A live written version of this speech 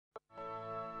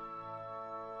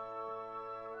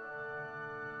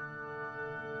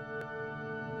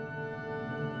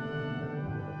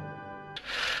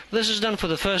This is done for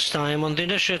the first time on the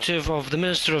initiative of the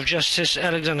Minister of Justice,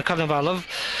 Alexander Konovalov.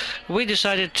 We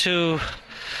decided to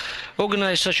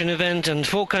organize such an event, and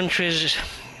 4 countries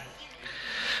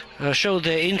showed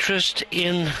their interest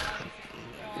in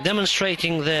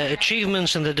demonstrating their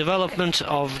achievements in the development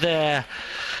of their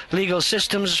legal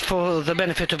systems for the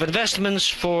benefit of investments,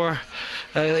 for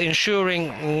ensuring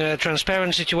a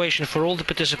transparent situation for all the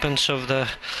participants of the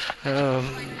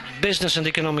business and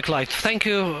economic life. Thank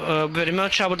you very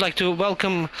much. I would like to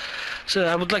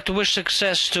wish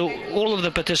success to all of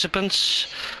the participants,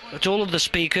 to all of the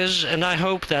speakers, and I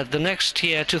hope that the next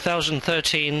year,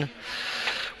 2013,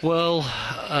 will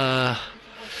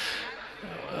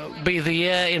be the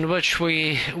year in which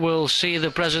we will see the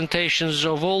presentations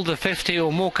of all the 50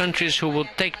 or more countries who will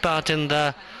take part in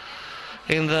the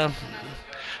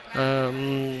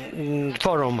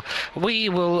forum. We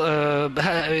will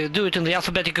do it in the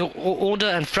alphabetical order,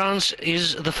 and France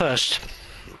is the first.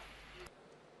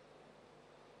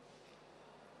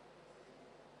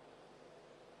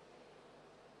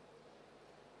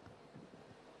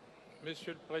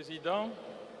 Monsieur le Président,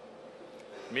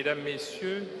 Mesdames,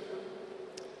 Messieurs,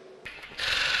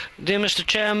 Dear Mr.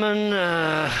 Chairman,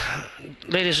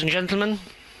 ladies and gentlemen,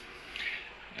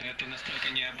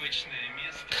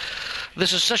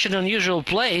 this is such an unusual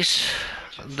place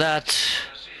that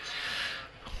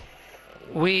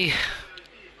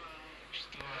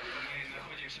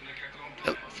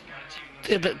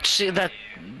it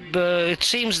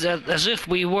seems that as if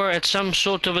we were at some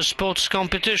sort of a sports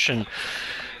competition.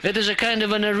 It is a kind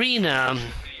of an arena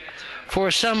for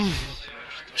some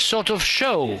sort of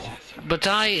show, but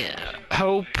I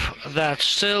hope that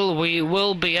still we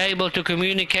will be able to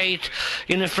communicate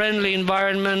in a friendly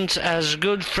environment as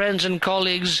good friends and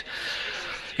colleagues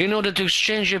in order to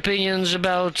exchange opinions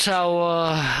about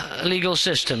our legal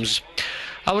systems.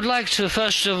 I would like to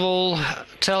first of all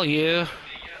tell you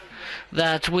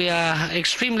that we are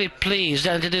extremely pleased,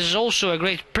 and it is also a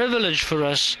great privilege for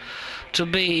us to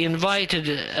be invited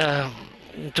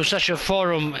to such a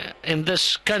forum in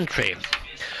this country,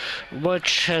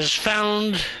 which has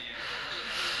found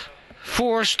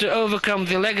force to overcome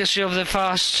the legacy of the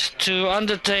past, to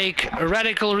undertake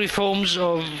radical reforms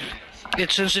of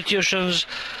its institutions,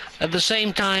 at the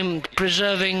same time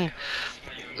preserving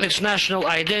its national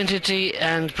identity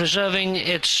and preserving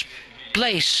its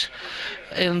place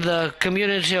in the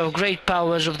community of great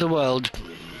powers of the world.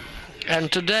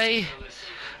 And today,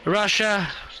 Russia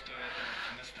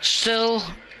still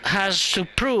has to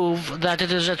prove that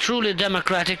it is a truly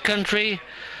democratic country,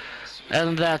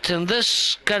 and that in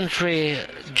this country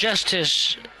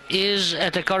justice is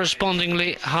at a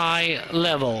correspondingly high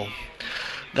level,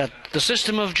 that the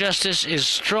system of justice is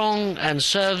strong and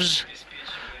serves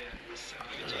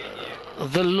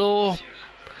the law,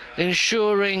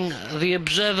 ensuring the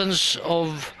observance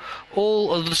of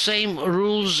all of the same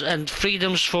rules and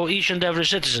freedoms for each and every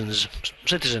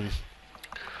citizen.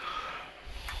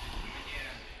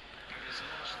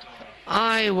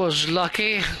 I was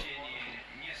lucky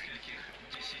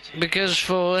because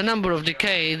for a number of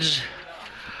decades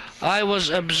I was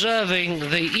observing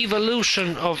the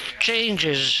evolution of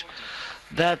changes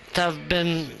that have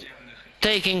been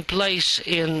taking place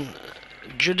in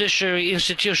judiciary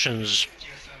institutions.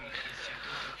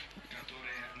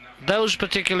 Those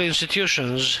particular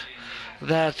institutions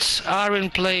that are in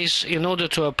place in order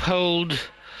to uphold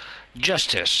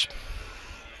justice.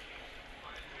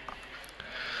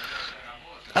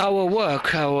 Our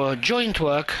work, our joint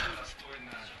work,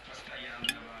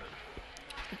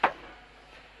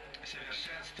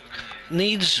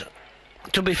 needs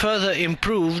to be further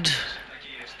improved,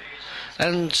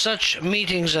 and such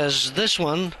meetings as this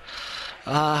one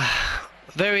are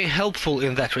very helpful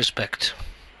in that respect.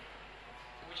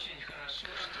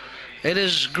 It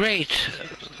is great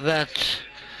that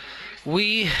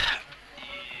we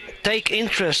take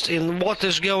interest in what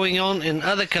is going on in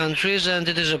other countries, and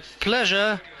it is a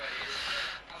pleasure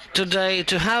today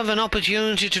to have an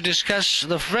opportunity to discuss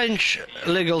the French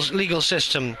legal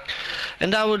system.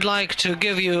 And I would like to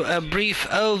give you a brief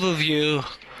overview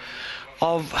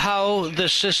of how the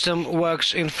system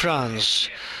works in France.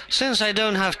 Since I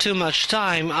don't have too much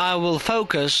time, I will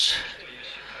focus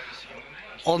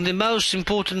on the most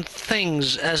important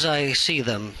things as I see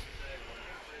them.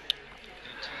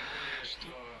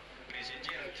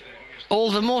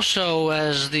 All the more so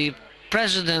as the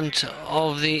president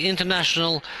of the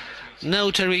International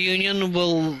Notary Union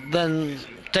will then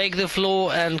take the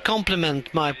floor and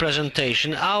complement my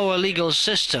presentation. Our legal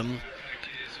system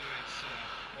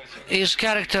is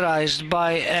characterized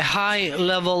by a high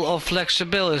level of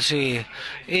flexibility.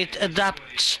 It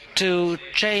adapts to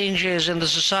changes in the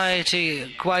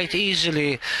society quite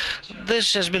easily.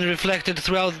 This has been reflected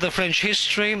throughout the French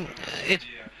history.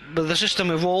 The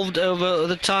system evolved over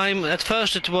the time. At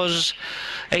first it was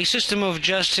a system of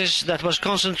justice that was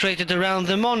concentrated around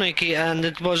the monarchy, and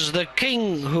it was the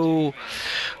king who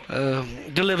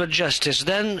delivered justice.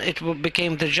 Then it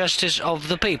became the justice of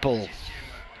the people.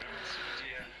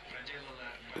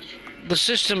 The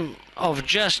system of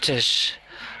justice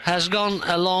has gone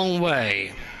a long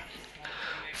way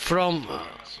from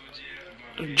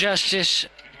justice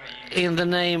in the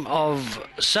name of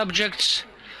subjects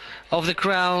of the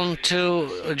crown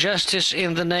to justice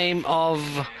in the name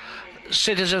of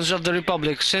citizens of the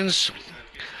Republic. Since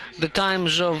the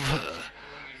times of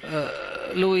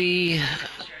Louis,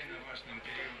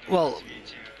 well,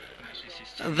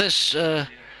 this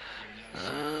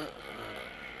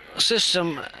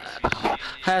system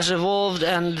has evolved,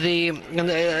 and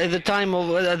at the time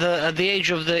of at the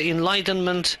age of the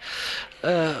Enlightenment,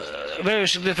 very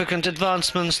significant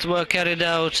advancements were carried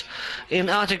out. In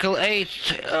Article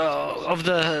 8 of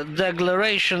the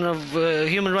Declaration of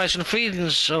Human Rights and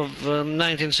Freedoms of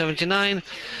 1979,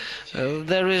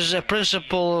 there is a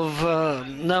principle of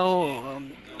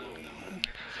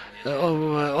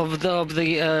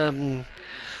the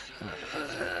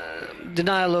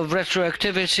denial of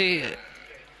retroactivity,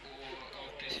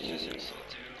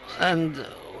 and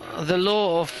the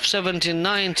law of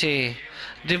 1790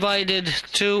 divided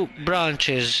two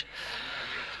branches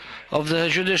of the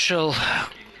judicial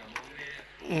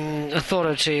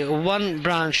authority. One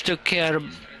branch took care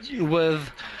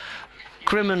with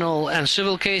criminal and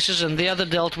civil cases, and the other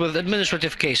dealt with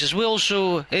administrative cases. We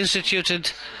also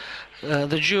instituted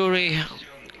the jury,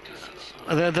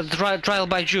 the trial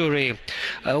by jury.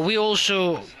 We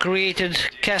also created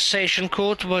cassation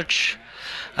court, which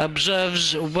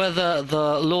observes whether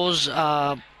the laws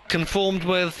are conformed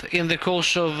with in the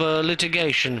course of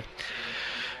litigation.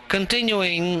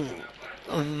 Continuing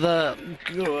the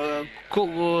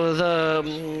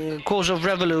cause of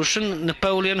revolution,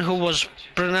 Napoleon, who was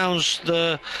pronounced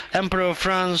the Emperor of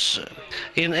France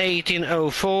in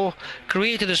 1804,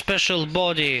 created a special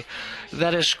body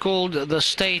that is called the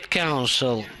State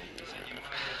Council.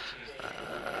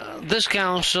 This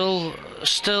council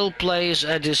still plays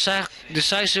a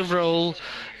decisive role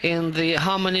in the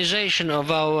harmonization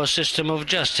of our system of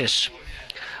justice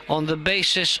on the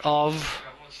basis of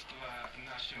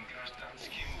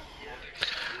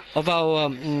our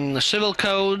civil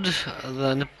code,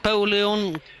 the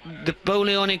Napoleonic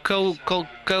code,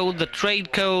 the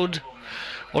trade code,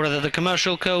 or rather the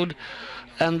commercial code,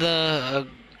 and the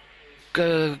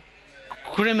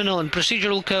criminal and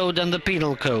procedural code, and the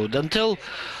penal code. Until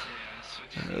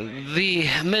the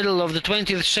middle of the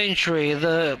 20th century,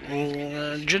 the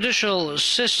judicial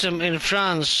system in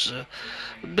France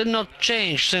did not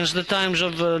change since the times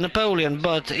of Napoleon,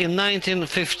 but in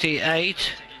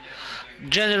 1958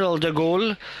 General de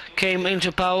Gaulle came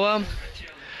into power,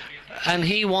 and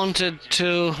he wanted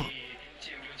to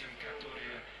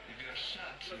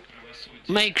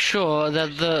make sure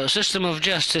that the system of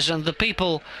justice and the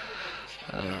people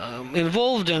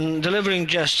involved in delivering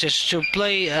justice to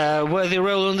play a worthy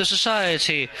role in the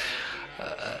society.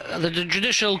 The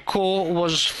judicial corps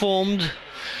was formed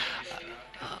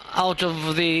out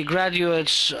of the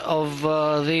graduates of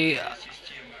the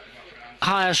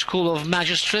Higher School of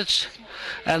Magistrates,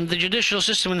 and the judicial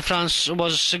system in France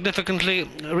was significantly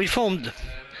reformed.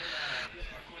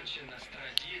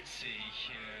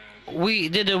 We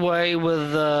did away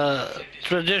with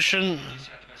tradition,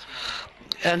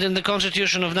 and in the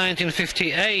Constitution of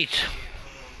 1958,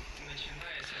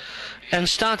 and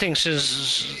starting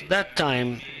since that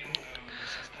time,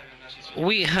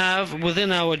 we have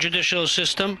within our judicial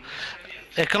system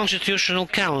a constitutional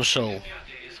council.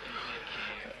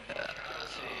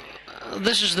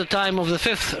 This is the time of the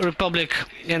Fifth Republic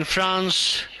in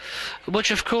France, which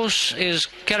of course is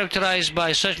characterized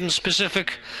by certain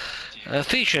specific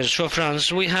features for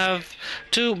France. We have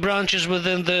two branches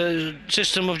within the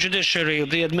system of judiciary: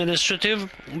 the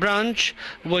administrative branch,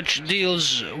 which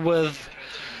deals with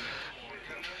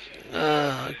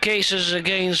cases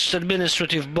against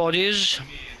administrative bodies.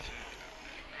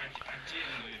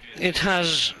 It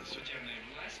has,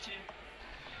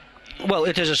 well,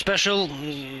 it is a special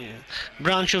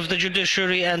branch of the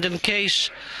judiciary, and in case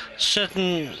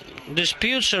certain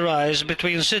disputes arise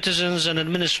between citizens and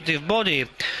administrative bodies,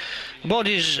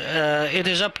 it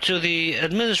is up to the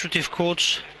administrative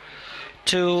courts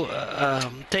to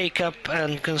take up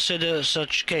and consider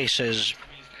such cases.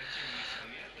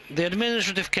 The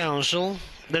Administrative Council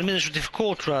the administrative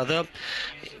court rather,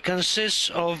 consists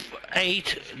of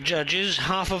 8 judges.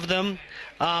 Half of them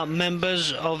are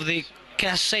members of the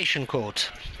Cassation Court.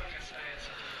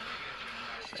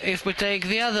 If we take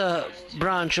the other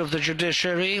branch of the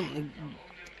judiciary,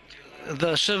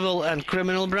 the civil and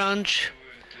criminal branch,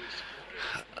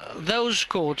 those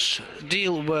courts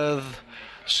deal with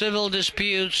civil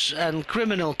disputes and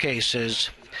criminal cases,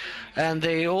 and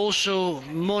they also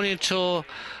monitor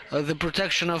the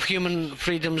protection of human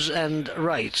freedoms and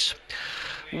rights.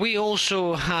 We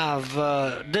also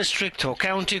have district or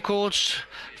county courts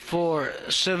for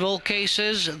civil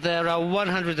cases. There are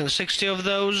 160 of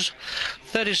those,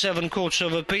 37 courts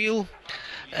of appeal,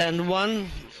 and 1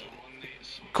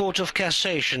 court of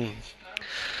cassation.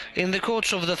 In the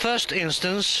courts of the first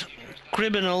instance,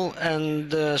 criminal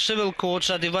and civil courts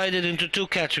are divided into 2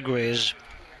 categories.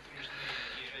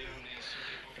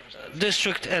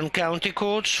 District and county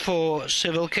courts for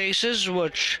civil cases,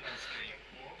 which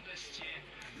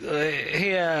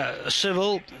hear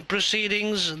civil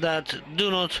proceedings that do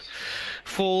not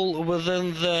fall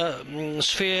within the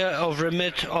sphere of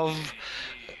remit of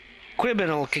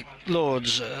criminal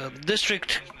laws.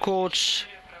 District courts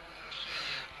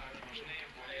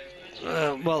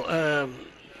they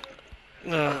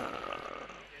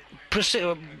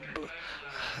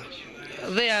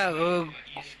are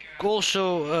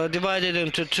also divided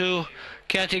into 2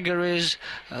 categories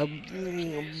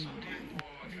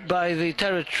by the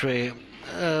territory.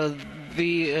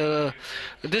 The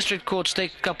district courts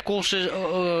take up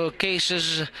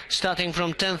cases starting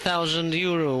from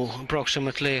 €10,000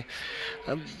 approximately,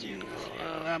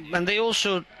 and they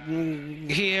also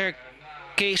hear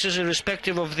cases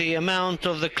irrespective of the amount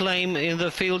of the claim in the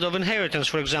field of inheritance,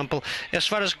 for example. As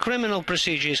far as criminal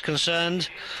procedure is concerned,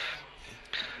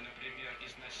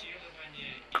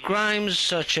 crimes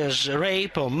such as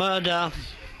rape or murder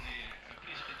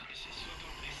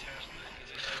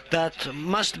that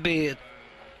must be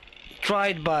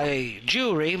tried by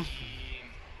jury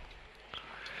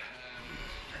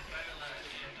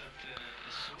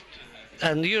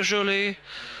and usually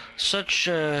such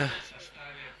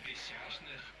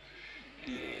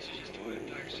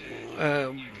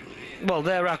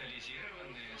there are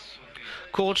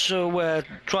courts where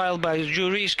trial by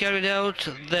jury is carried out.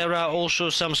 There are also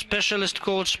some specialist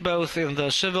courts, both in the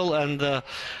civil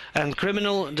and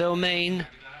criminal domain,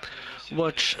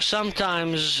 which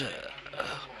sometimes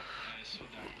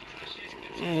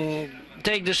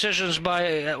take decisions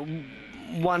by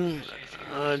 1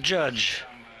 judge.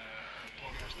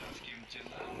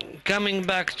 Coming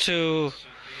back to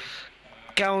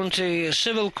county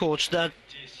civil courts that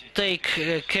take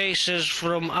cases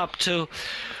from up to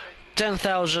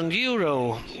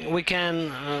 €10,000, we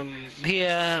can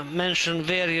here mention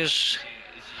various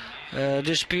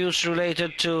disputes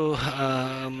related to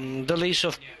the lease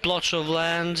of plots of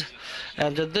land,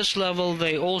 and at this level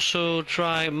they also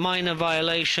try minor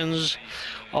violations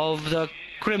of the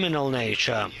criminal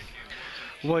nature,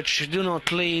 which do not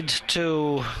lead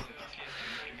to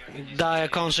dire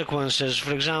consequences.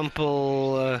 For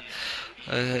example,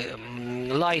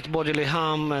 light bodily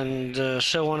harm and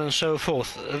so on and so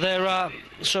forth. There are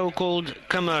so-called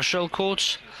commercial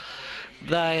courts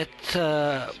that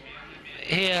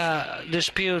hear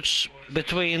disputes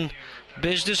between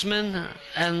businessmen,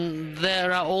 and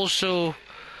there are also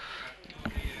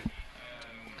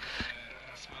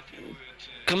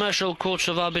commercial courts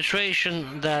of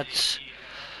arbitration that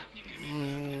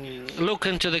look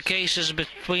into the cases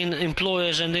between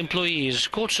employers and employees.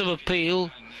 Courts of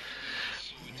appeal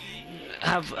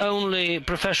have only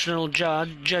professional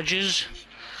judges.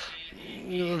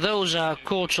 Those are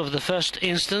courts of the first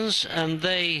instance, and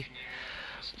they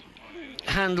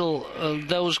handle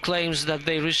those claims that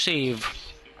they receive.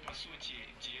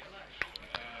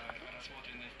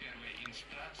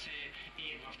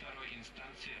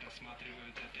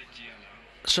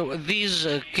 So these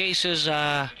cases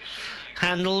are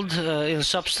handled in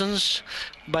substance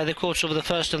by the courts of the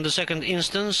first and the second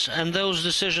instance, and those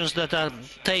decisions that are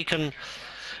taken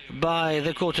by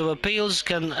the Court of Appeals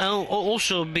can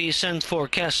also be sent for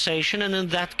cassation, and in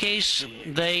that case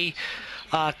they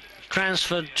are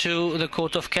transferred to the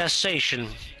Court of Cassation.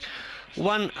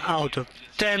 1 out of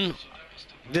 10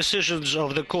 decisions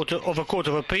of a Court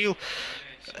of Appeal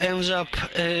ends up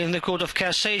in the Court of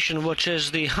Cassation, which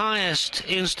is the highest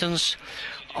instance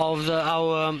of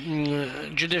our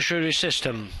judiciary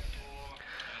system.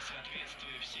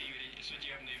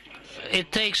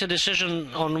 It takes a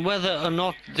decision on whether or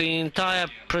not the entire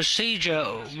procedure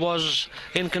was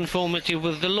in conformity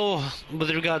with the law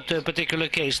with regard to a particular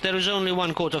case. There is only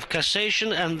 1 Court of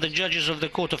Cassation, and the judges of the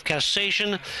Court of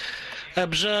Cassation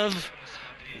observe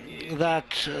that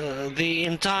the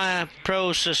entire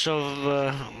process of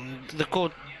the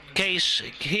court case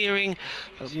hearing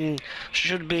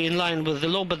should be in line with the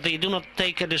law, but they do not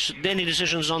take any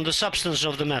decisions on the substance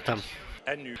of the matter.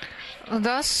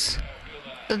 Thus,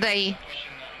 they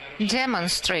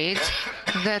demonstrate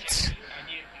that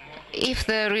if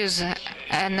there is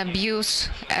an abuse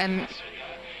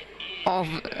of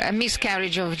a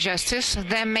miscarriage of justice,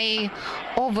 they may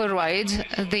override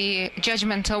the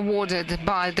judgment awarded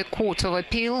by the Court of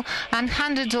Appeal and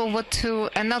hand it over to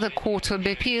another Court of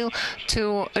Appeal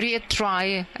to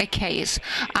retry a case.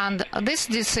 And this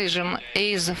decision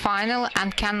is final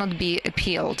and cannot be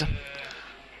appealed.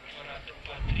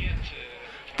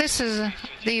 This is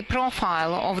the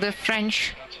profile of the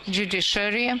French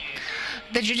judiciary,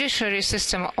 the judiciary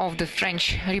system of the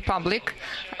French Republic.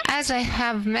 As I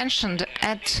have mentioned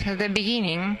at the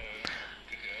beginning,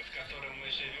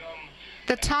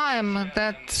 the time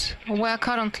that we are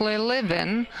currently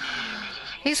living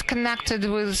is connected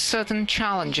with certain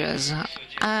challenges,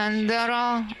 and there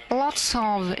are lots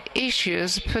of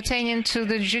issues pertaining to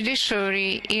the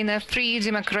judiciary in a free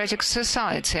democratic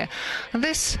society.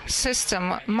 This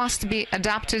system must be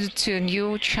adapted to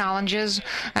new challenges,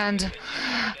 and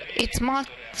it must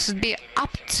be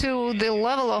up to the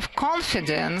level of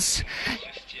confidence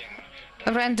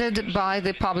rendered by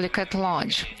the public at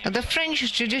large. The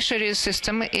French judiciary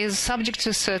system is subject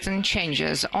to certain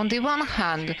changes. On the one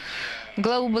hand,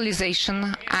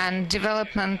 globalization and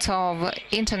development of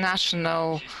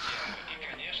international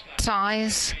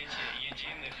ties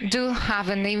do have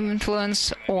an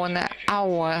influence on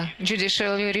our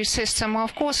judiciary system.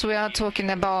 Of course, we are talking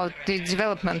about the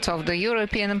development of the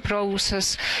European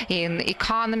process in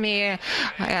economy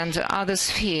and other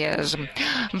spheres.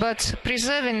 But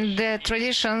preserving the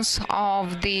traditions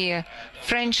of the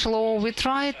French law, we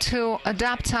try to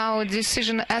adapt our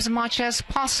decision as much as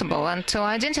possible and to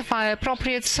identify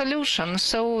appropriate solutions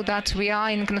so that we are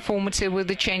in conformity with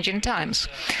the changing times.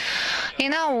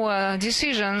 In our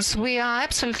decisions, we are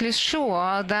absolutely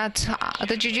sure that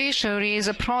the judiciary is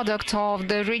a product of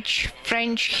the rich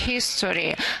French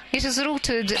history. It is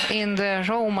rooted in the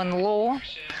Roman law,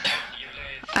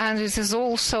 and it is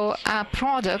also a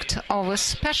product of a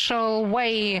special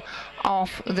way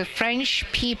of the French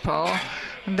people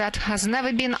that has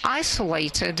never been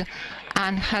isolated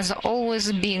and has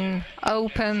always been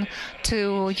open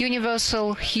to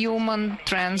universal human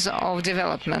trends of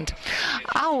development.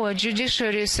 Our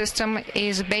judiciary system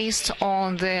is based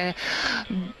on the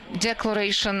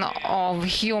Declaration of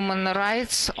Human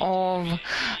Rights of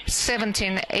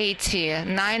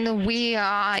 1789. We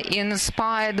are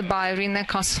inspired by René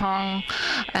Cassin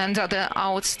and other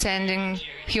outstanding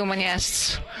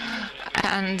humanists.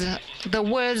 And the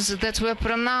words that were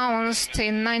pronounced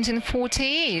in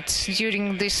 1948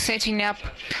 during the setting up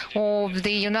of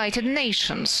the United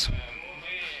Nations.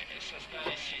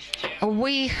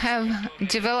 We have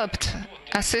developed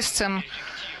a system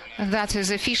that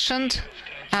is efficient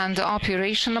and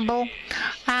operational,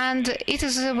 and it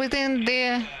is within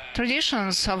the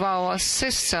traditions of our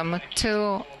system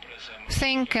to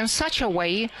think in such a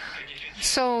way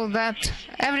so that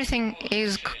everything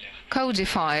is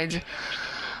codified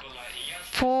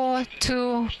for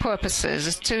two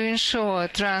purposes: to ensure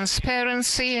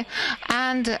transparency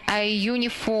and a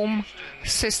uniform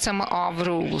system of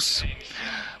rules.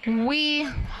 We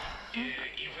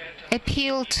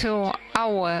appeal to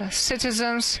our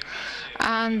citizens,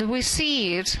 and we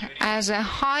see it as a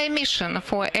high mission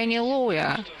for any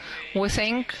lawyer. We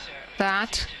think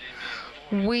that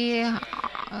we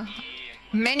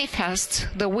manifest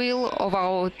the will of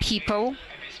our people,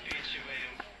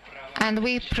 and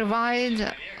we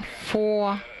provide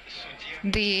for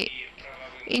the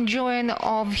enjoying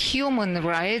of human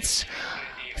rights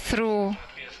through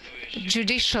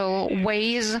judicial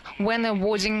ways when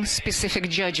awarding specific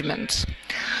judgments.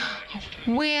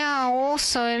 We are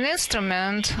also an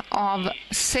instrument of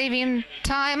saving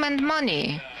time and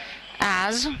money,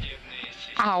 as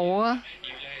our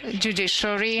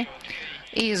judiciary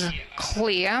is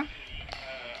clear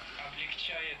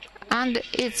and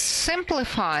it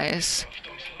simplifies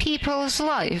people's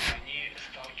life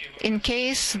in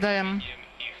case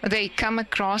they come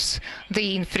across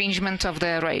the infringement of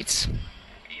their rights.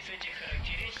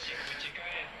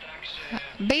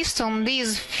 Based on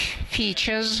these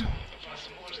features,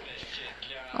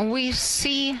 we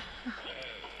see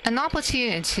an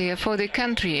opportunity for the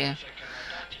country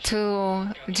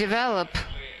to develop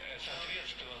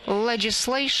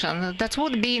legislation that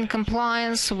would be in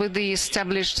compliance with the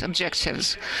established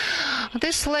objectives.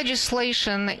 This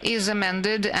legislation is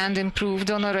amended and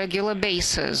improved on a regular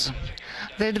basis.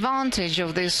 The advantage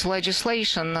of this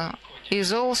legislation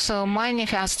is also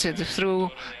manifested through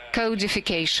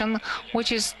codification,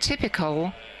 which is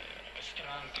typical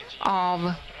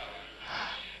of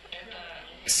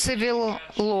civil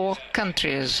law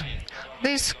countries.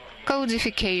 This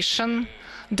codification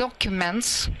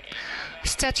documents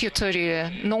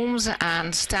statutory norms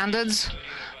and standards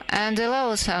and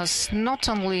allows us not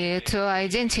only to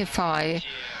identify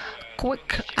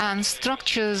quick and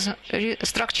structured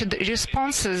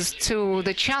responses to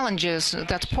the challenges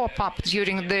that pop up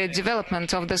during the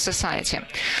development of the society,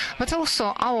 but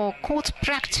also our court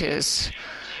practice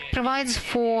provides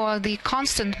for the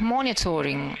constant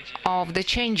monitoring of the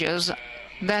changes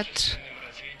that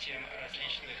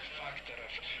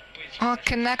are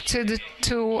connected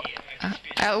to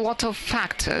a lot of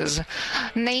factors,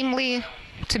 namely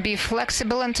to be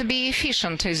flexible and to be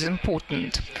efficient is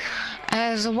important.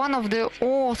 As one of the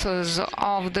authors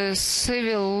of the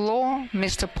civil law,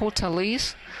 Mr.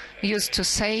 Portalis, used to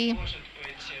say,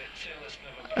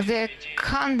 there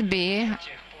can't be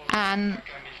an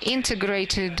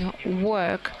integrated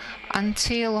work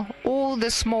until all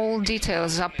the small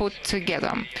details are put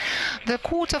together. The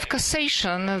Court of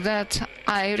Cassation that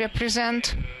I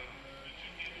represent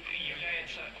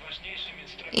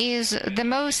is the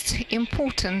most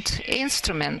important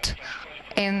instrument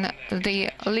in the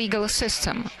legal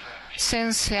system,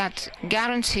 since it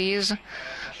guarantees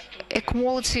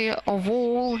equality of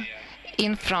all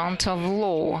in front of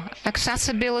law,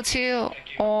 accessibility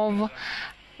of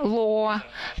law,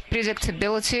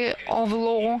 predictability of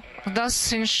law,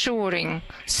 thus ensuring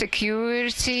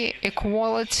security,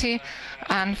 equality,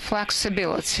 and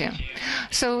flexibility.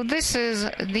 So this is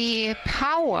the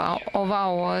power of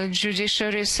our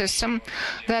judiciary system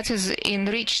that is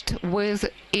enriched with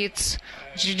its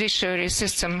judiciary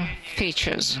system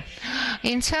features.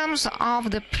 In terms of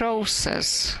the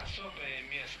process,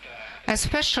 a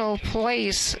special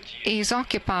place is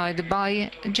occupied by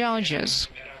judges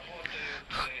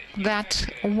that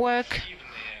work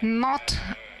not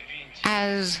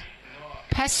as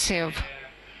passive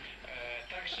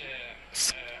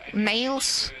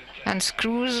nails and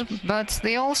screws, but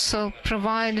they also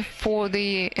provide for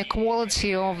the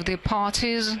equality of the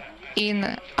parties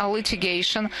in a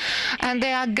litigation, and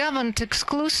they are governed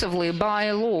exclusively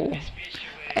by law.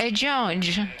 A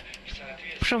judge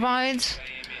provides,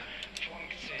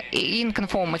 in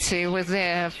conformity with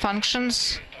their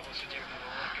functions,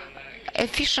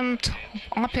 efficient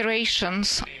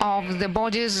operations of the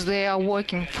bodies they are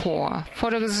working for.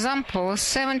 For example,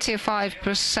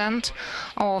 75%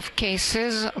 of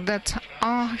cases that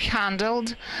are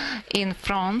handled in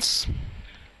France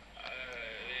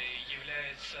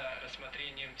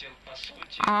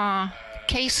are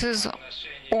cases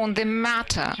on the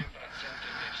matter,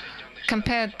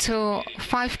 compared to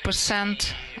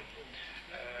 5%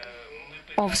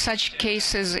 of such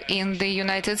cases in the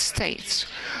United States.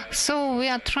 So we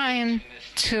are trying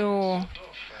to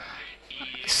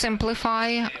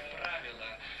simplify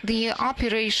the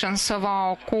operations of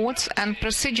our courts, and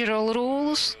procedural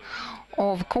rules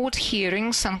of court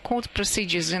hearings and court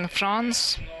procedures in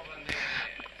France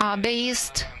are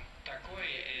based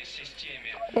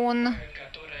on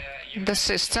the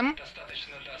system,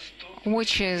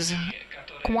 which is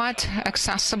quite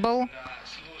accessible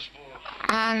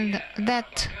and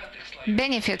that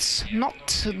benefits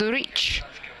not the rich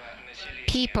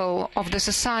people of the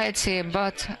society,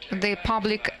 but the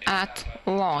public at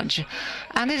large.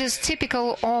 And it is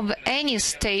typical of any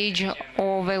stage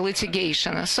of a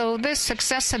litigation. So this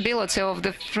accessibility of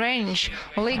the French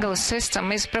legal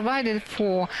system is provided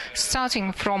for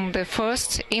starting from the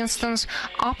first instance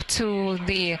up to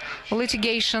the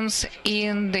litigations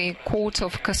in the Court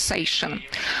of Cassation.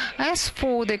 As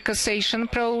for the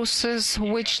cassation process,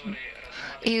 which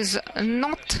is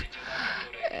not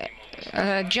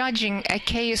judging a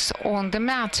case on the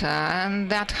matter, and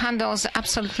that handles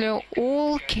absolutely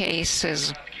all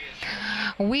cases,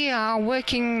 we are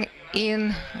working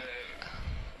in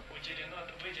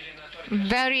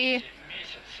very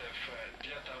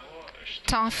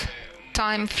tough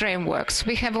time frameworks.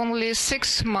 We have only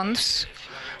 6 months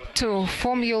to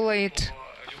formulate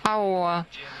our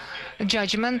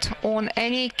judgment on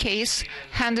any case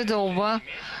handed over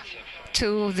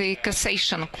to the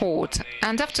Cassation Court.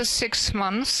 And after 6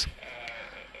 months,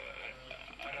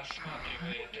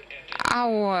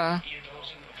 our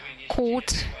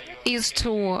court is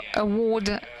to award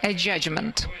a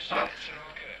judgment.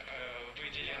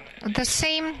 The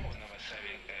same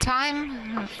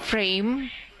time frame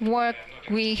work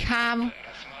we have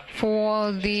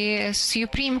for the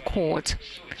Supreme Court,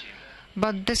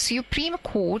 but the Supreme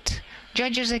Court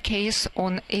judges a case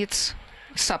on its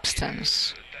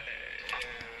substance.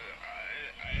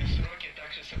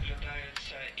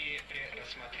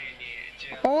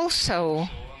 Also,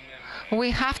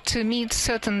 we have to meet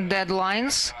certain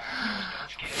deadlines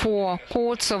for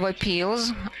courts of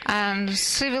appeals, and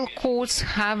civil courts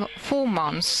have 4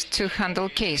 months to handle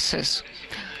cases.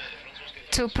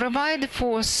 To provide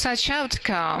for such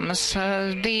outcomes,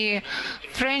 the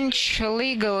French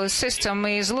legal system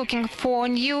is looking for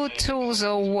new tools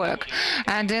of work,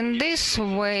 and in this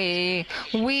way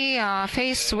we are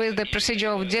faced with the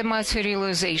procedure of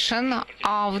dematerialization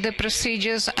of the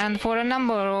procedures, and for a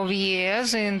number of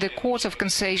years in the Court of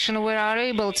Cassation we are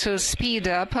able to speed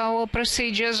up our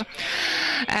procedures.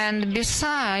 And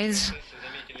besides,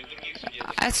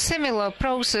 a similar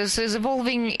process is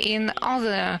evolving in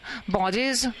other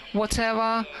bodies,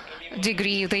 whatever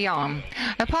degree they are.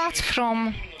 Apart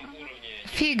from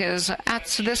figures at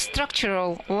the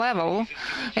structural level,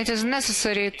 it is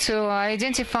necessary to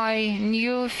identify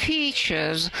new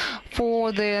features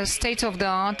for the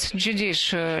state-of-the-art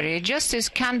judiciary. Justice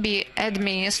can be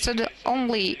administered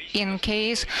only in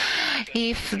case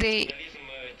if the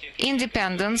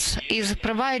independence is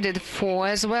provided for,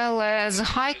 as well as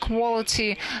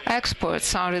high-quality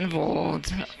experts are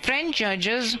involved. French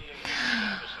judges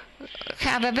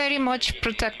have a very much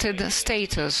protected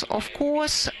status. Of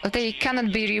course, they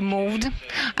cannot be removed,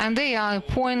 and they are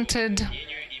appointed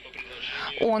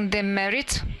on the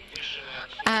merit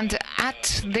and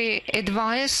at the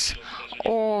advice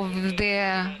of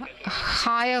the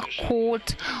higher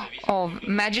court of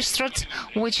magistrates,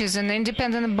 which is an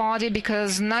independent body,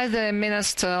 because neither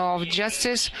Minister of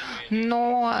Justice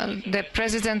nor the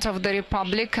President of the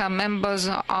Republic are members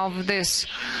of this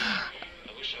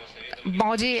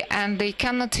body, and they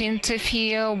cannot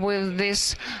interfere with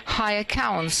this higher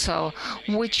council,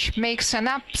 which makes an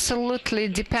absolutely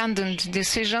dependent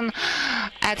decision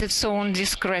at its own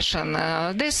discretion.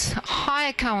 This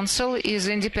higher council is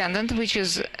independent, which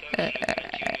is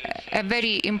a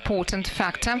very important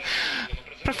factor.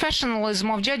 Professionalism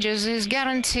of judges is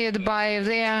guaranteed by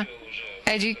their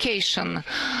education.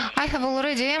 I have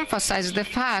already emphasized the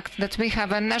fact that we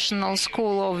have a national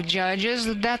school of judges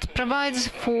that provides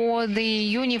for the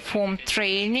uniform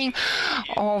training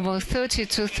of 30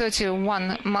 to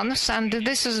 31 months, and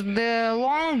this is the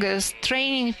longest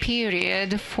training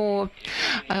period for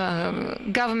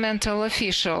governmental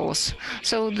officials.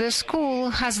 So the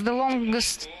school has the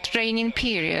longest training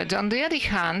period. On the other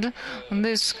hand,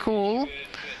 this school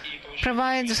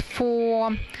provides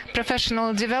for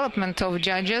professional development of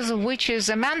judges, which is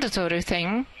a mandatory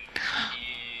thing.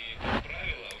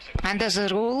 And as a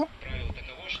rule,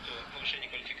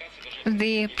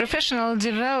 the professional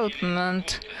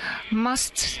development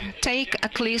must take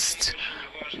at least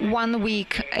 1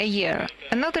 week a year.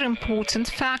 Another important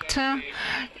factor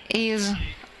is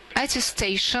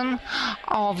attestation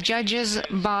of judges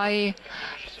by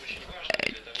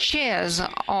chairs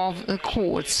of the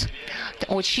courts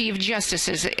or chief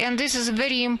justices, and this is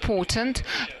very important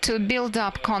to build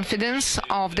up confidence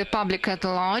of the public at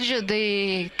large.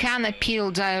 They can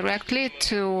appeal directly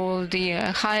to the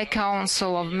High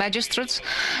Council of Magistrates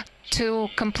to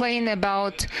complain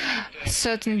about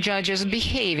certain judges'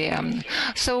 behavior.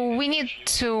 So we need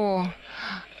to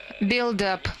build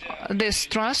up this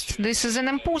trust. This is an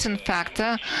important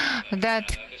factor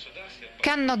that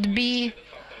cannot be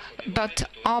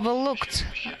overlooked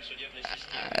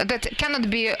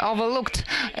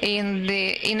in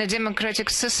a democratic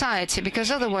society,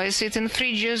 because otherwise it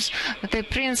infringes the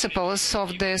principles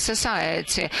of the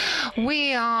society.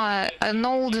 We are an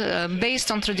old,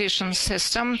 based on tradition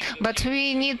system, but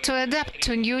we need to adapt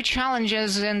to new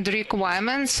challenges and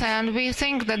requirements, and we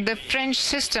think that the French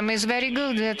system is very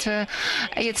good at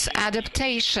its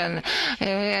adaptation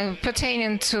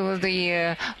pertaining to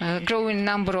the growing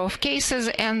number of cases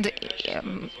and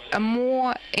a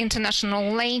more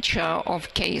international nature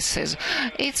of cases.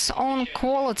 Its own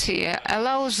quality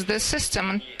allows the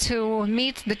system to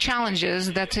meet the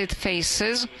challenges that it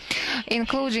faces,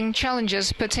 including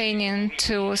challenges pertaining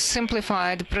to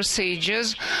simplified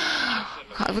procedures.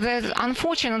 That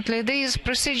unfortunately these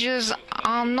procedures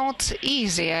are not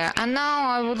easy. And now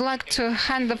I would like to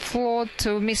hand the floor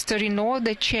to Mr. Renaud,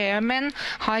 the Chairman,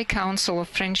 High Council of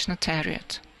French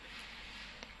Notariate.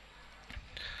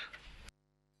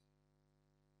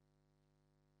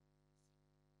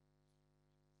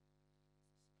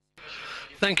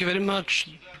 Thank you very much,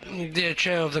 dear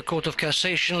Chair of the Court of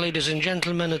Cassation. Ladies and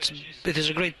gentlemen, it is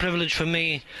a great privilege for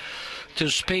me to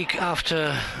speak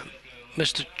after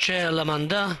Mr. Chair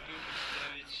Lamanda,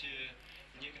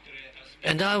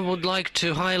 and I would like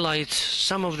to highlight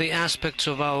some of the aspects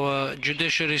of our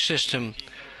judiciary system.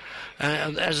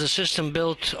 as the system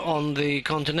built on the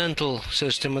continental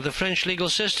system. The French legal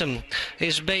system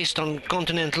is based on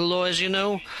continental law, as you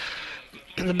know,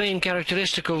 the main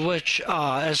characteristic of which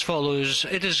are as follows.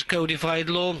 It is codified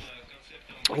law,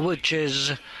 which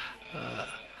is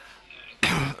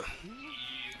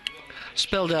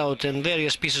spelled out in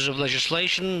various pieces of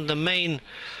legislation. The main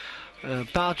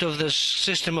part of this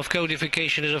system of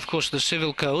codification is, of course, the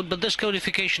civil code, but this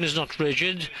codification is not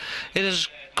rigid. It is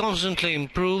constantly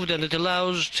improved, and it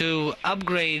allows to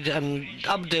upgrade and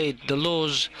update the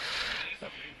laws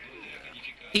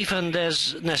if and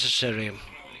as necessary.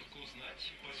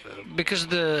 Because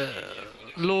the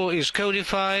law is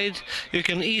codified, you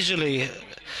can easily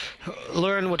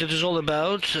learn what it is all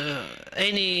about.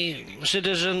 Any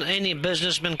citizen, any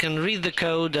businessman can read the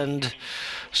code and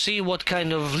see what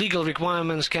kind of legal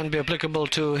requirements can be applicable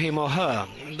to him or her.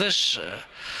 This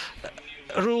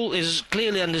rule is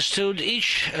clearly understood.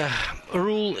 Each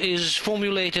rule is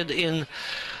formulated in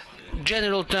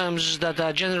general terms that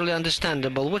are generally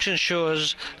understandable, which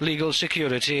ensures legal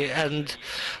security. And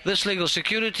this legal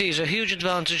security is a huge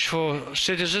advantage for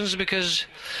citizens because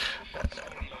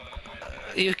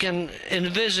you can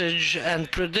envisage and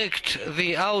predict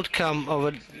the outcome of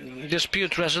a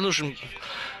dispute resolution,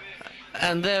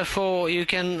 and therefore you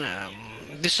can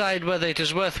decide whether it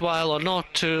is worthwhile or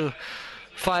not to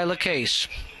file a case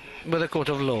with a court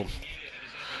of law.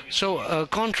 So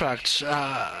contracts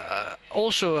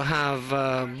also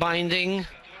have binding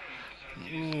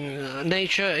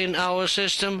nature in our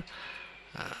system.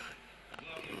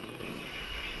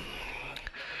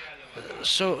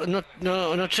 So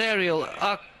notarial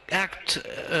act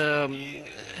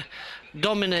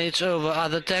dominates over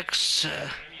other texts.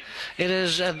 It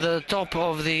is at the top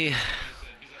of the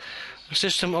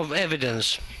system of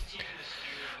evidence.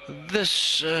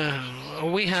 This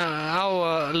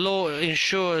our law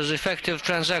ensures effective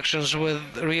transactions with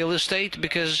real estate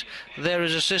because there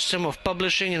is a system of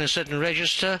publishing in a certain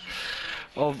register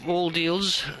of all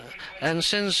deals, and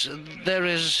since there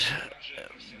is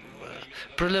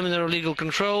preliminary legal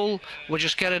control, which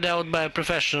is carried out by a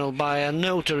professional, by a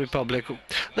notary public.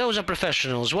 Those are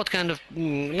professionals. What kind of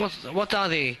what are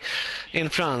they in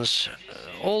France?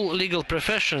 All legal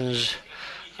professions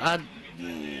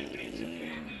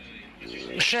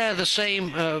share the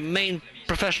same main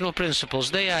professional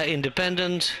principles. They are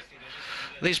independent.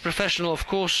 These professionals, of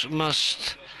course,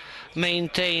 must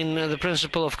maintain the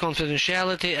principle of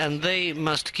confidentiality, and they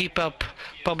must keep up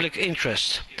public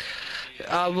interest.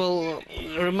 I will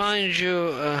remind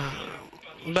you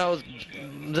about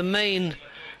the main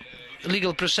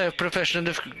legal profession,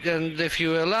 and if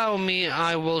you allow me,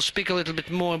 I will speak a little bit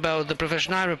more about the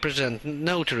profession I represent,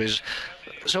 notaries.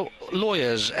 So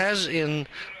lawyers, as in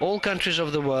all countries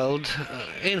of the world,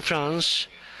 in France,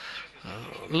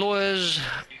 lawyers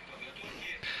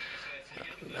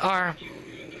are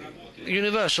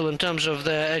universal in terms of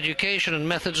their education and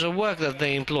methods of work that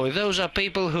they employ. Those are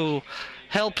people who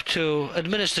help to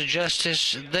administer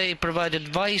justice. They provide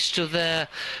advice to their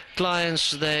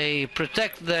clients. They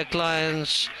protect their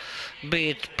clients, be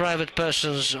it private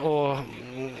persons or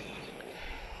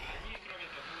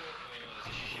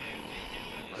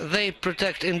they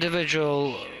protect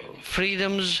individual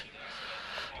freedoms.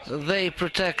 They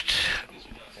protect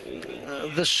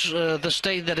the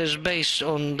state that is based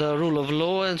on the rule of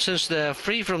law, and since they are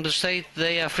free from the state,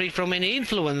 they are free from any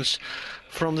influence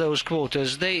from those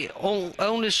quarters. They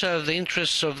only serve the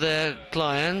interests of their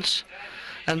clients,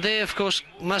 and they of course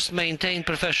must maintain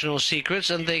professional secrets,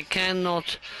 and they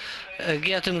cannot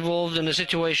get involved in a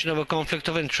situation of a conflict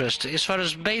of interest. As far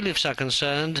as bailiffs are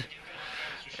concerned,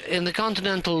 in the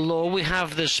continental law we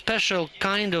have this special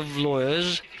kind of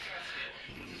lawyers.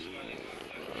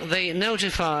 They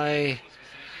notify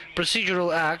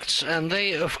procedural acts, and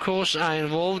they of course are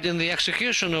involved in the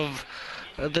execution of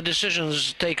the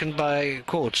decisions taken by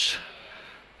courts.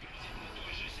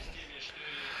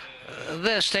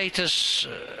 Their status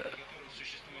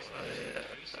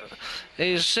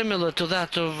is similar to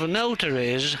that of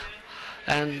notaries,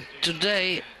 and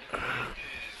today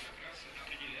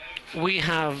we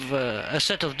have a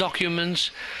set of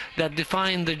documents that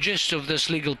define the gist of this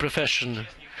legal profession.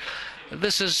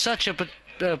 This is such a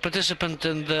participant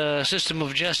in the system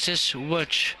of justice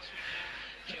which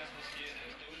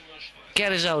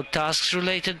carries out tasks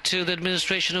related to the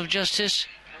administration of justice,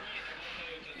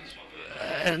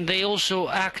 and they also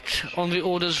act on the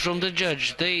orders from the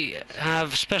judge. They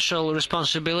have special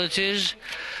responsibilities,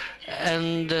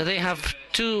 and they have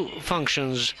two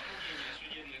functions: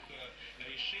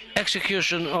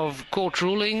 execution of court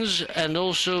rulings and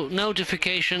also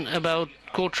notification about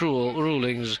court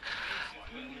rulings.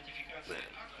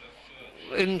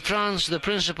 In France, the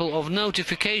principle of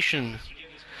notification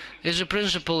is a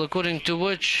principle according to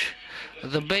which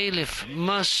the bailiff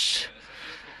must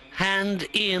hand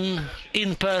in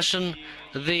person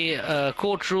the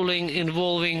court ruling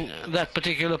involving that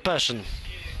particular person.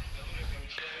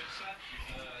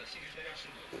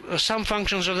 Some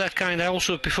functions of that kind are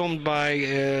also performed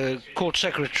by court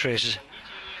secretaries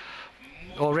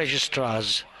or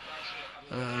registrars.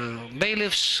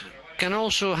 Bailiffs can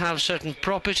also have certain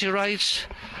property rights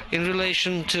in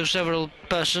relation to several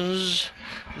persons.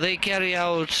 They carry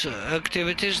out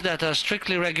activities that are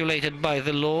strictly regulated by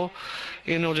the law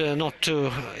in order not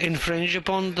to infringe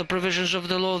upon the provisions of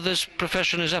the law. This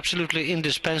profession is absolutely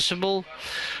indispensable,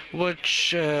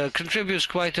 which contributes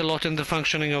quite a lot in the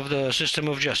functioning of the system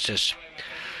of justice.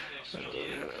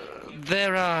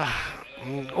 There are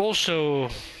also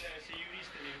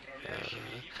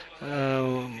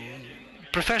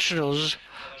professionals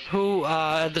who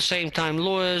are at the same time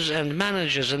lawyers and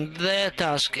managers, and their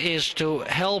task is to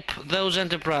help those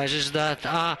enterprises that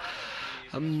are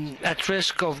at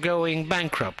risk of going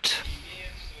bankrupt.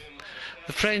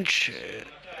 The French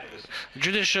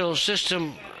judicial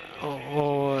system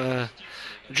or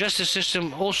justice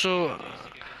system also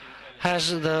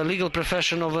has the legal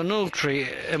profession of a notary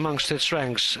amongst its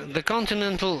ranks. The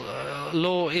continental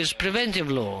law is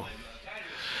preventive law,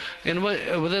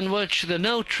 within which the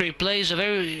notary plays a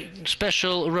very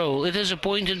special role. It is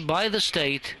appointed by the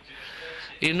state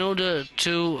in order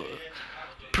to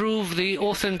prove the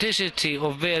authenticity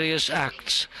of various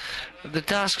acts. The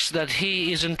tasks that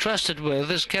he is entrusted with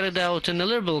is carried out in a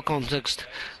liberal context,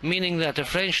 meaning that a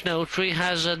French notary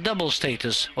has a double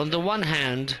status. On the one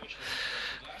hand,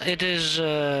 it is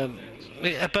a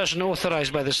person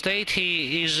authorized by the state.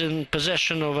 He is in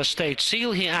possession of a state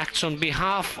seal. He acts on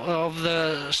behalf of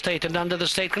the state and under the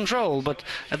state control. But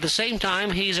at the same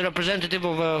time, he is a representative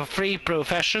of a free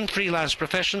profession, freelance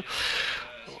profession.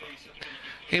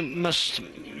 He must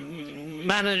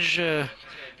manage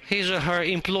his or her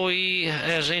employee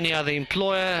as any other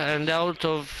employer and out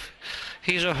of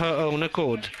his or her own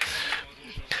accord.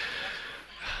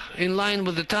 In line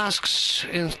with the tasks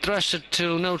entrusted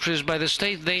to notaries by the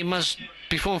state, they must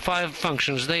perform 5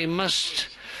 functions. They must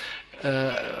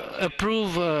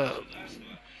approve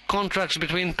contracts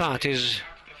between parties.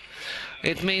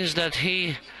 It means that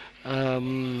he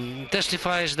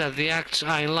testifies that the acts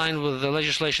are in line with the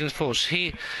legislation in force.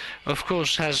 He, of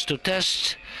course, has to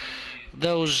test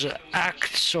those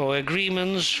acts or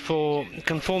agreements for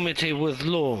conformity with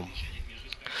law,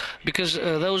 because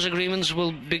those agreements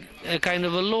will be a kind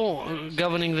of a law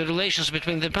governing the relations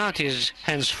between the parties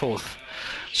henceforth.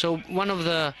 So one of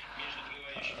the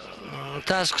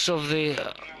tasks of the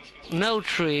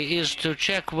notary is to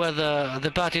check whether the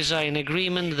parties are in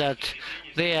agreement, that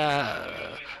they are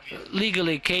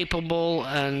legally capable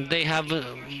and they have the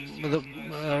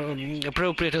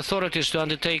appropriate authorities to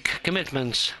undertake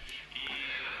commitments.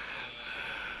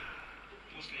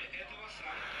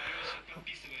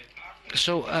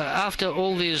 So after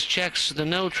all these checks, the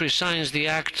notary signs the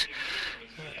act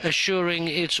assuring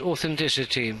its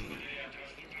authenticity.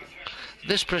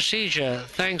 This procedure,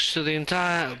 thanks to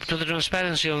the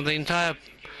transparency of the entire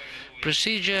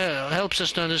procedure, helps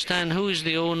us to understand who is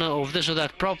the owner of this or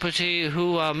that property,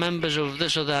 who are members of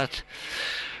this or that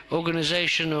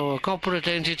organization or corporate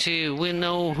entity. We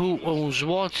know who owns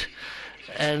what,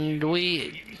 and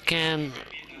we can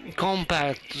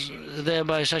combat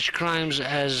thereby such crimes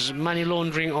as money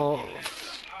laundering or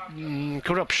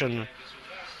corruption.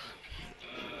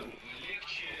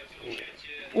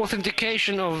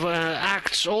 Authentication of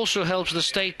acts also helps the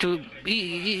state to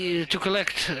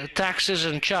collect taxes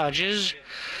and charges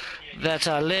that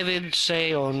are levied,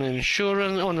 say, on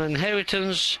insurance, on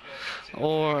inheritance,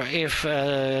 or if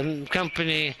a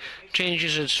company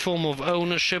changes its form of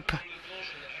ownership.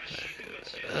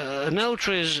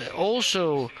 Notaries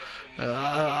also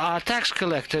are tax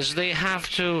collectors. They have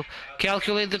to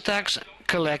calculate the tax,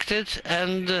 collect it,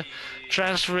 and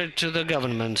transfer it to the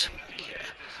government.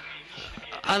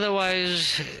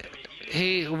 Otherwise,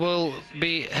 he will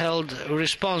be held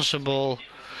responsible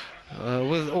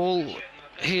with all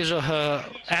his or her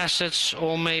assets,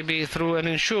 or maybe through an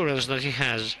insurance that he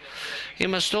has. He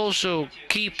must also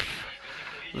keep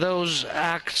those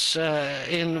acts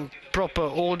in proper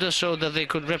order so that they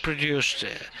could reproduce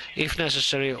if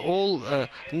necessary. All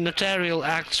notarial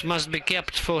acts must be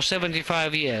kept for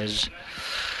 75 years.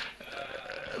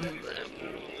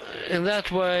 In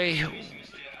that way,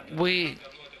 we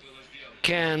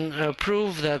can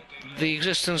prove that the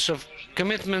existence of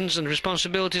commitments and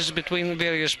responsibilities between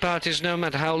various parties, no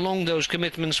matter how long those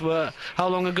commitments were, how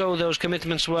long ago those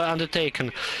commitments were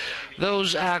undertaken.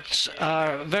 Those acts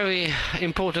are very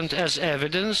important as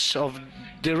evidence of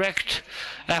direct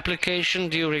application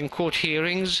during court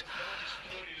hearings,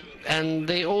 and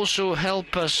they also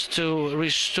help us to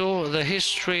restore the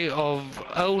history of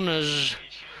owners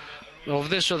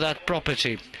of this or that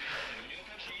property.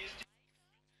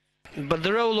 But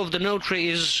the role of the notary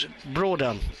is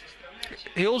broader.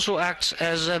 He also acts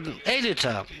as an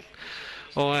editor,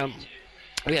 or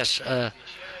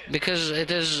because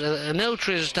it is a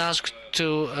notary's task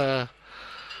to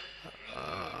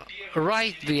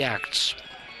write the acts,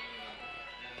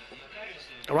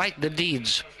 write the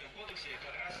deeds.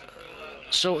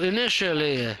 So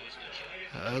initially,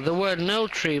 the word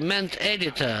notary meant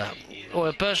editor, or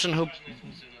a person who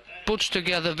puts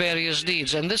together various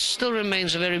deeds, and this still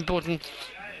remains a very important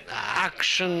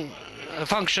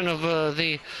function of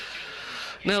the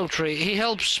notary. He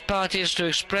helps parties to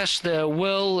express their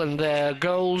will and their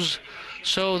goals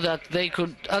so that they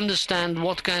could understand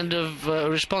what kind of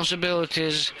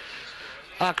responsibilities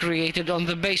are created on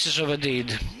the basis of a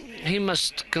deed. He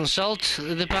must consult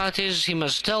the parties, he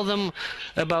must tell them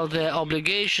about their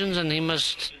obligations, and he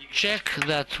must check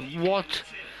that what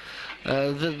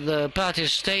the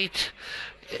parties state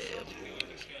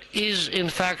is in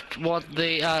fact what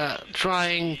they are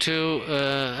trying to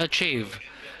achieve.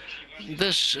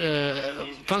 This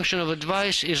function of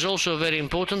advice is also very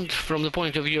important from the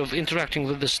point of view of interacting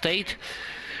with the state.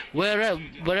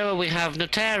 Wherever we have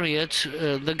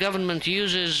notariate, the government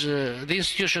uses the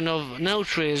institution of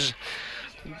notaries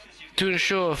to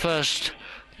ensure, first,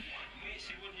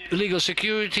 legal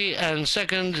security, and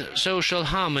second, social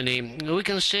harmony. We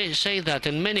can say that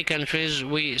in many countries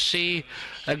we see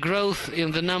a growth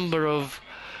in the number of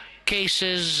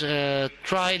cases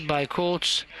tried by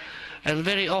courts, and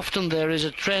very often there is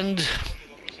a trend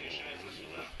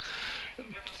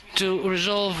to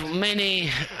resolve many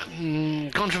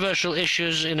controversial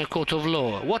issues in a court of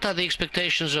law. What are the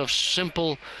expectations of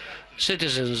simple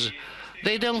citizens?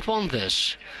 They don't want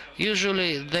this.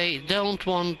 Usually they don't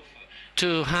want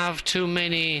to have too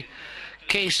many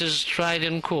cases tried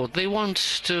in court. They want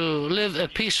to live a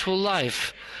peaceful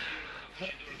life.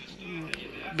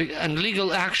 And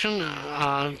legal action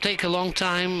take a long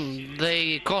time,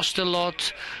 they cost a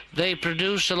lot, they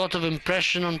produce a lot of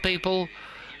impression on people,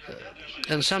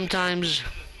 and sometimes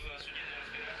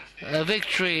a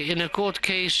victory in a court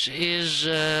case is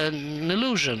an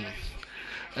illusion.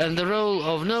 And the role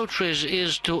of notaries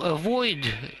is to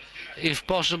avoid, if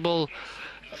possible,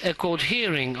 a court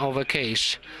hearing of a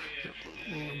case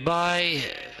by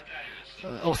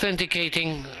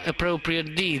authenticating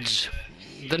appropriate deeds.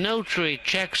 The notary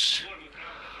checks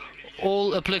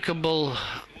all applicable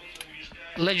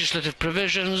legislative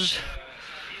provisions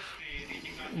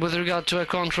with regard to a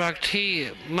contract. He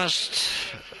must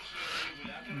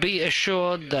be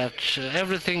assured that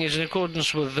everything is in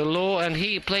accordance with the law, and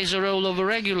he plays a role of a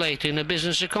regulator in a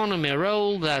business economy, a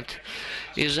role that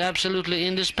is absolutely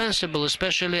indispensable,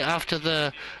 especially after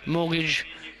the mortgage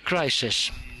crisis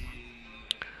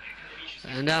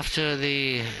and after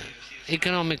the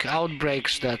economic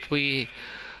outbreaks that we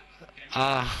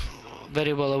are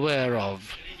very well aware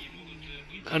of.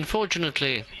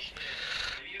 Unfortunately,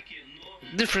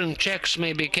 different checks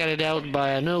may be carried out by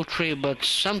a notary, but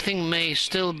something may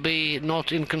still be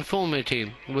not in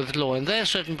conformity with law, and there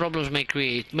certain problems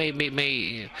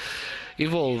may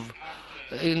evolve.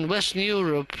 In Western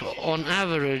Europe, on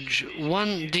average,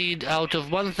 one deed out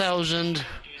of 1,000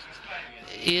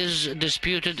 is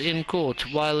disputed in court,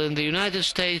 while in the United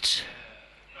States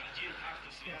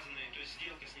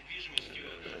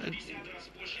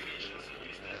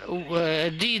a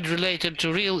deed related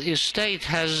to real estate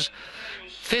has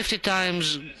 50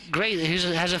 times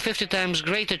has a 50 times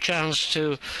greater chance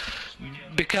to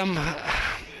become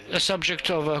a subject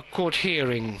of a court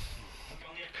hearing.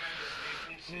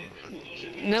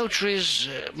 Notaries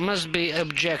must be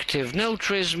objective.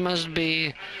 Notaries must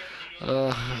be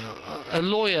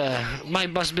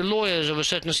must be lawyers of a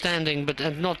certain standing,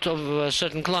 and not of a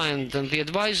certain client. And the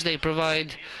advice they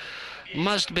provide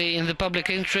must be in the public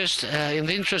interest, in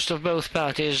the interest of both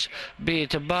parties, be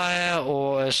it a buyer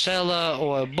or a seller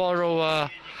or a borrower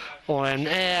or an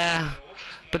heir,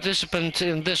 participant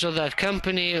in this or that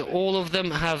company. All of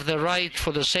them have the right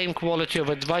for the same quality of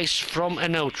advice from a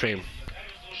notary.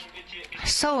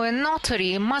 So a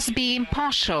notary must be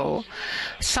impartial.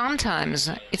 Sometimes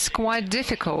it's quite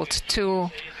difficult to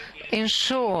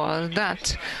ensure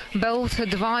that both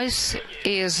advice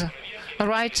is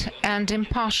right and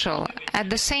impartial. At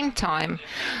the same time,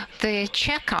 the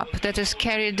checkup that is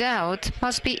carried out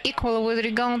must be equal with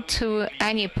regard to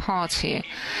any party.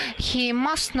 He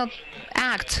must not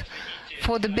act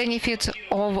for the benefit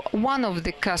of one of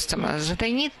the customers.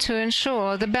 They need to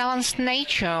ensure the balanced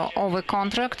nature of a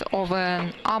contract, of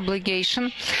an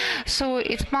obligation. So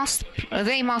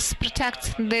they must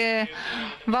protect the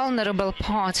vulnerable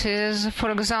parties, for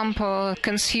example,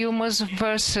 consumers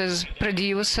versus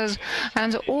producers,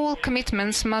 and all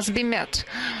commitments must be met.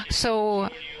 So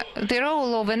the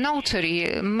role of a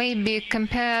notary may be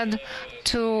compared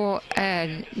to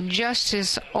a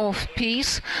justice of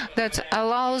peace that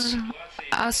allows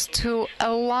us to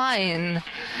align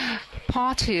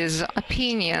parties'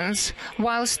 opinions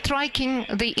while striking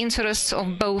the interests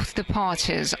of both the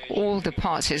parties, all the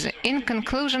parties. In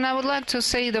conclusion, I would like to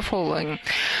say the following.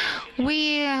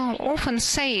 We often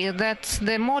say that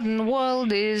the modern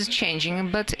world is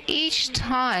changing, but each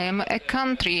time a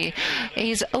country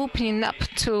is opening up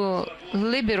to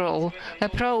liberal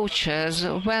approaches,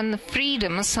 when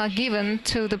freedoms are given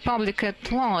to the public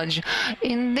at large,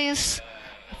 in this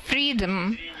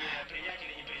freedom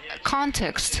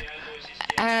context,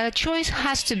 a choice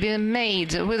has to be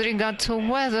made with regard to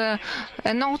whether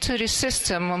a notary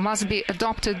system must be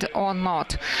adopted or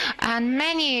not. And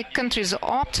many countries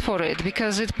opt for it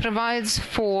because it provides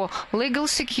for legal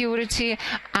security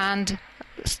and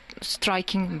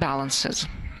striking balances.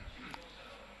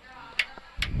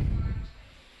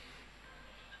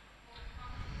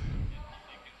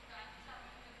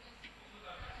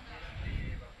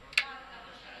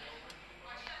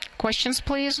 Questions,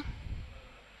 please?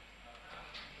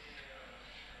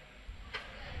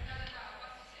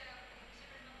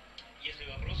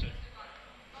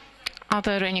 Are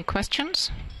there any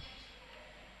questions?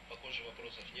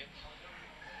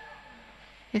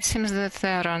 It seems that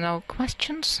there are no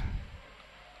questions.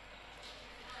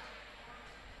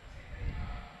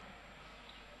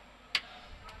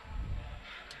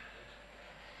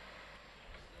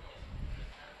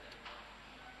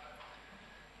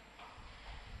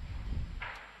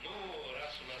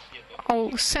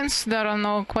 Oh, since there are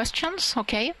no questions,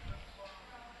 okay.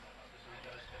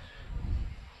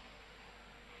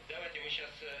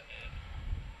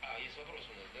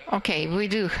 Okay, we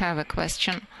do have a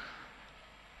question.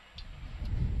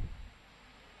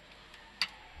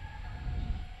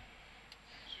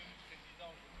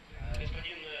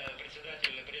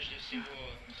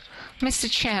 Mr.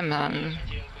 Chairman,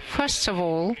 first of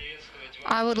all,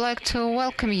 I would like to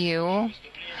welcome you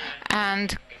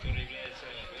and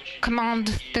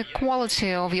commend the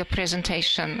quality of your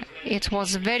presentation. It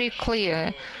was very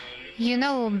clear. You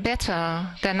know better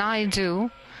than I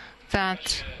do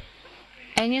that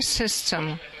any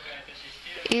system,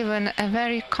 even a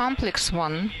very complex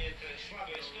one,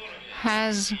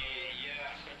 has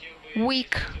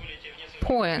weak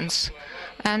points.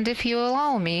 And if you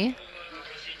allow me,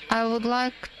 I would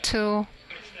like to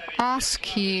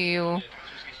ask you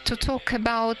to talk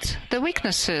about the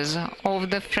weaknesses of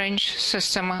the French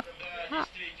system.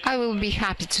 I will be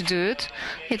happy to do it.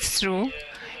 It's true.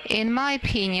 In my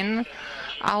opinion,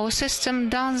 our system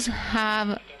does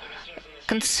have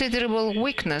considerable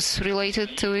weakness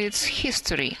related to its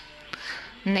history,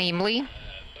 namely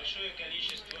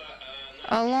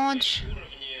a large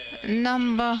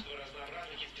number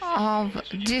of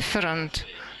different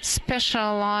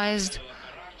specialized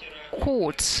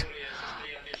courts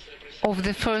of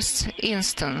the first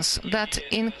instance that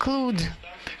include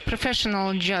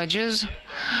professional judges,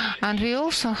 and we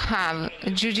also have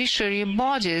judiciary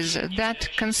bodies that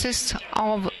consist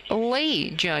of lay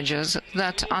judges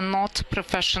that are not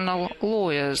professional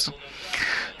lawyers.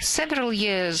 Several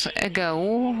years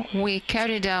ago, we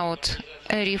carried out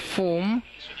a reform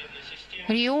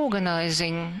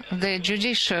reorganizing the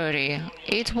judiciary.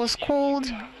 It was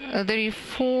called the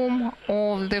reform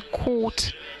of the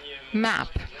court map.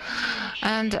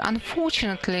 And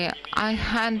unfortunately, I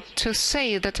had to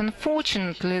say that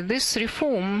unfortunately this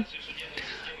reform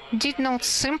did not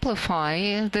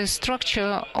simplify the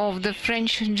structure of the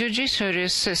French judiciary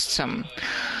system.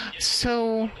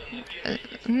 So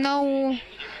no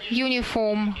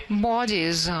uniform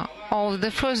bodies of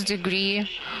the first degree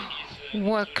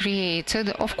were created.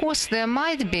 Of course, there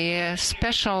might be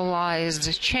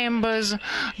specialized chambers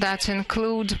that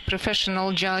include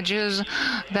professional judges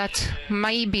that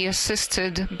may be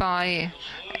assisted by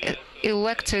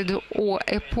elected or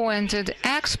appointed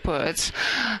experts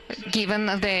given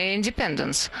their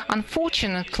independence.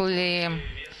 Unfortunately,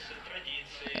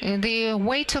 the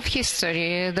weight of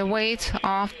history, the weight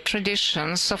of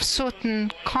traditions, of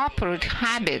certain corporate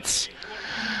habits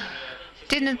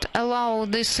didn't allow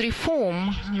this reform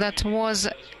that was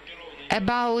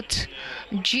about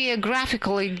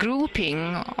geographically grouping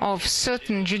of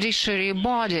certain judiciary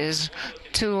bodies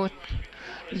to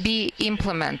be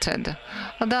implemented.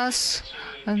 Thus,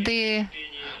 the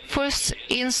first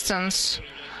instance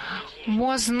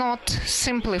was not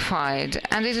simplified,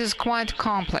 and it is quite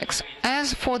complex.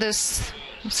 As for this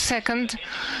second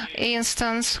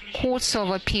instance, courts of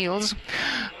appeals,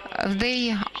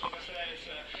 they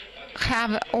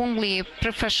have only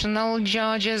professional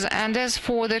judges, and as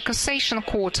for the cassation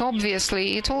court,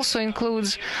 obviously it also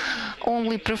includes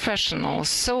only professionals.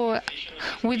 So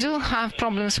we do have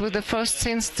problems with the first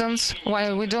instance,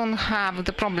 while we don't have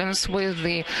the problems with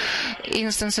the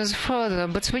instances further.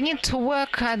 But we need to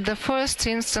work at the first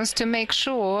instance to make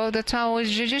sure that our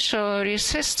judiciary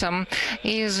system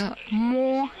is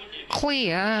more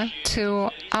clear to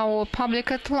our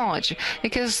public at large,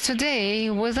 because today,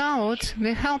 without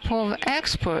the help of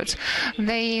experts,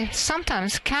 they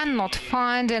sometimes cannot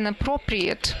find an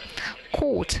appropriate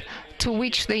court to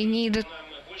which they need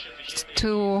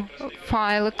to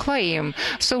file a claim.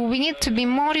 So we need to be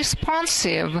more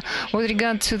responsive with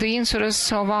regard to the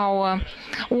interests of our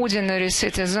ordinary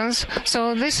citizens.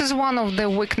 So this is one of the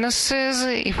weaknesses,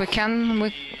 if we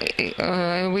can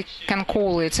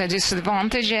call it a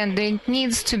disadvantage, and it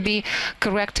needs to be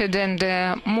corrected, and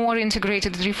more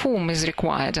integrated reform is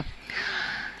required.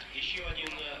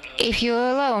 If you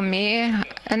allow me,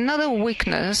 another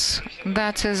weakness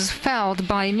that is felt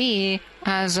by me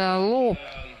as a law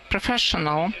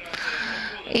professional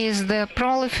is the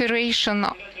proliferation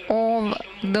of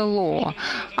the law.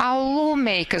 Our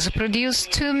lawmakers produce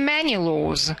too many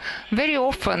laws. Very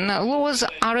often, laws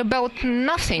are about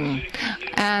nothing.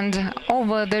 And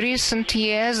over the recent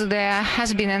years, there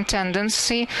has been a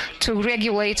tendency to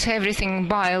regulate everything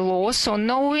by law, so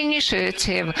no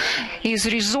initiative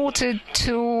is resorted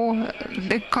to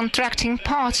the contracting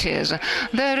parties.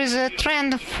 There is a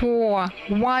trend for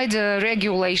wider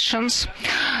regulations,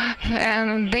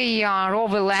 and they are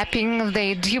overlapping,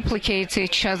 they duplicate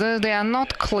each other, they are not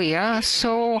clear.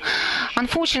 So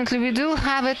unfortunately, we do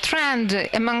have a trend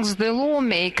amongst the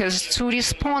lawmakers to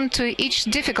respond to each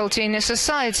difficulty in a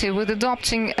society with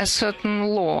adopting a certain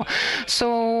law.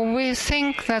 So we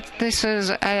think that this is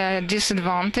a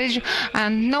disadvantage,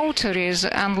 and notaries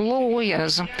and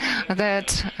lawyers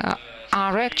that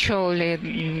are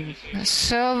actually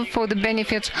serve for the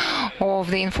benefit of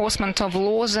the enforcement of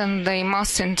laws, and they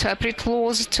must interpret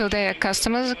laws to their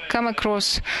customers, come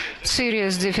across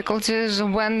serious difficulties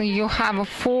when you have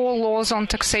 4 laws on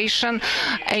taxation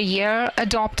a year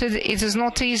adopted. It is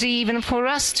not easy even for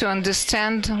us to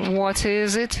understand what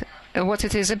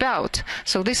it is about.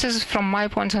 So this is, from my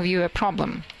point of view, a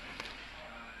problem.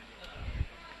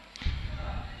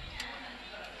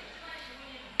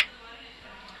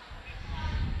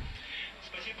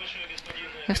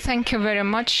 Thank you very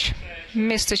much,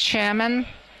 Mr. Chairman.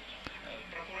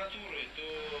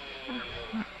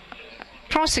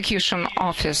 Prosecution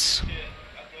Office.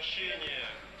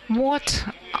 What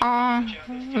are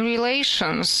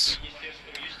relations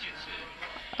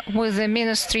with the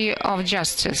Ministry of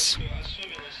Justice?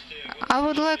 I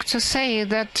would like to say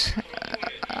that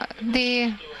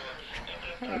the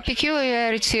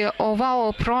peculiarity of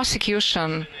our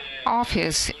prosecution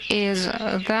office is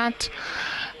that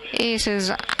it is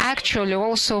actually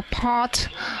also part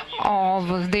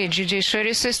of the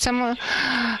judiciary system.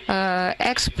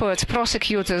 Expert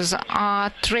prosecutors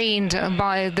are trained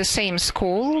by the same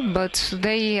school, but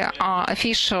they are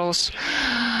officials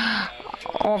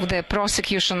of the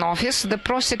prosecution office. The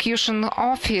prosecution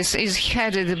office is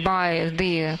headed by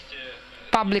the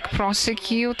public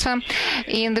prosecutor.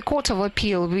 In the Court of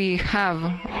Appeal, we have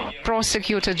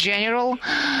Prosecutor General,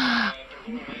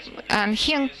 and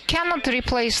he cannot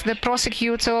replace the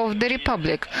prosecutor of the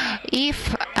Republic.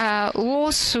 If a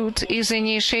lawsuit is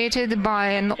initiated by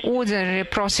an ordinary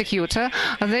prosecutor,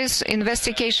 this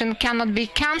investigation cannot be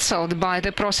cancelled by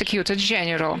the Prosecutor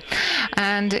General.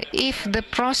 And if the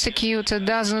prosecutor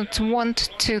doesn't want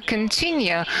to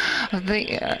continue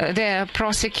their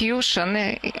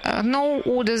prosecution, no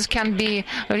orders can be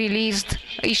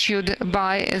issued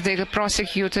by the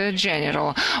Prosecutor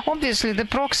General. Obviously, the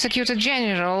Prosecutor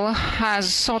General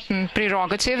has certain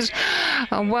prerogatives.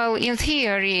 Well, in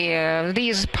theory,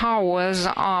 these powers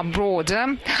are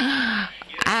broader,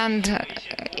 and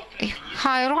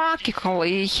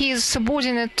hierarchically, he is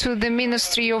subordinate to the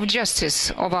Ministry of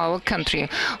Justice of our country,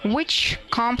 which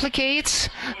complicates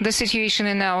the situation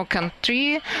in our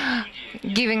country,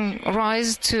 giving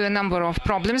rise to a number of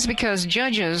problems, because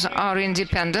judges are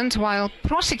independent while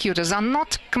prosecutors are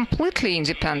not completely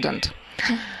independent.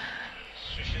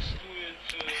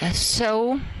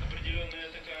 So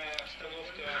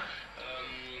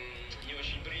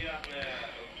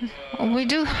we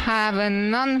do have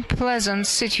an unpleasant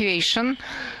situation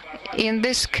in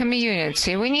this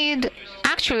community. We need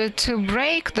actually to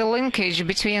break the linkage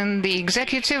between the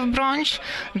executive branch,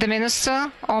 the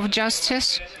Minister of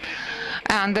Justice,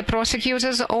 and the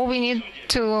prosecutors, or we need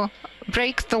to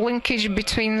break the linkage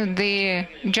between the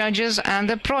judges and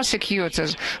the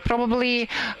prosecutors. Probably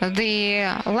the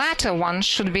latter one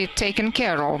should be taken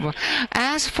care of.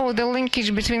 As for the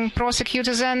linkage between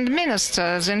prosecutors and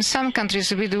ministers, in some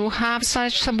countries we do have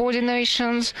such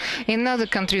subordinations, in other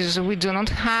countries we do not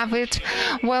have it.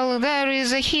 Well, there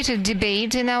is a heated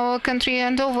debate in our country,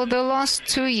 and over the last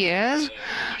 2 years,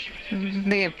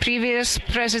 the previous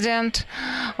president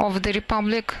of the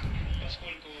Republic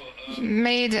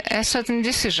made a certain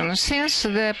decision. Since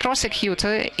the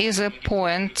prosecutor is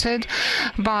appointed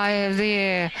by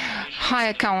the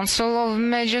Higher Council of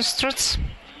Magistrates,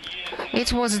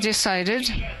 it was decided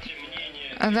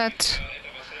that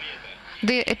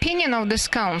the opinion of this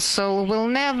council will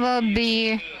never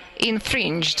be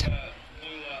infringed.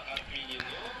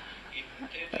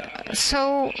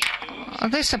 So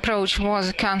this approach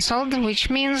was cancelled, which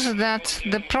means that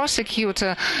the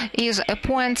prosecutor is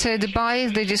appointed by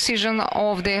the decision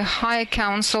of the High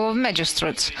Council of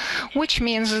Magistrates, which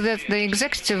means that the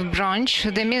executive branch,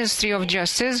 the Ministry of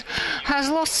Justice, has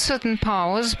lost certain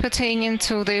powers pertaining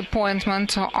to the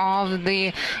appointment of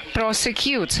the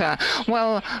prosecutor.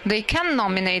 Well, they can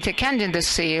nominate a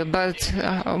candidacy, but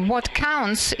what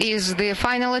counts is the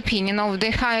final opinion of the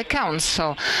High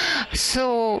Council.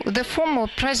 So the former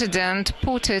president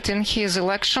put it in his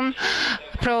election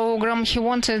program. He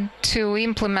wanted to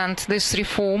implement this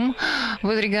reform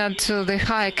with regard to the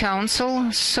High Council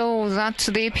so that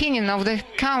the opinion of the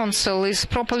Council is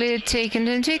properly taken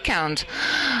into account.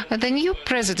 The new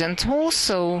president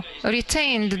also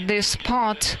retained this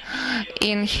part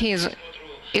in his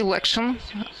election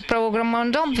program,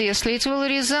 and obviously it will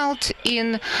result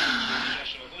in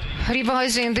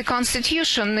revising the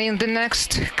constitution in the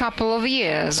next couple of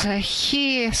years.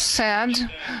 He said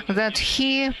that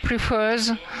he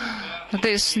prefers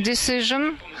this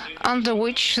decision under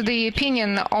which the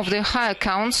opinion of the Higher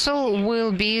Council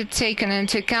will be taken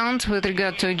into account with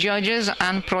regard to judges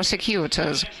and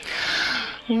prosecutors.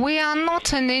 We are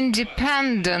not an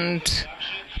independent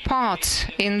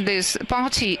party in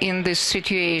this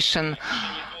situation,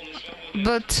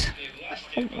 but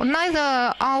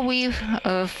neither are we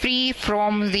free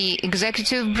from the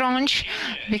executive branch,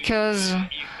 because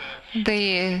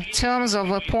the terms of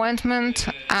appointment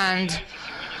and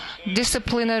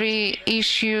disciplinary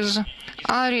issues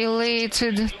are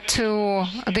related to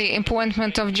the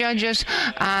appointment of judges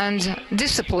and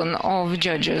discipline of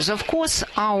judges. Of course,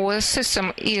 our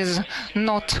system is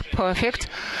not perfect,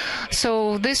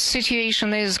 so this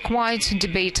situation is quite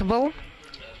debatable.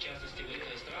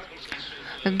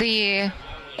 The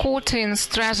court in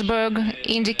Strasbourg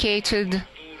indicated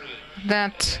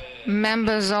that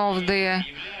members of the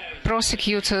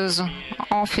prosecutor's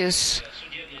office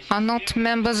are not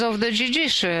members of the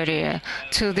judiciary,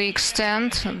 to the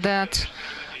extent that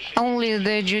only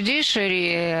the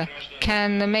judiciary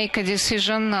can make a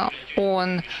decision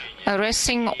on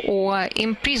arresting or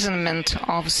imprisonment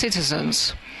of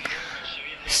citizens.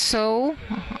 So,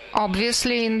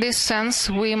 obviously, in this sense,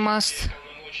 we must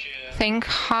think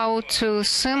how to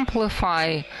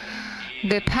simplify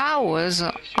the powers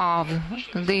of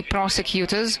the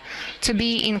prosecutors to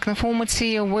be in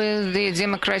conformity with the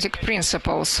democratic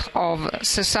principles of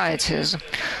societies.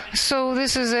 So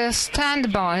this is a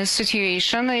standby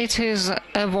situation. It is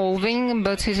evolving,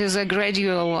 but it is a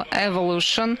gradual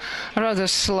evolution, rather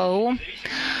slow.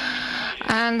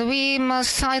 And we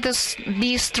must either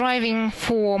be striving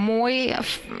for more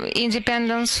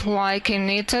independence like in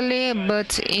Italy,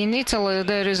 but in Italy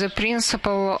there is a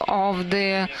principle of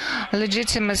the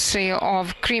legitimacy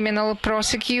of criminal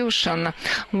prosecution,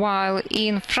 while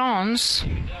in France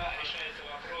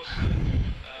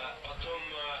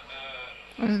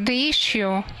the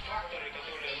issue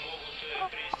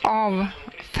of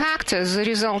factors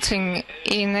resulting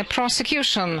in a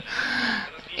prosecution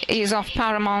is of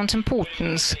paramount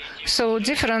importance. So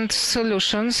different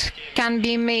solutions can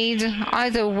be made.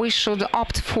 Either we should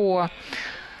opt for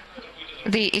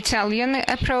the Italian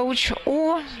approach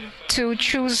or to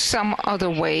choose some other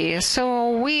way.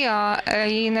 So we are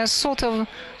in a sort of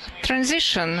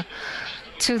transition,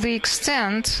 to the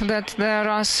extent that there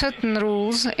are certain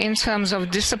rules in terms of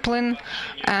discipline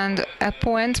and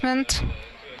appointment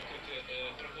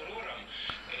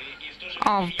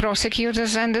of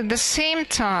prosecutors, and at the same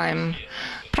time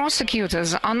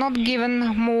prosecutors are not given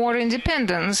more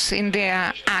independence in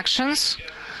their actions.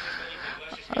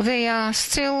 They are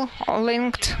still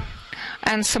linked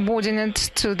and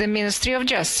subordinate to the Ministry of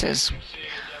Justice.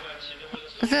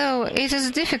 Though it is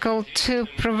difficult to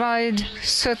provide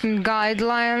certain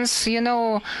guidelines,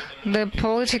 the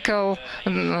political,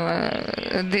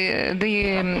 the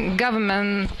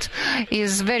government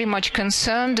is very much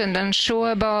concerned and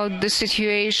unsure about the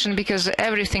situation because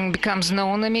everything becomes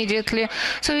known immediately.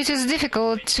 So it is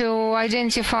difficult to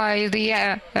identify the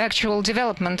actual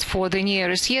development for the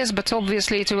nearest years, but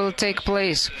obviously it will take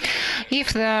place.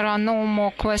 If there are no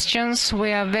more questions,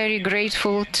 we are very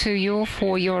grateful to you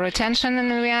for your attention,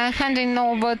 and we are handing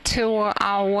over to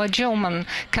our German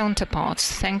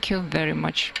counterparts. Thank you very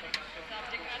much.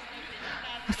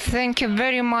 Thank you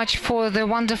very much for the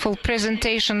wonderful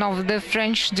presentation of the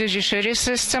French judiciary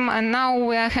system. And now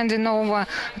we are handing over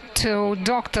to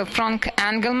Dr. Frank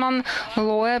Engelmann,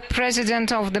 lawyer,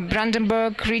 president of the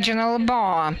Brandenburg Regional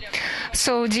Bar.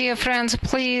 So, dear friends,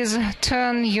 please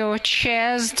turn your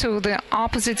chairs to the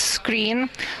opposite screen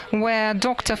where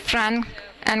Dr. Frank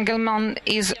Engelmann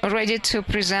is ready to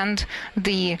present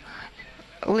the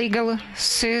legal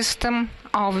system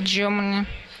of Germany.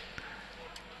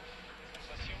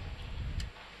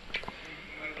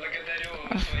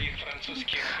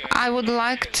 I would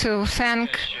like to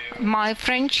thank my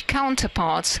French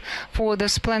counterparts for the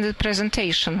splendid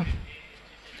presentation.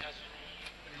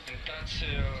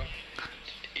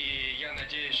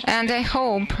 And I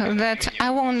hope that I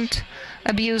won't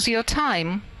abuse your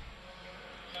time.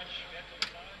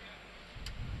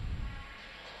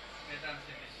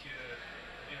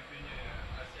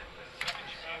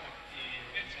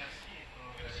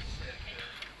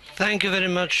 Thank you very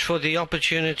much for the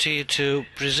opportunity to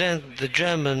present the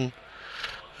German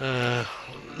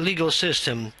legal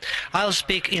system. I'll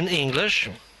speak in English.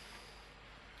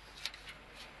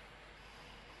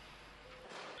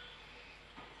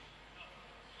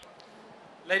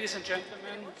 Ladies and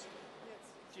gentlemen,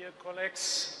 dear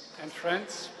colleagues and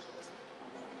friends,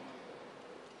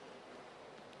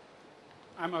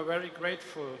 I'm very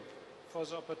grateful for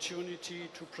the opportunity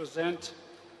to present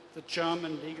the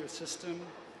German legal system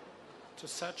to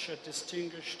such a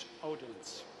distinguished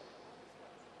audience.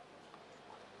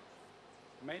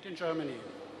 Made in Germany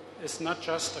is not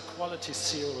just a quality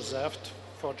seal reserved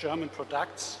for German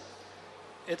products,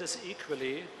 it is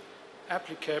equally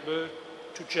applicable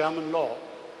to German law.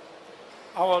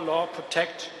 Our law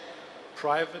protects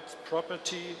private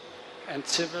property and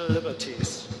civil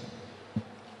liberties.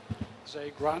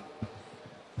 They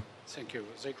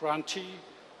guarantee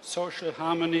social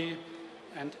harmony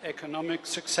and economic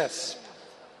success.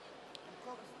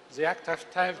 The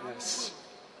attractiveness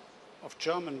of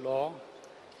German law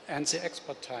and the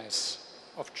expertise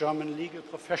of German legal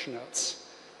professionals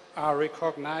are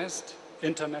recognized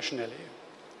internationally.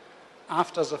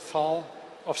 After the fall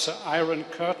of the Iron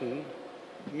Curtain,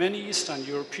 many Eastern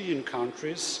European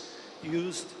countries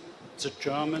used the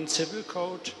German Civil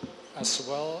Code as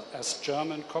well as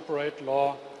German corporate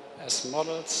law as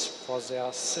models for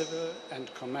their civil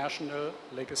and commercial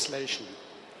legislation.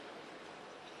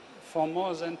 For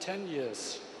more than 10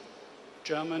 years,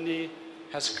 Germany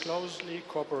has closely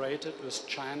cooperated with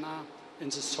China in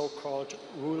the so-called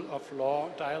rule of law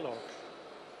dialogue.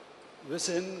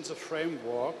 Within the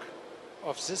framework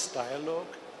of this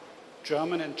dialogue,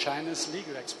 German and Chinese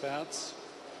legal experts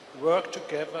work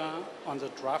together on the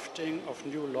drafting of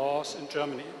new laws in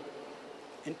Germany.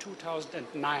 In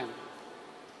 2009,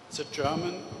 the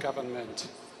German government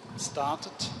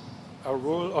started a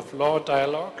rule of law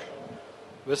dialogue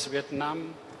with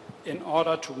Vietnam in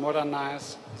order to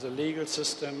modernize the legal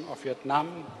system of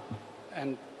Vietnam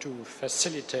and to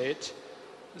facilitate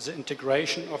the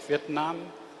integration of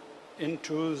Vietnam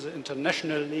into the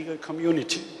international legal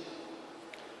community.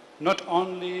 Not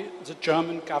only the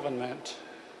German government,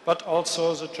 but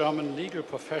also the German legal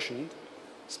profession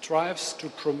strives to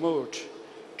promote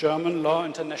German law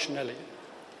internationally.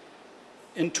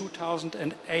 In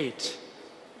 2008,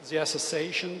 the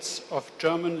associations of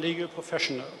German legal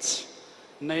professionals,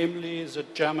 namely the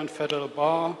German Federal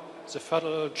Bar, the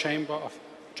Federal Chamber of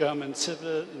German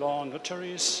Civil Law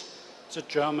Notaries, the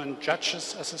German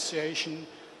Judges Association,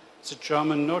 the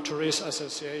German Notaries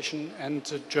Association, and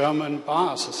the German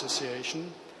Bar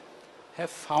Association,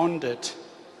 have founded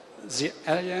the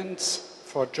Alliance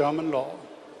for German Law.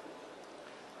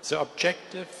 The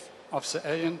objective of the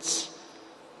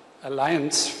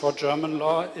Alliance for German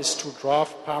Law is to draw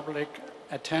public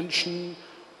attention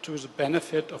to the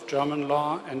benefit of German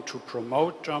law and to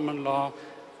promote German law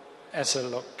as a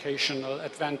locational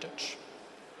advantage.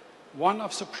 One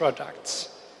of the products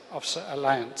of the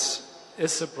Alliance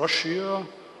is the brochure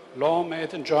Law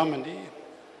Made in Germany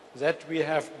that we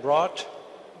have brought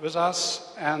with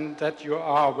us and that you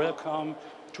are welcome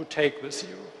to take with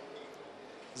you.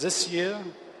 This year,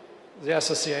 the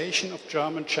Association of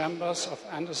German Chambers of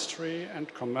Industry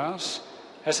and Commerce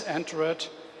has entered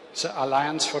the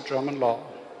Alliance for German Law.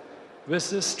 With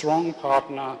this strong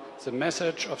partner, the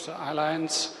message of the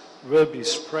Alliance will be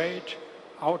spread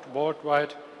out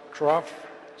worldwide through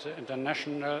the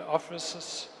international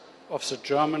offices of the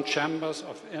German Chambers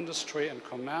of Industry and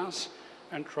Commerce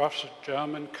and through the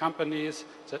German companies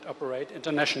that operate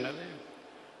internationally.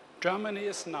 Germany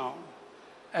is known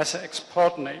as an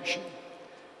export nation.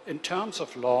 In terms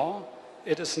of law,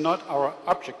 it is not our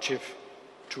objective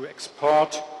to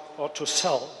export or to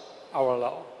sell our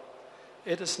law.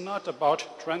 It is not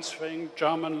about transferring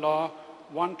German law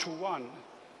one-to-one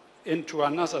into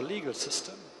another legal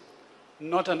system,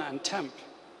 not an attempt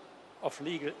of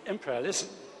legal imperialism.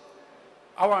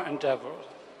 Our endeavors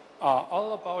are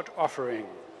all about offering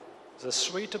the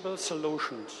suitable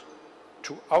solutions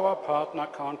to our partner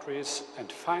countries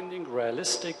and finding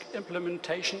realistic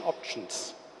implementation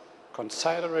options,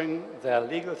 considering their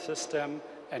legal system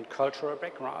and cultural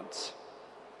backgrounds.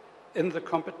 In the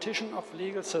competition of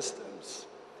legal systems,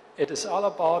 it is all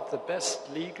about the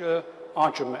best legal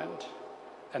argument,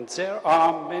 and there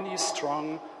are many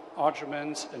strong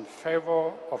arguments in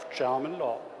favor of German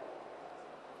law.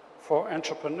 For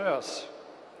entrepreneurs,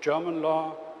 German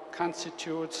law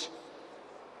constitutes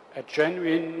a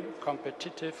genuine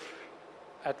competitive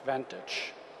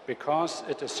advantage because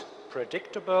it is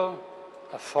predictable,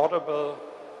 affordable,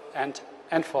 and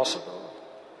enforceable.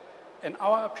 In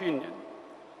our opinion,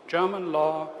 German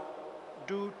law,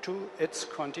 due to its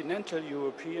continental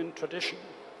European tradition,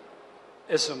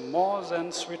 is a more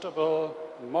than suitable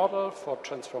model for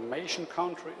transformation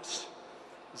countries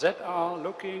that are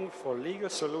looking for legal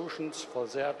solutions for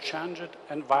their changed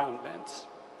environments.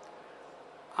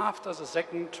 After the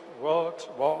Second World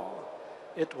War,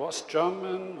 it was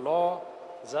German law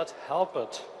that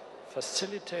helped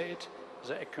facilitate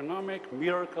the economic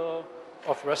miracle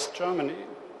of West Germany.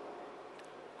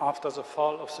 After the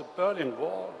fall of the Berlin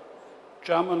Wall,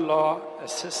 German law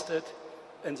assisted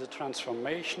in the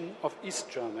transformation of East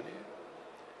Germany.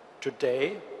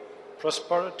 Today,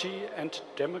 prosperity and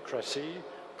democracy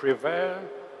prevail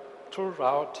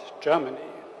throughout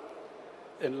Germany.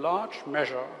 In large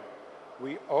measure,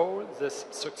 we owe this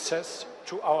success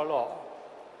to our law.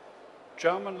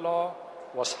 German law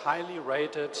was highly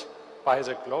rated by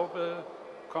the Global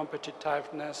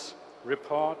Competitiveness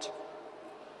Report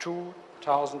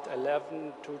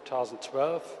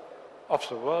 2011-2012 of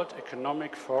the World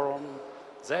Economic Forum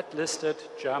that listed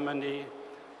Germany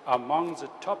among the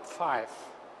top 5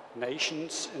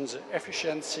 nations in the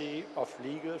efficiency of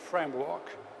legal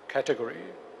framework category.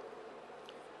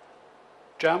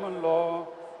 German law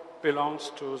belongs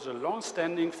to the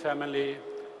long-standing family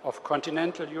of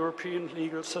continental European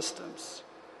legal systems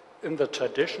in the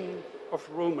tradition of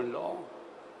Roman law.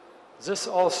 This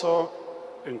also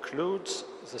includes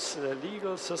the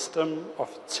legal system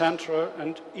of Central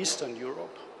and Eastern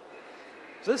Europe.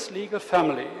 This legal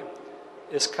family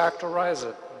is characterized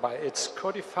by its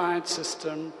codified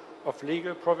system of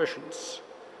legal provisions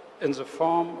in the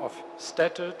form of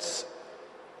statutes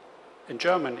in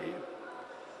Germany.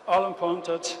 All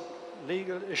important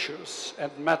legal issues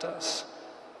and matters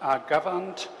are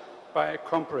governed by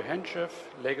comprehensive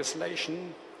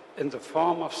legislation in the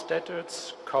form of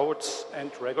statutes, codes,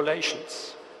 and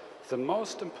regulations. The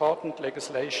most important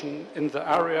legislation in the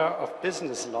area of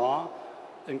business law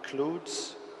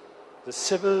includes the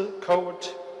Civil Code,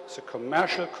 the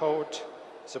Commercial Code,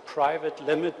 the Private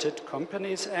Limited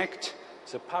Companies Act,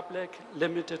 the Public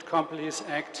Limited Companies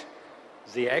Act,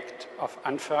 the Act of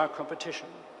Unfair Competition.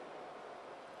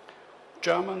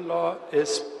 German law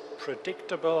is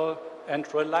predictable and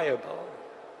reliable.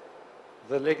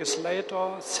 The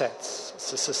legislator sets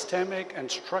the systemic and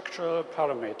structural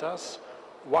parameters,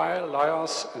 while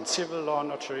lawyers and civil law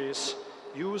notaries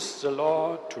use the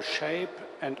law to shape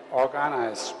and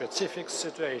organize specific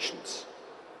situations.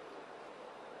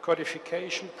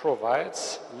 Codification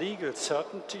provides legal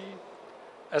certainty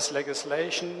as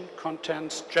legislation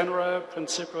contains general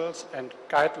principles and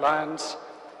guidelines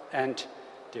and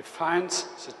defines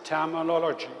the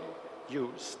terminology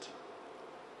used.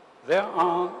 There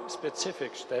are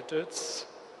specific statutes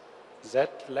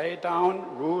that lay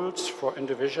down rules for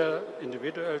individual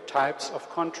types of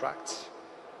contracts,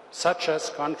 such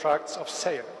as contracts of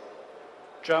sale.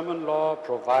 German law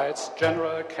provides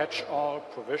general catch-all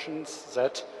provisions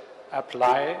that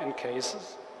apply in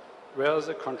cases where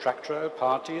the contractual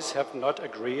parties have not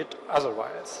agreed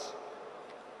otherwise.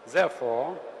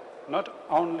 Therefore, not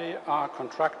only are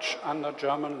contracts under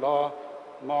German law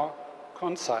more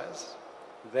concise,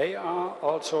 they are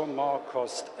also more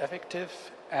cost-effective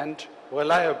and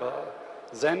reliable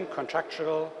than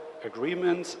contractual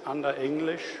agreements under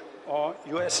English or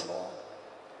US law.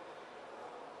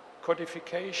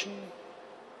 Codification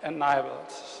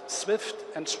enables swift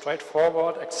and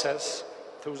straightforward access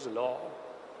to the law.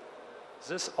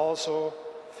 This also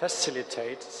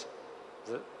facilitates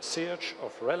the search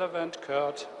of relevant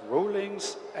court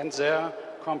rulings and their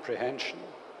comprehension,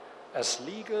 as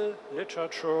legal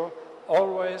literature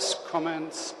always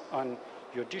comments on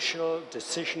judicial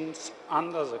decisions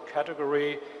under the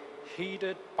category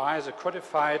heeded by the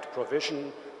codified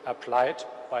provision applied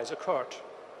by the court.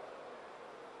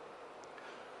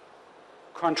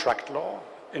 Contract law,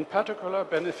 in particular,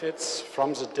 benefits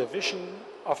from the division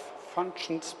of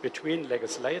functions between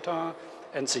legislator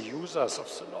and the users of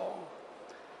the law,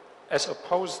 as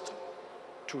opposed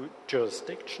to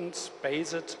jurisdictions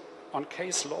based on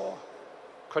case law.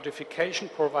 Codification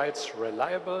provides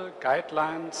reliable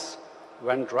guidelines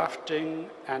when drafting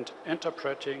and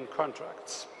interpreting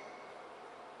contracts.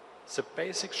 The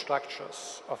basic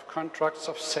structures of contracts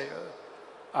of sale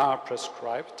are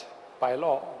prescribed by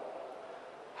law.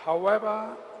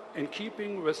 However, in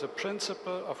keeping with the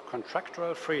principle of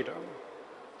contractual freedom,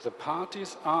 the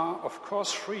parties are, of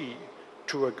course, free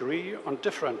to agree on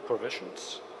different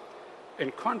provisions.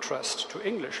 In contrast to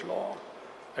English law,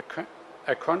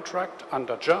 a contract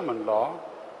under German law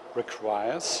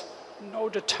requires no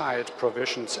detailed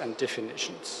provisions and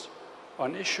definitions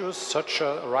on issues such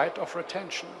as right of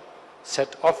retention,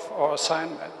 set-off or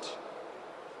assignment,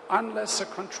 unless the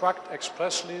contract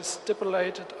expressly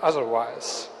stipulated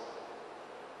otherwise.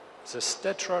 The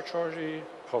statutory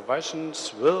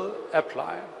provisions will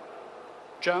apply.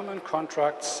 German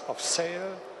contracts of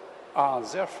sale are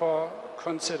therefore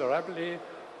considerably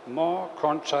more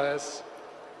concise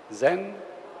than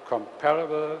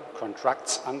comparable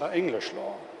contracts under English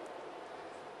law,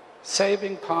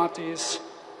 saving parties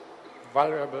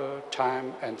valuable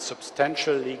time and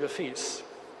substantial legal fees.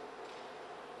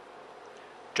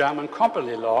 German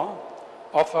company law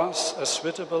offers a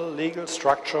suitable legal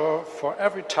structure for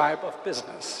every type of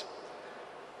business.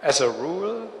 As a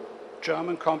rule,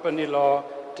 German company law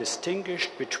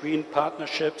distinguished between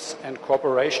partnerships and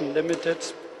corporation limited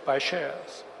by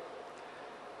shares.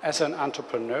 As an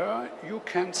entrepreneur, you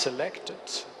can select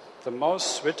the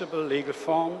most suitable legal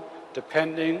form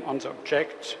depending on the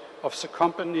object of the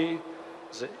company,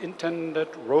 the intended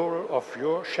role of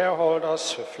your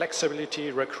shareholders, the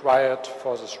flexibility required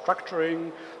for the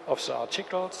structuring of the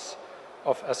articles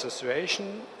of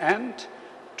association, and,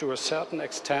 to a certain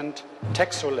extent,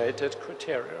 tax-related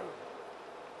criteria.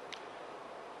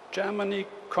 Germany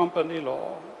company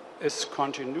law is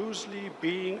continuously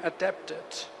being adapted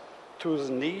to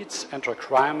the needs and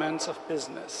requirements of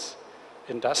business,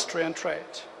 industry and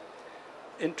trade.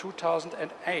 In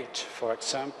 2008, for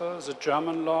example, the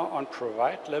German law on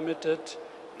private limited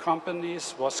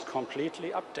companies was completely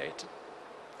updated.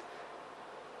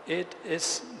 It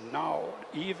is now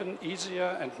even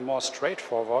easier and more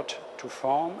straightforward to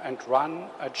form and run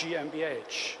a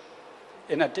GmbH.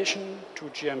 In addition to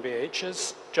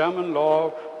GmbHs, German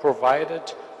law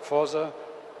provided for the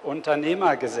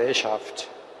Unternehmergesellschaft,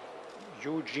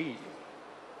 UG,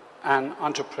 an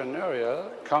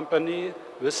entrepreneurial company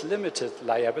with limited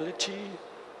liability,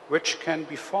 which can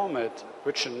be formed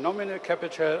with a nominal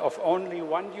capital of only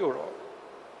 €1.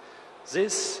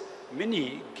 These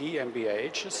mini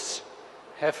GmbHs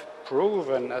have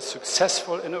proven a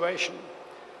successful innovation.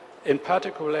 In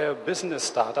particular, business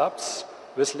startups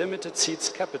with limited seeds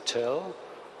capital,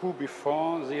 who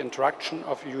before the introduction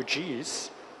of UGs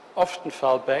often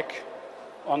fell back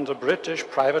on the British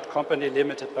private company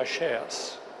limited by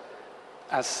shares,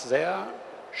 as their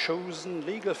chosen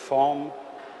legal form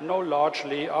no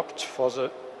largely opt for the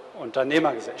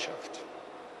Unternehmergesellschaft.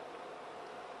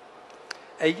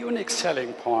 A unique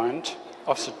selling point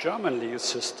of the German legal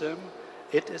system,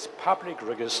 it is public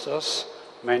registers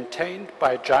maintained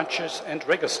by judges and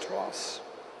registrars,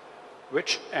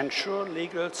 which ensure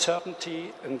legal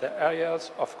certainty in the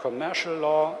areas of commercial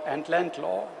law and land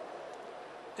law.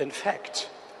 In fact,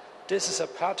 this is a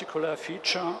particular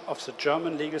feature of the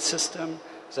German legal system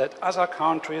that other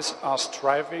countries are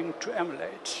striving to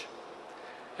emulate.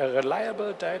 A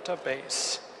reliable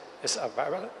database is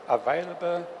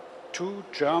available to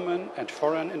German and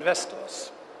foreign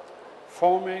investors,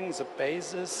 forming the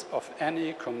basis of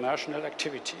any commercial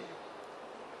activity.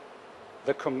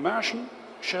 The commercial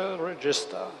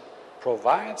register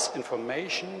provides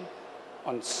information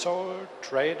on sole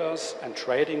traders and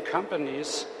trading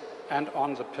companies and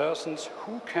on the persons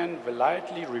who can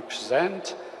validly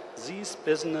represent these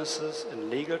businesses in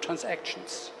legal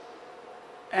transactions.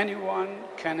 Anyone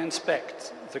can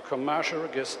inspect the commercial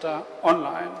register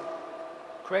online.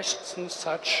 Questions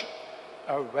such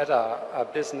as whether a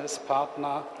business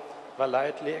partner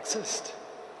validly exists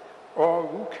or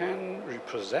who can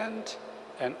represent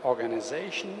an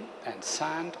organization and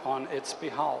stand on its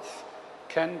behalf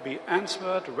can be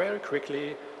answered very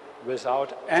quickly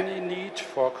without any need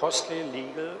for costly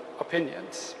legal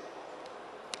opinions.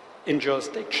 In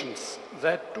jurisdictions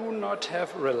that do not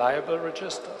have reliable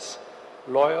registers,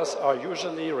 lawyers are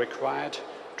usually required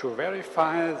to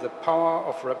verify the power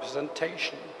of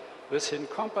representation within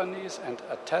companies and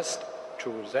attest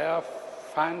to their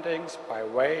findings by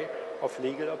way of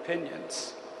legal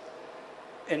opinions.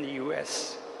 In the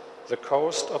US, the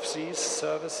cost of these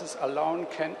services alone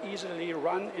can easily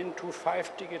run into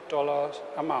five-digit dollar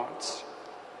amounts.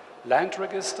 Land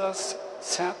registers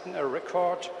certain a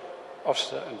record of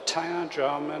the entire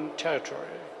German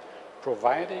territory,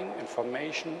 providing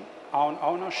information on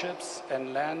ownerships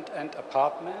and land and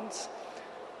apartments,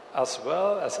 as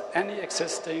well as any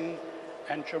existing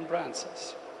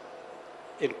encumbrances.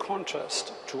 In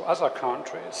contrast to other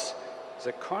countries,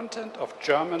 the content of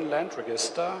German land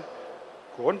register,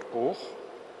 Grundbuch,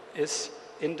 is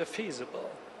indefeasible.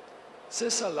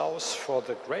 This allows for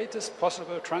the greatest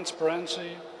possible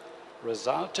transparency,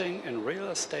 resulting in real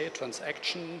estate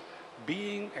transaction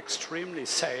being extremely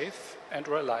safe and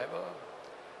reliable.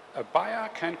 A buyer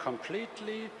can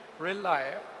completely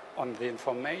rely on the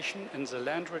information in the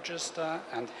land register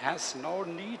and has no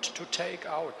need to take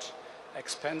out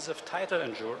expensive title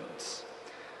insurance,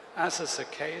 as is the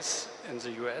case in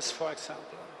the US, for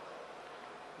example.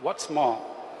 What's more,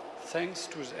 thanks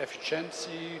to the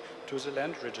efficiency to the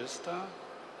land register,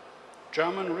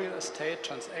 German real estate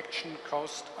transaction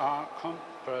costs are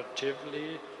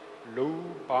comparatively low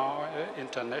by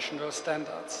international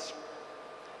standards,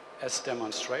 as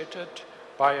demonstrated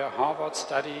by a Harvard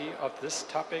study of this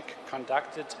topic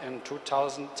conducted in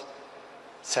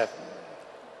 2007.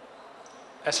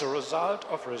 As a result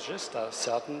of register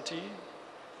certainty,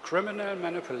 criminal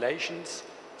manipulations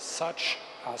such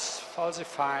as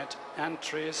falsified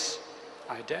entries,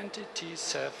 identity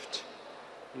theft,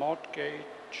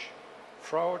 mortgage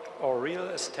fraud, or real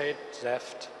estate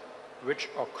theft, which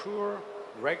occur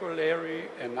regularly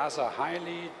in other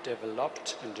highly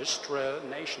developed industrial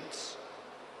nations,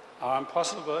 are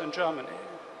impossible in Germany.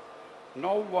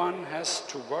 No one has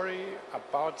to worry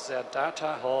about their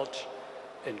data held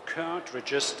in current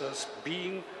registers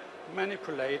being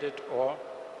manipulated or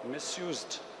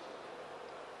misused.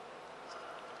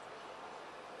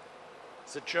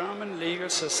 The German legal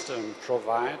system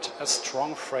provides a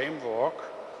strong framework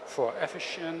for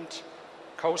efficient,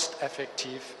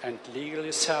 cost-effective and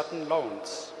legally certain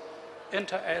loans.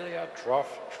 Inter alia,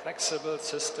 draft flexible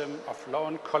system of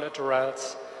loan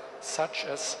collaterals such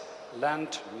as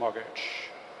land mortgage,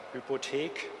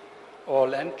 Hypothek, or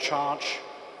land charge,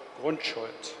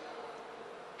 Grundschuld,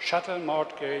 chattel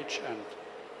mortgage and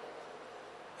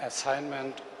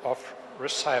assignment of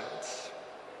receivables.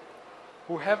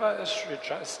 Whoever is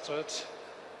registered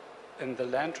in the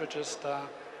land register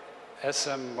as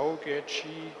a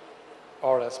mortgagee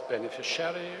or as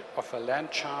beneficiary of a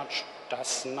land charge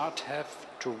does not have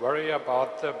to worry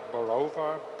about the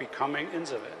borrower becoming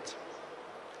insolvent.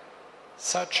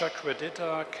 Such a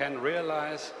creditor can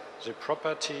realize the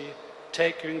property,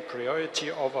 taking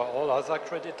priority over all other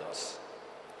creditors.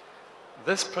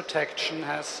 This protection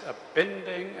has a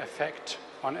binding effect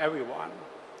on everyone.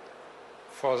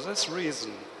 For this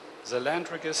reason, the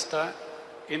land register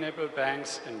enables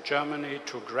banks in Germany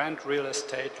to grant real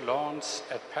estate loans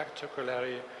at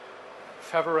particularly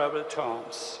favorable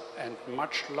terms and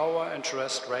much lower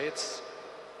interest rates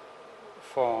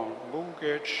for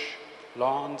mortgage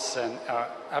loans than are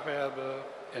available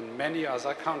in many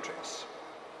other countries.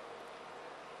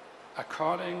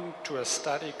 According to a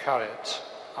study carried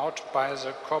out by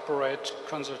the corporate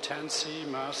consultancy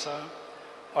Mercer,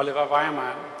 Oliver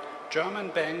Wyman, German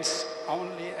banks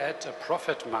only add a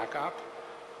profit markup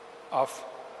of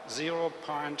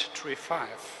 0.35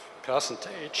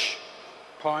 percentage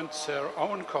points their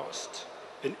own cost.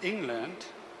 In England,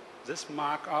 this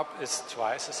markup is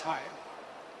twice as high.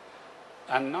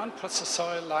 A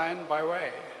non-possessory line by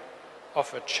way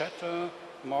of a chattel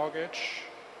mortgage,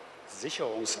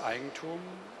 Sicherungseigentum,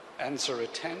 and the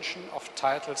retention of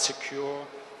title secure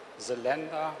the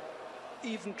lender,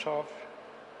 even though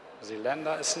the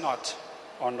lender is not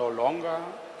or no longer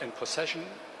in possession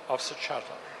of the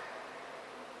chattel.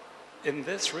 In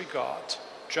this regard,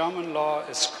 German law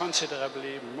is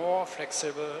considerably more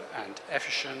flexible and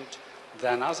efficient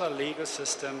than other legal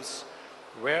systems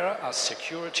where a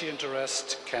security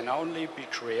interest can only be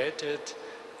created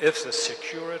if the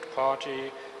secured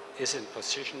party is in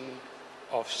possession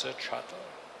of the chattel.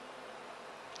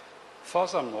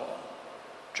 Furthermore,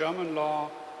 German law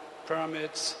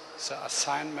permits the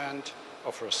assignment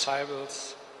of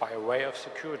receivables by way of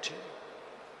security.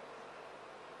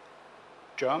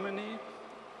 Germany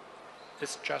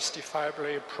is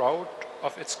justifiably proud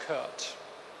of its Kurd.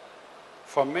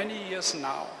 For many years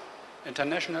now,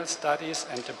 international studies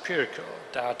and empirical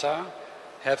data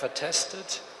have attested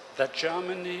that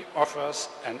Germany offers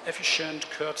an efficient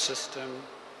Kurd system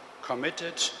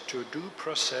committed to due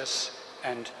process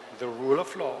and the rule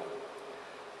of law.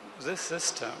 This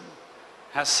system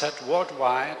has set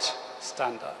worldwide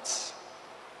standards.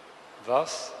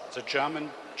 Thus, the German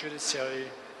judiciary,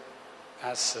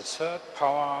 as the third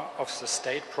power of the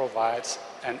state, provides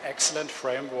an excellent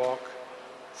framework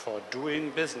for doing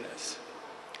business.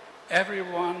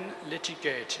 Everyone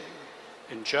litigating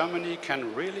in Germany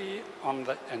can rely on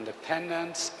the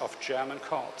independence of German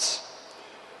courts.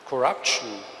 Corruption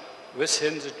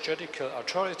within the judicial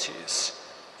authorities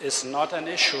is not an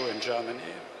issue in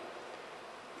Germany.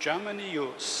 Germany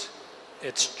uses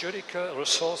its judicial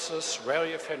resources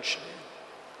very efficiently.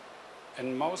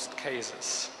 In most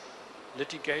cases,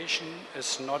 litigation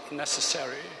is not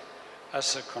necessary,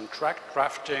 as the contract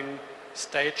drafting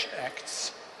stage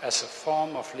acts as a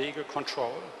form of legal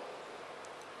control.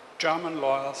 German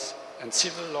lawyers and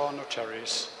civil law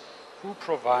notaries who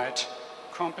provide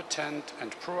competent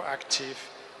and proactive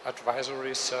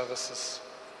advisory services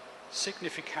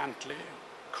significantly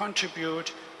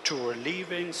contribute to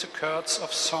relieving the Kurds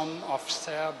of some of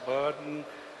their burden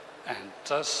and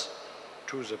thus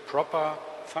to the proper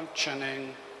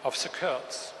functioning of the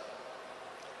Kurds.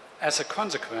 As a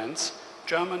consequence,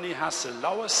 Germany has the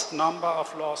lowest number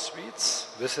of lawsuits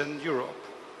within Europe,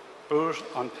 both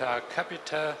on per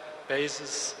capita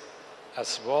basis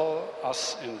as well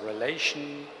as in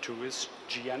relation to its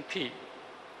GNP.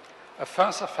 A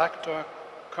further factor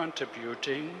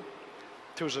contributing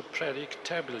to the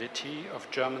predictability of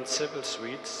German civil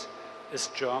suits is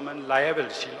German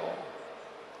liability law.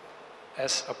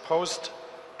 As opposed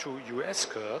to US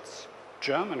Kurds,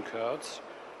 German Kurds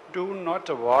do not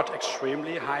award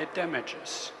extremely high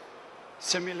damages.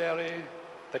 Similarly,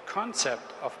 the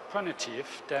concept of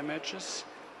punitive damages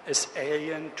is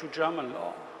alien to German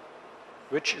law,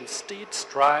 which instead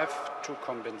strive to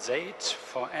compensate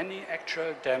for any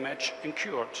actual damage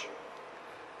incurred.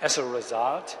 As a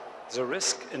result, the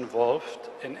risk involved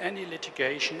in any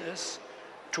litigation is,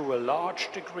 to a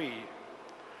large degree,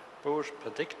 both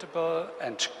predictable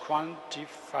and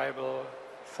quantifiable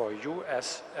for you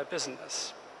as a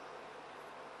business.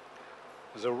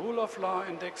 The Rule of Law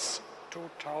Index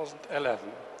 2011,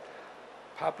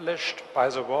 published by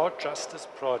the World Justice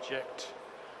Project,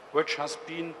 which has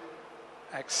been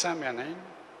examining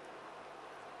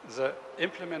the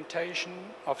implementation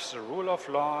of the rule of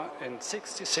law in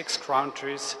 66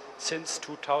 countries since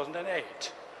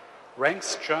 2008,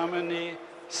 ranks Germany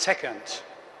second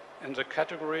in the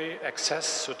category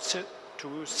access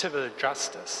to civil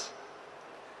justice.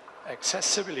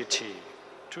 Accessibility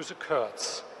to the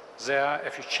Kurds, their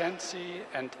efficiency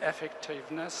and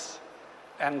effectiveness,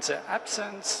 and the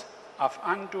absence of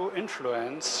undue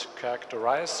influence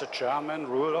characterize the German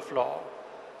rule of law.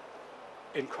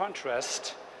 In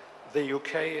contrast, the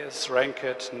UK is ranked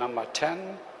at number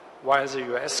 10, while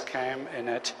the US came in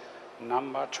at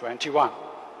number 21.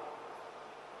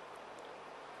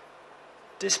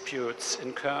 Disputes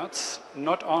in Kurds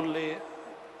not only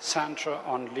center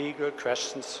on legal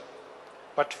questions,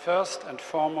 but first and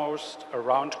foremost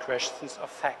around questions of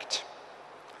fact.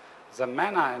 The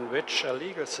manner in which a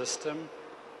legal system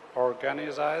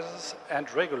organizes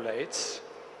and regulates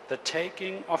the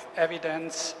taking of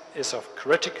evidence is of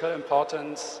critical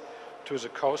importance to the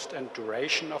cost and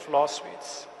duration of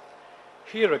lawsuits.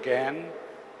 Here again,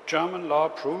 German law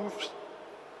proves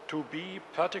to be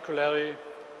particularly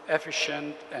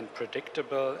efficient and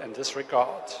predictable in this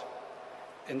regard.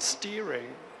 In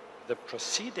steering the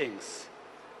proceedings,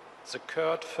 the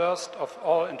Kurd first of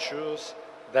all ensures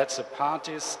that the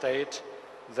parties state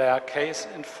their case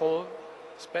in full,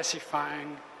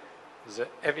 specifying the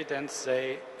evidence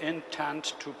they intend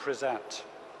to present.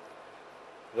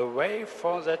 The way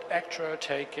for that actual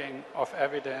taking of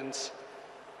evidence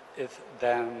is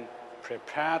then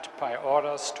prepared by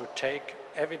orders to take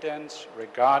evidence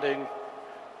regarding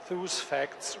those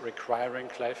facts requiring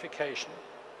clarification.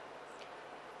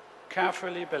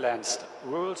 Carefully balanced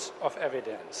rules of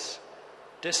evidence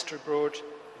distribute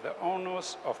the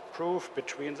onus of proof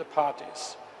between the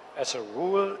parties. As a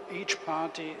rule, each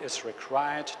party is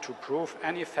required to prove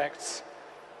any facts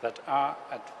that are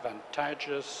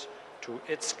advantageous to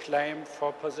its claim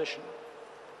for position.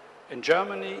 In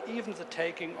Germany, even the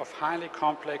taking of highly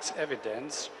complex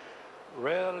evidence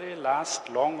rarely lasts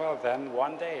longer than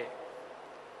one day.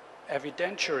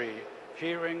 Evidentiary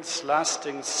hearings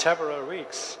lasting several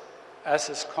weeks, as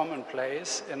is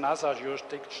commonplace in other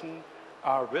jurisdictions,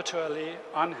 are virtually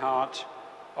unheard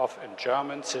of in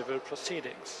German civil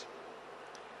proceedings.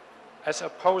 As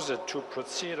opposed to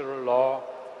procedural law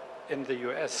in the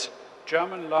US,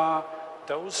 German law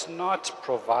does not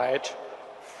provide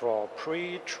for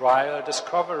pre-trial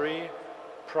discovery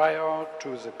prior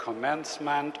to the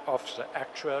commencement of the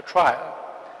actual trial.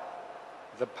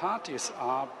 The parties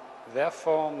are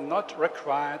therefore not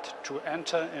required to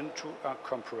enter into a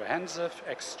comprehensive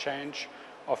exchange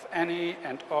of any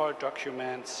and all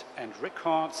documents and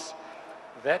records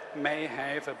that may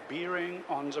have a bearing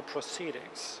on the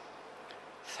proceedings.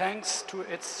 Thanks to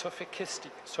its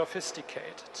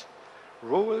sophisticated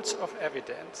rules of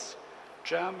evidence,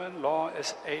 German law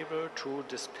is able to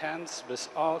dispense with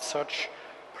all such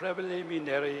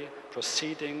preliminary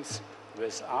proceedings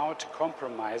without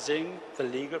compromising the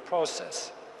legal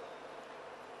process.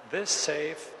 This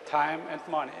saves time and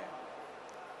money.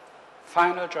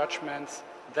 Final judgments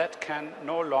that can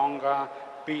no longer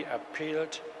be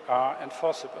appealed are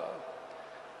enforceable.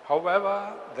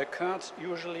 However, the courts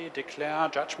usually declare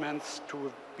judgments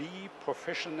to be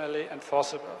professionally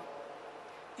enforceable,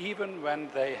 even when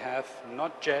they have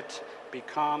not yet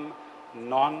become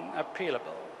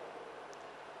non-appealable.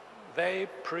 The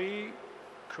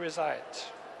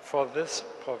prerequisite for this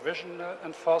provisional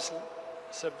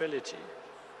enforceability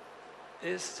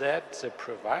is that the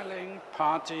prevailing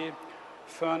party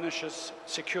furnishes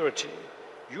security,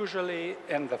 usually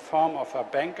in the form of a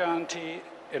bank guarantee,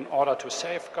 in order to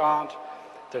safeguard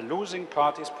the losing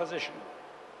party's position.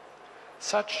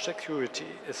 Such security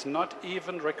is not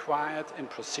even required in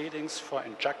proceedings for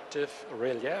injunctive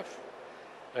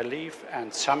relief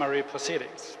and summary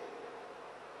proceedings.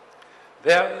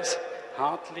 There is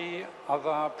hardly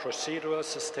other procedural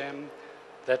system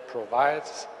that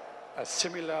provides a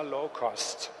similar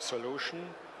low-cost solution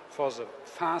for the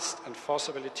fast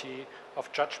enforceability of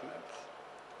judgment.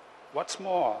 What's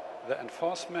more, the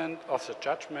enforcement of the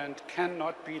judgment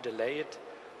cannot be delayed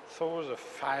through the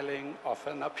filing of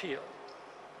an appeal.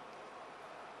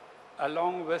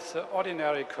 Along with the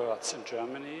ordinary courts in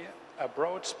Germany, a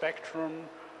broad spectrum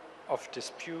of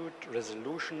dispute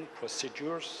resolution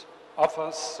procedures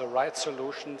offers the right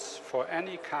solutions for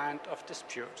any kind of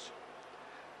dispute.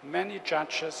 Many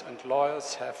judges and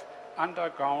lawyers have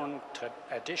undergone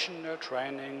additional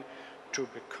training to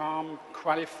become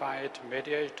qualified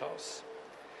mediators.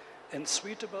 In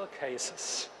suitable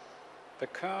cases, the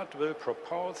court will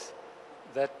propose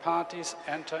that parties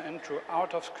enter into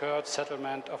out-of-court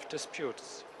settlement of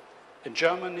disputes. In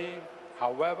Germany,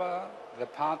 however, the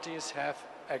parties have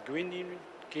a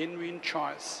genuine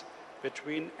choice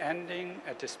between ending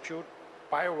a dispute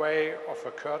by way of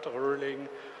a court ruling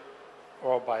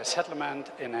or by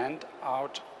settlement in and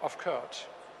out of court.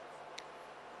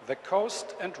 The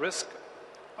cost and risk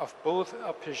of both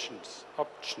options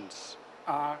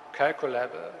are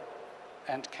calculable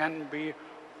and can be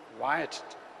weighed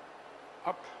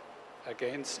up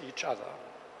against each other.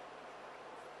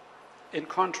 In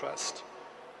contrast,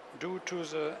 due to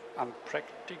the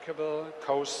unpracticable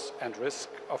costs and risk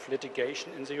of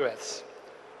litigation in the US,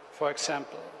 for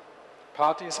example,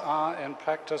 parties are in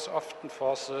practice often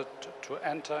forced to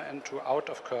enter into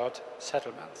out-of-court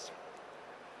settlements.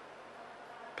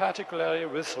 Particularly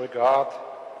with regard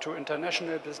to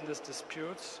international business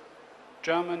disputes,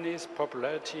 Germany's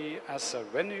popularity as a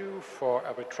venue for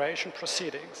arbitration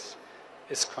proceedings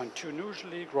is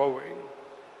continually growing.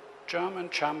 German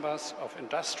Chambers of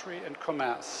Industry and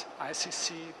Commerce,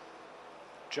 ICC,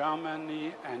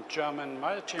 Germany and German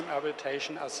Maritime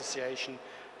Arbitration Association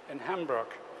in Hamburg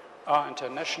are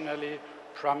internationally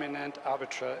prominent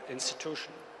arbitral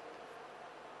institutions.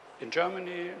 In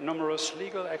Germany, numerous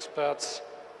legal experts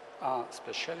are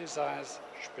specialized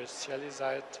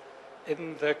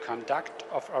in the conduct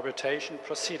of arbitration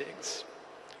proceedings.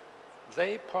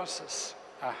 They possess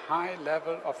a high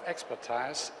level of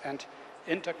expertise and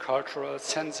intercultural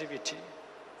sensitivity,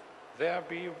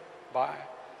 thereby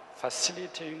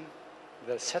facilitating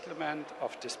the settlement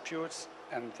of disputes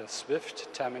and the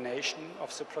swift termination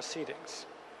of the proceedings.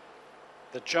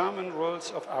 The German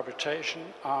rules of arbitration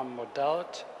are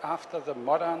modeled after the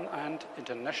modern and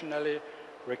internationally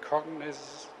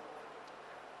recognized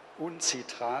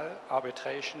UNCITRAL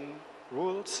arbitration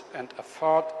rules and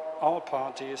afford all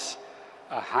parties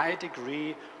a high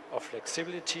degree of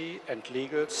flexibility and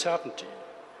legal certainty.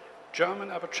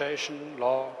 German arbitration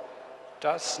law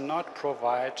does not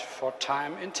provide for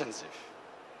time-intensive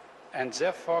and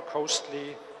therefore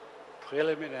costly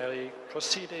preliminary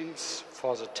proceedings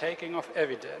for the taking of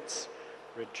evidence,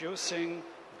 reducing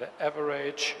the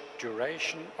average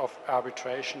duration of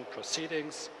arbitration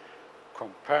proceedings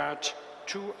compared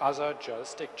to other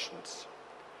jurisdictions.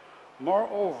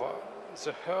 Moreover,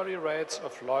 the hurry rates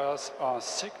of lawyers are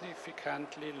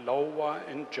significantly lower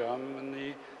in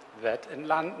Germany than in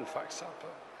London, for example.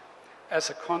 As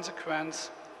a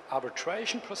consequence,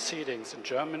 arbitration proceedings in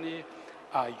Germany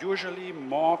are usually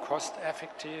more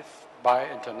cost-effective by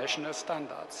international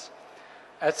standards.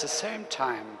 At the same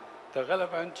time, the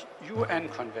relevant UN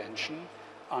Convention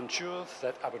ensures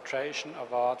that arbitration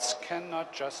awards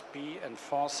cannot just be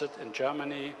enforced in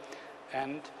Germany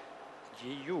and the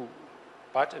EU,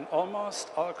 but in almost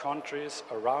all countries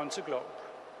around the globe.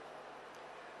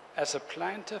 As a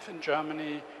plaintiff in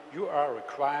Germany, you are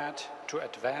required to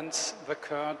advance the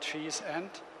court fees and,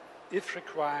 if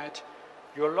required,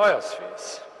 your lawyer's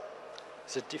fees.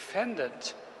 The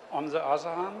defendant, on the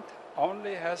other hand,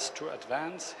 only has to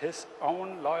advance his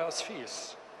own lawyer's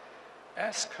fees.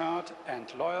 As court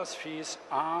and lawyer's fees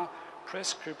are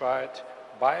prescribed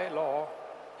by law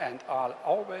and are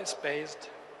always based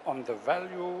on the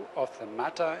value of the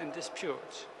matter in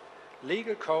dispute,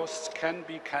 legal costs can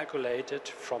be calculated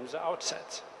from the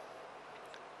outset.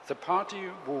 The party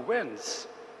who wins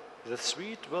the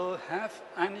suit will have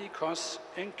any costs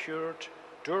incurred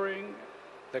during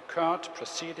the court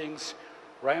proceedings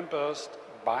reimbursed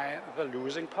by the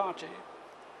losing party.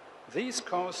 These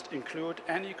costs include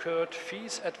any court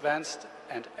fees advanced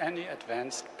and any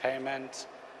advanced payments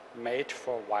made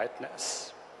for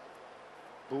witness,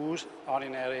 both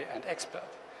ordinary and expert,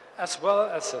 as well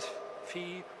as a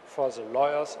fee for the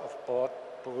lawyers of both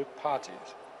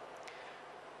parties.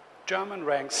 Germany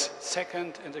ranks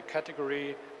second in the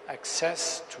category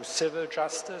Access to Civil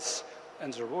Justice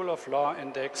in the Rule of Law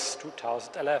Index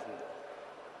 2011,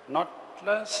 not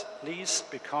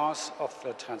least because of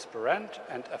the transparent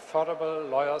and affordable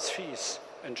lawyers' fees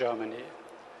in Germany.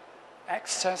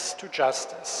 Access to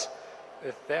justice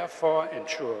is therefore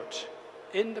ensured,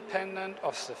 independent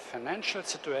of the financial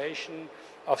situation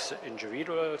of the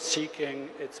individual seeking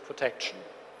its protection.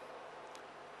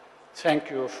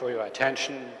 Thank you for your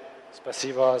attention.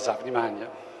 Spasibo za vнимание.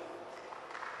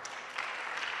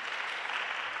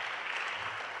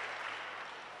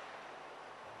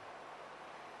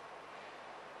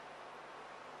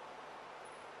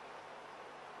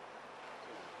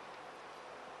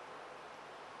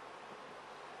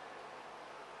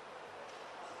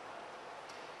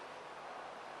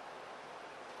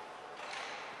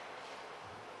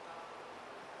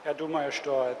 Я думаю,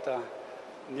 что это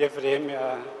не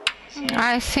время.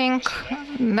 I think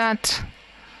that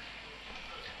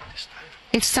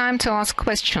it's time to ask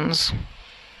questions.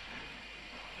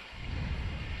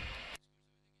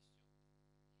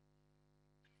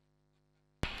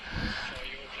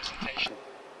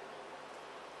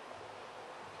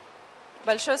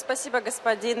 Большое спасибо,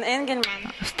 господин Энгельман.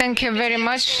 Thank you very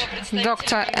much,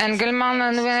 Dr. Engelmann,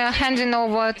 and we are handing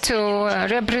over to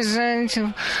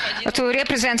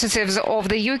representatives of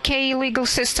the UK legal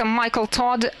system, Michael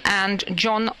Todd and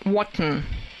John Wotton.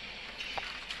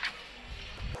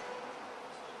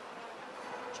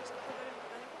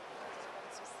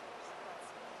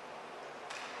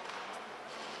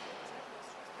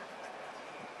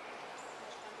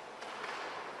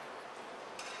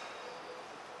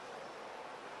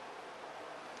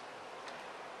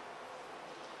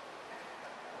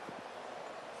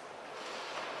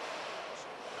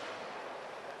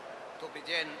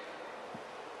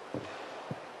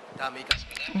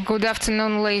 Good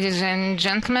afternoon, ladies and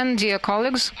gentlemen, dear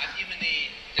colleagues.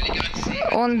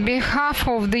 On behalf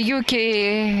of the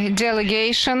UK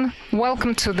delegation,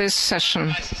 welcome to this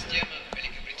session.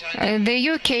 The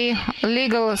UK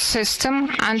legal system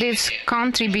and its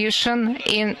contribution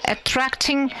in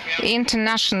attracting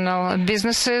international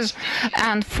businesses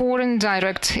and foreign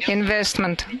direct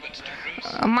investment.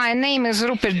 My name is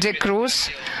Rupert de Cruz.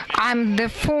 I'm the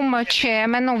former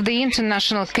chairman of the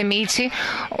International Committee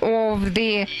of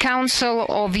the Council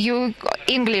of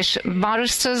English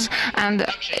Barristers and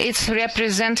its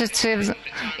representatives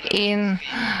in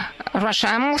Russia.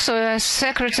 I'm also a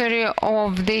secretary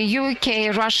of the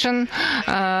UK-Russian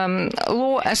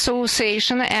Law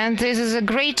Association, and this is a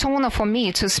great honor for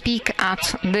me to speak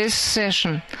at this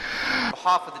session. On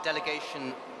behalf of the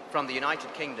delegation from the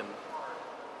United Kingdom,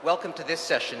 welcome to this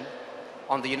session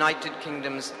on the United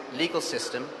Kingdom's legal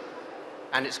system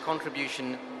and its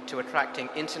contribution to attracting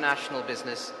international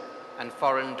business and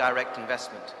foreign direct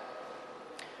investment.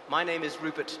 My name is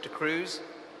Rupert de Cruz.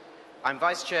 I'm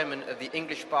Vice Chairman of the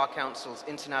English Bar Council's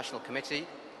International Committee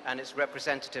and its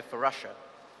representative for Russia.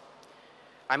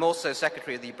 I'm also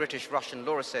Secretary of the British Russian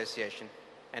Law Association,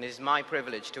 and it is my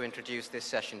privilege to introduce this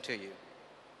session to you.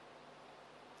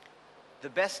 The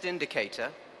best indicator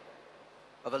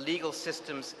of a legal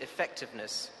system's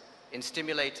effectiveness in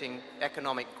stimulating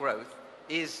economic growth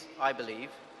is, I believe,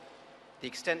 the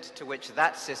extent to which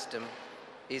that system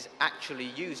is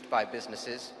actually used by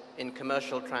businesses in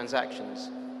commercial transactions,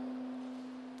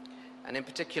 and in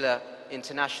particular,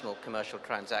 international commercial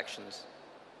transactions.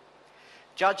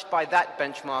 Judged by that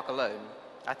benchmark alone,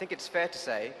 I think it's fair to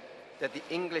say that the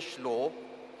English law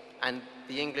and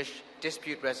the English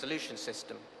dispute resolution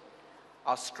system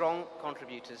are strong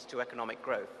contributors to economic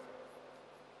growth.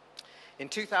 In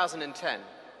 2010,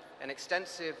 an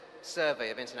extensive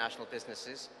survey of international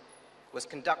businesses was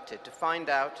conducted to find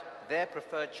out their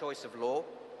preferred choice of law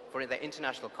for their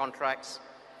international contracts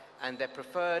and their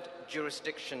preferred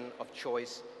jurisdiction of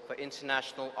choice for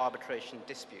international arbitration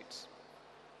disputes.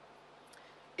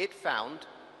 It found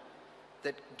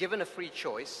that given a free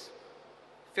choice,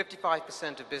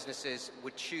 55% of businesses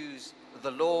would choose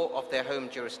the law of their home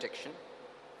jurisdiction,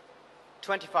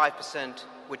 25%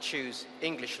 would choose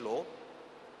English law,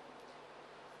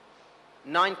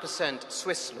 9%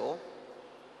 Swiss law,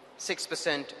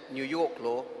 6% New York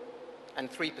law,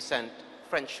 and 3%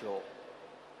 French law.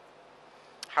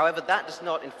 However, that does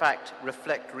not in fact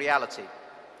reflect reality,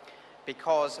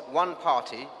 because one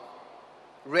party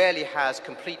rarely has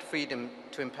complete freedom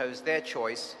to impose their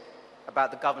choice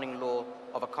about the governing law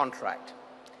of a contract.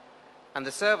 And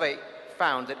the survey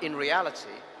found that in reality,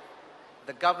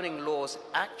 the governing laws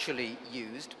actually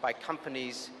used by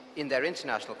companies in their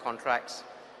international contracts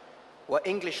were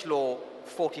English law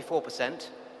 44%,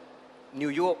 New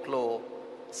York law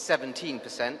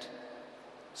 17%,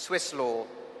 Swiss law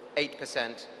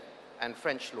 8%, and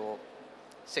French law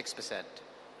 6%.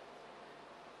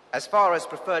 As far as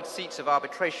preferred seats of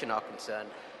arbitration are concerned,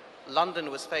 London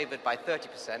was favoured by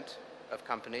 30% of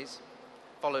companies,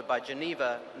 followed by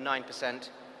Geneva 9%,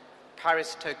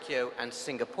 Paris, Tokyo, and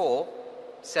Singapore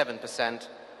 7%,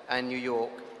 and New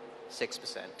York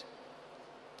 6%.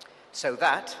 So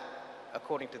that,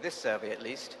 according to this survey at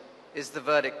least, is the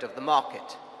verdict of the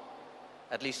market,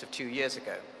 at least of 2 years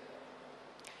ago.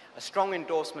 A strong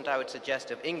endorsement, I would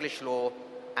suggest, of English law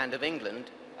and of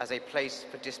England as a place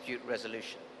for dispute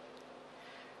resolution.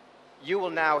 You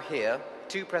will now hear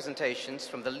two presentations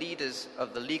from the leaders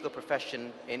of the legal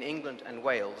profession in England and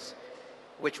Wales,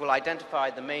 which will identify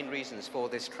the main reasons for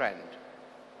this trend.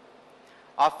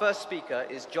 Our first speaker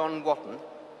is John Wotton.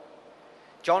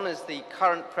 John is the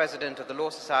current president of the Law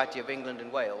Society of England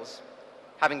and Wales,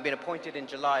 having been appointed in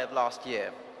July of last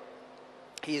year.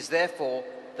 He is therefore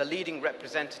the leading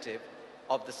representative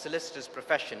of the solicitor's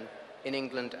profession in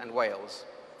England and Wales.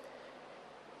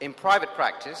 In private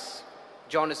practice,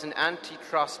 John is an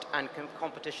antitrust and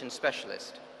competition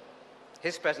specialist.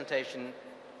 His presentation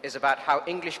is about how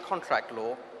English contract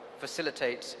law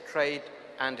facilitates trade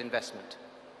and investment.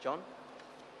 John?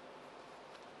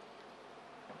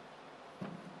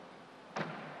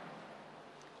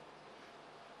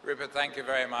 Rupert, thank you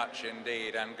very much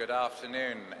indeed, and good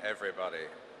afternoon, everybody.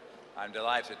 I'm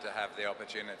delighted to have the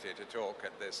opportunity to talk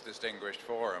at this distinguished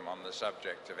forum on the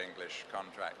subject of English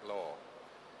contract law.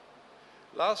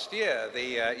 Last year,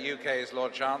 the UK's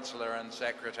Lord Chancellor and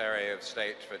Secretary of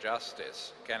State for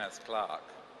Justice, Kenneth Clarke,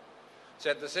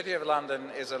 said the City of London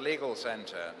is a legal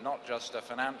centre, not just a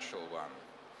financial one,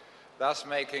 thus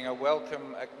making a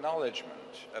welcome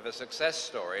acknowledgement of a success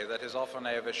story that is often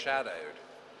overshadowed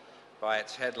by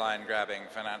its headline-grabbing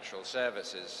financial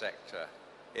services sector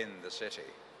in the city.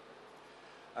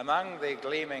 Among the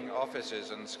gleaming offices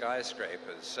and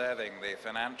skyscrapers serving the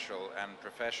financial and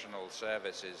professional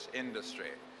services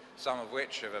industry, some of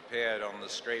which have appeared on the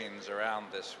screens around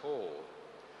this hall,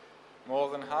 more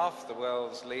than half the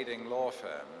world's leading law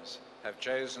firms have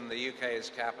chosen the UK's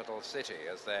capital city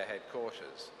as their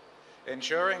headquarters,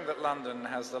 ensuring that London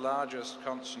has the largest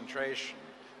concentration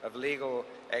of legal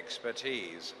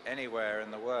expertise anywhere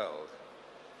in the world.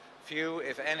 Few,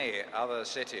 if any, other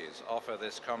cities offer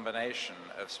this combination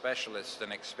of specialist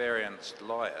and experienced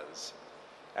lawyers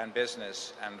and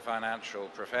business and financial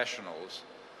professionals,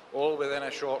 all within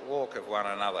a short walk of one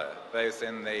another, both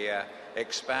in the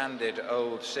expanded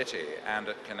Old City and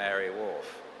at Canary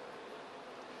Wharf.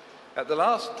 At the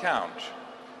last count,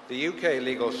 the UK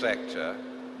legal sector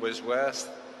was worth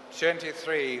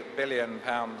 £23 billion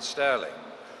sterling,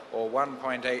 or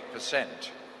 1.8%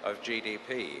 of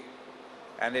GDP,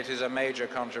 and it is a major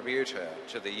contributor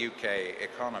to the UK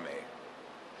economy.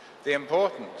 The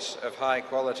importance of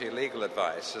high-quality legal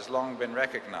advice has long been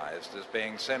recognised as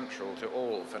being central to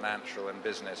all financial and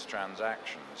business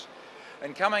transactions.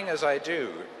 And coming as I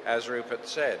do, as Rupert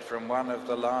said, from one of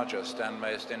the largest and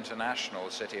most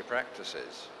international city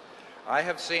practices, I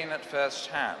have seen at first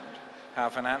hand how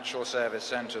financial service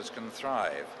centres can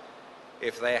thrive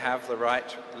if they have the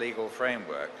right legal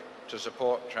framework to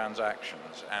support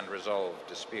transactions and resolve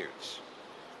disputes.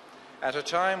 At a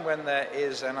time when there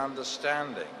is an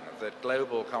understanding that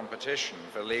global competition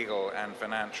for legal and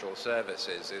financial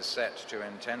services is set to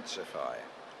intensify,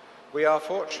 we are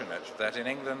fortunate that in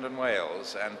England and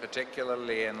Wales, and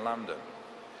particularly in London,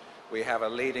 we have a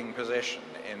leading position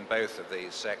in both of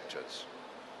these sectors.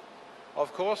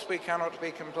 Of course, we cannot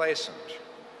be complacent.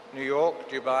 New York,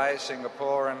 Dubai,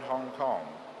 Singapore, and Hong Kong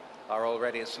are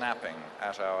already snapping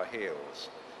at our heels,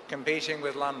 competing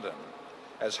with London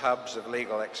as hubs of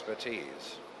legal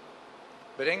expertise.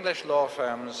 But English law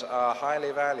firms are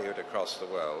highly valued across the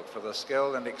world for the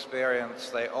skill and experience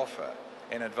they offer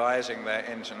in advising their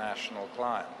international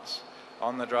clients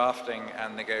on the drafting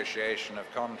and negotiation of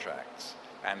contracts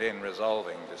and in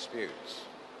resolving disputes.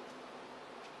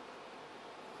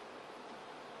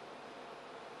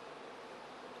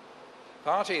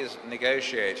 Parties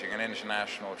negotiating an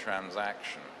international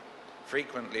transaction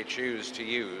frequently choose to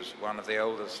use one of the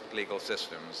oldest legal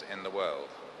systems in the world,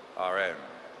 our own.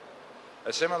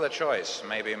 A similar choice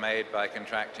may be made by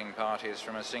contracting parties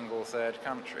from a single third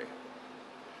country.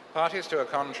 Parties to a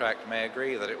contract may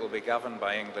agree that it will be governed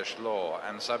by English law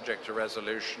and subject to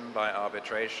resolution by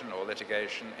arbitration or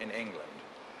litigation in England.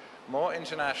 More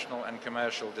international and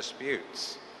commercial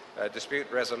dispute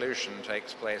resolution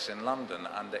takes place in London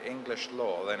under English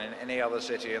law than in any other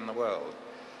city in the world,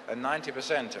 and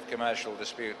 90% of commercial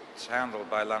disputes handled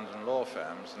by London law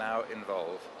firms now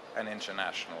involve an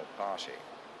international party.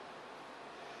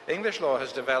 English law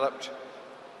has developed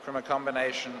from a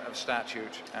combination of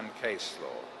statute and case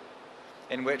law,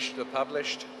 in which the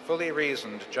published, fully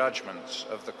reasoned judgments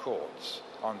of the courts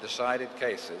on decided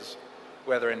cases,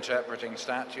 whether interpreting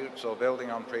statutes or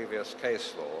building on previous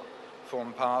case law,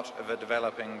 form part of a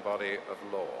developing body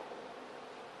of law.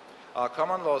 Our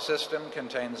common law system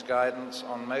contains guidance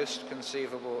on most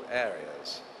conceivable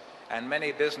areas, and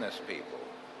many business people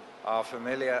are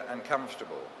familiar and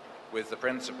comfortable with the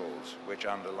principles which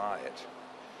underlie it.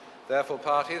 Therefore,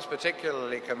 parties,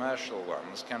 particularly commercial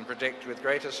ones, can predict with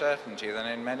greater certainty than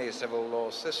in many civil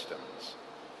law systems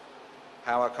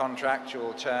how a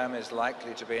contractual term is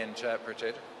likely to be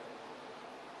interpreted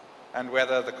and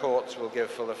whether the courts will give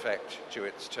full effect to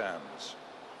its terms.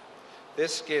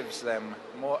 This gives them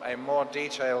a more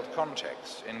detailed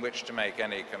context in which to make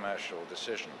any commercial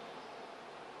decision.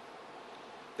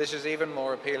 This is even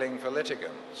more appealing for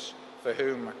litigants, for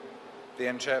whom the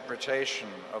interpretation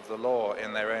of the law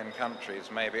in their own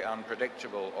countries may be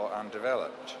unpredictable or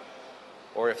undeveloped,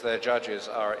 or if their judges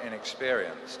are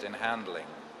inexperienced in handling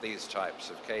these types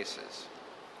of cases.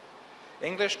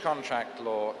 English contract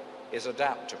law is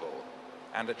adaptable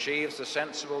and achieves a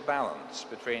sensible balance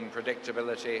between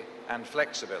predictability and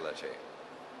flexibility.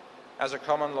 As a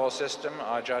common law system,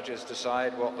 our judges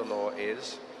decide what the law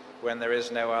is when there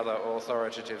is no other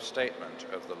authoritative statement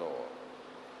of the law,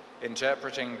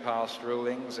 interpreting past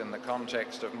rulings in the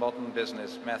context of modern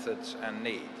business methods and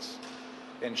needs,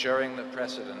 ensuring that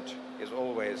precedent is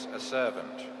always a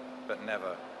servant but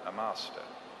never a master.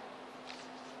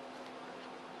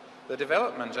 The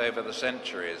development over the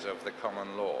centuries of the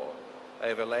common law,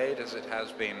 overlaid as it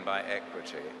has been by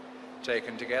equity,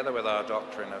 taken together with our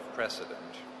doctrine of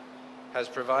precedent, has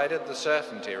provided the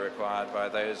certainty required by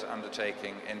those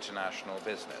undertaking international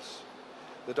business.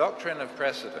 The doctrine of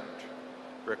precedent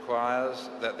requires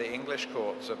that the English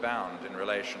courts are bound in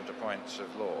relation to points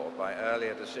of law by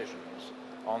earlier decisions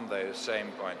on those same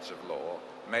points of law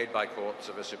made by courts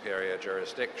of a superior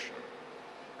jurisdiction,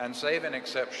 and save in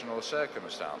exceptional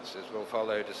circumstances will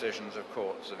follow decisions of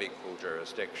courts of equal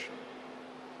jurisdiction.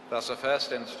 Thus, a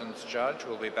first instance judge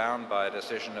will be bound by a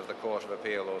decision of the Court of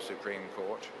Appeal or Supreme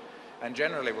Court, and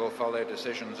generally will follow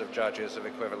decisions of judges of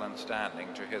equivalent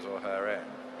standing to his or her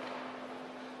own.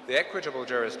 The equitable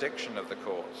jurisdiction of the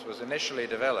courts was initially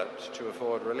developed to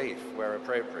afford relief, where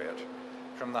appropriate,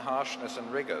 from the harshness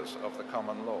and rigors of the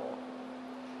common law.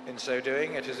 In so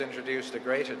doing, it has introduced a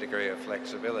greater degree of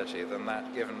flexibility than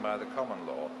that given by the common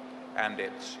law and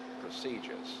its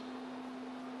procedures.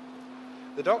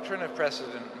 The doctrine of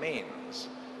precedent means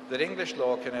that English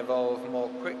law can evolve more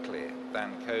quickly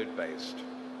than code-based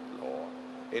law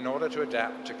in order to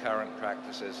adapt to current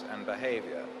practices and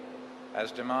behavior.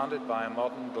 as demanded by a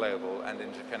modern, global, and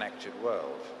interconnected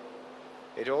world.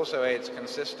 It also aids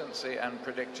consistency and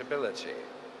predictability,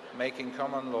 making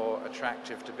common law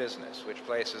attractive to business, which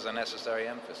places a necessary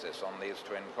emphasis on these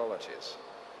twin qualities.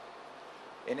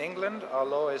 In England, our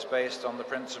law is based on the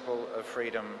principle of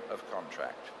freedom of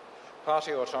contract.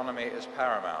 Party autonomy is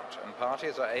paramount, and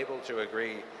parties are able to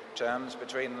agree terms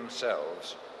between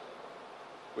themselves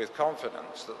with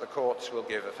confidence that the courts will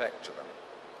give effect to them.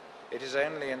 It is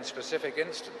only in specific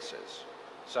instances,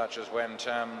 such as when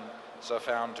terms are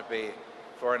found to be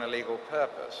for an illegal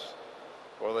purpose,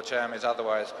 or the term is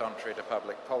otherwise contrary to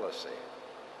public policy,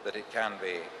 that it can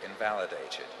be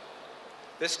invalidated.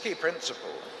 This key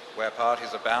principle, where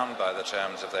parties are bound by the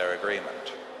terms of their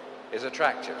agreement, is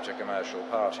attractive to commercial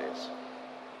parties.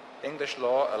 English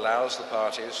law allows the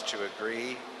parties to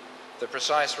agree the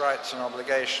precise rights and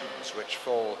obligations which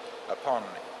fall upon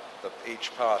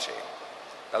each party,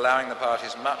 allowing the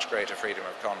parties much greater freedom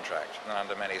of contract than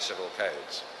under many civil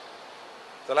codes.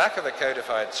 The lack of a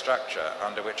codified structure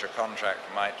under which a contract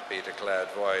might be declared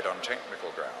void on technical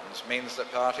grounds means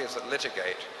that parties that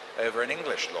litigate over an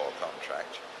English law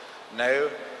contract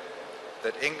know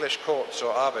that English courts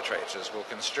or arbitrators will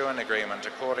construe an agreement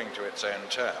according to its own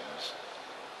terms.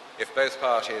 If both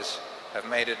parties have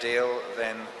made a deal,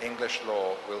 then English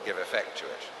law will give effect to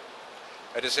it.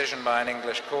 A decision by an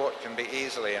English court can be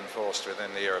easily enforced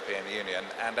within the European Union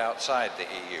and outside the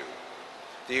EU.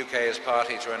 The UK is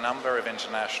party to a number of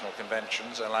international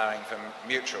conventions allowing for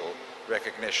mutual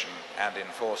recognition and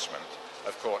enforcement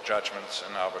of court judgments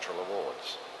and arbitral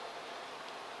awards.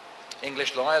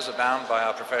 English lawyers are bound by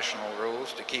our professional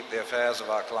rules to keep the affairs of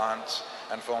our clients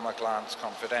and former clients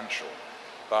confidential,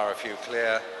 bar a few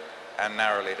clear and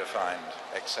narrowly defined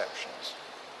exceptions.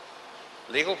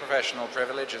 Legal professional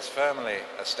privilege is firmly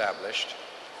established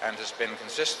and has been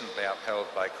consistently upheld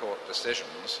by court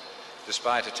decisions,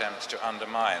 despite attempts to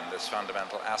undermine this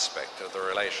fundamental aspect of the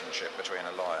relationship between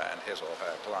a lawyer and his or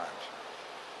her client.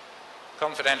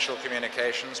 Confidential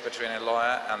communications between a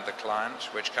lawyer and the client,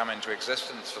 which come into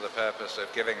existence for the purpose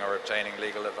of giving or obtaining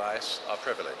legal advice, are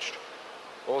privileged.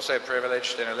 Also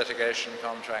privileged in a litigation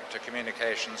contract are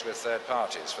communications with third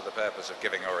parties for the purpose of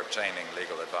giving or obtaining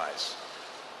legal advice,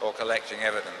 or collecting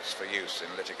evidence for use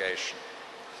in litigation.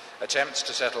 Attempts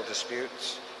to settle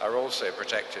disputes are also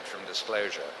protected from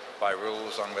disclosure by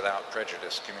rules on without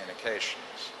prejudice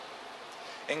communications.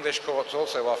 English courts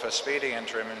also offer speedy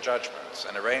interim judgments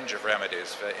and a range of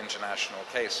remedies for international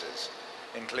cases,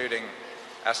 including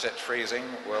asset freezing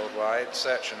worldwide,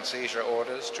 search and seizure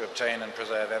orders to obtain and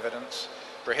preserve evidence,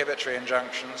 prohibitory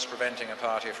injunctions preventing a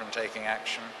party from taking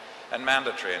action, and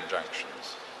mandatory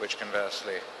injunctions, which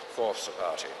conversely force a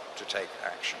party to take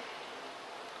action.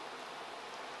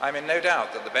 I'm in no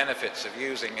doubt that the benefits of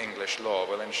using English law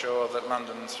will ensure that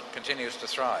London continues to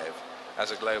thrive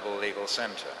as a global legal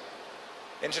centre.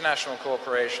 International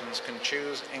corporations can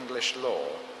choose English law,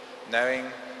 knowing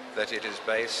that it is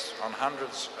based on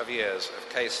hundreds of years of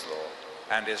case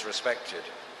law and is respected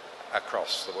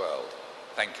across the world.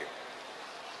 Thank you.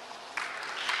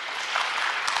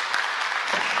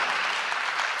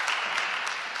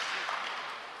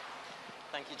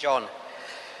 Thank you, John.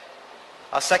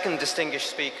 Our second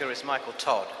distinguished speaker is Michael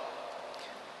Todd.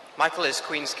 Michael is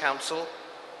Queen's Counsel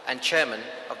and Chairman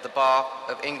of the Bar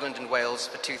of England and Wales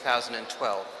for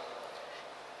 2012.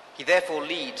 He therefore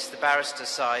leads the barrister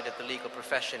side of the legal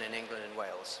profession in England and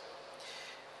Wales.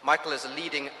 Michael is a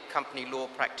leading company law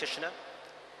practitioner,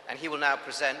 and he will now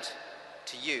present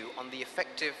to you on the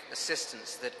effective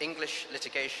assistance that English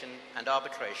litigation and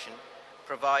arbitration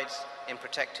provides in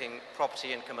protecting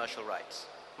property and commercial rights.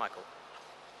 Michael.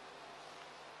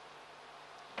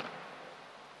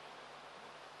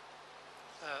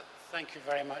 Thank you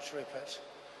very much, Rupert.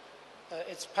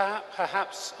 It's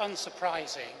perhaps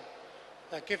unsurprising,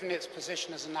 given its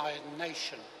position as an island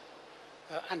nation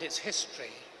and its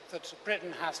history, that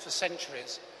Britain has for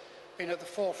centuries been at the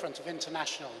forefront of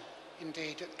international,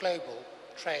 indeed global,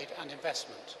 trade and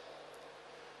investment.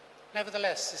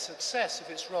 Nevertheless, the success of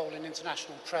its role in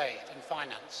international trade and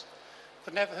finance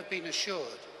could never have been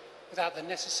assured without the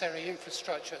necessary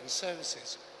infrastructure and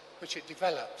services which it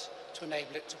developed to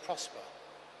enable it to prosper.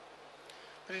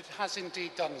 But it has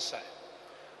indeed done so.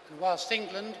 And whilst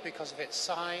England, because of its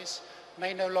size,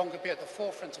 may no longer be at the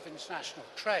forefront of international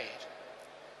trade,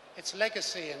 its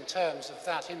legacy in terms of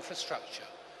that infrastructure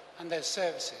and those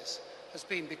services has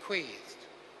been bequeathed,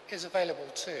 is available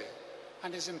too,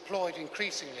 and is employed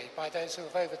increasingly by those who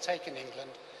have overtaken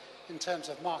England in terms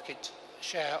of market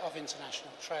share of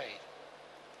international trade.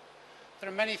 There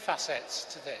are many facets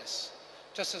to this,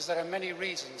 just as there are many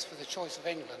reasons for the choice of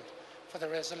England for the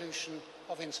resolution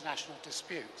of international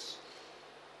disputes.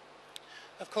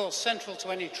 Of course, central to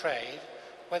any trade,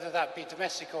 whether that be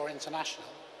domestic or international,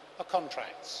 are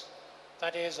contracts.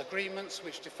 That is, agreements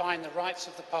which define the rights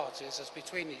of the parties as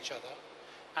between each other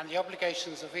and the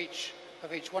obligations of each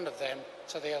one of them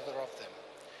to the other of them,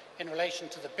 in relation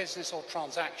to the business or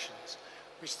transactions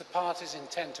which the parties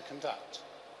intend to conduct.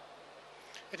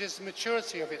 It is the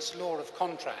maturity of its law of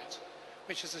contract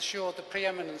which has assured the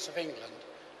preeminence of England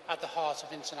at the heart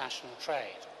of international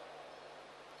trade.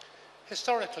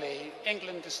 Historically,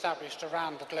 England established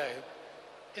around the globe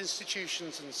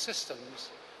institutions and systems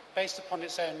based upon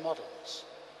its own models.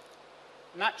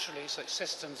 Naturally, such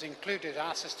systems included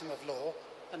our system of law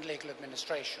and legal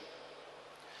administration,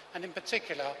 and in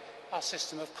particular, our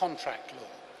system of contract law,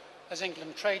 as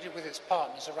England traded with its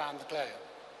partners around the globe.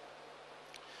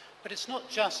 But it's not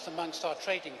just amongst our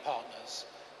trading partners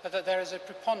that there is a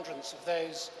preponderance of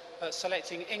those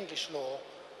selecting English law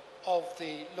of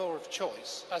the law of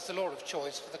choice, as the law of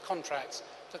choice for the contracts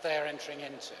that they are entering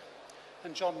into.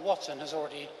 And John Wotton has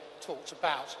already talked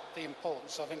about the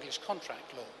importance of English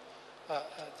contract law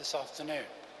this afternoon.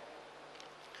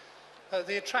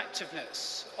 The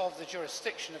attractiveness of the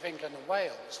jurisdiction of England and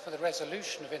Wales for the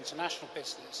resolution of international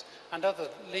business and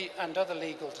other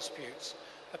legal disputes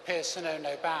appears to know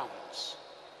no bounds.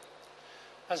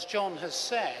 As John has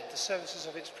said, the services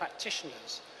of its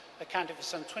practitioners accounted for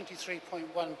some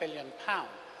 £23.1 billion,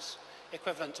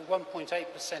 equivalent to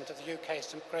 1.8% of the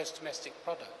UK's gross domestic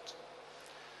product.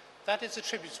 That is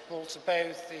attributable to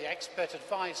both the expert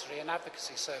advisory and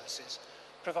advocacy services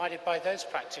provided by those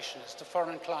practitioners to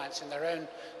foreign clients in their own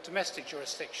domestic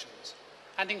jurisdictions,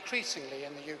 and increasingly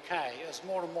in the UK as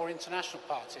more and more international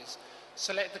parties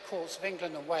select the courts of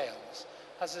England and Wales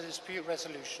as the dispute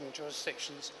resolution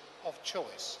jurisdictions of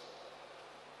choice.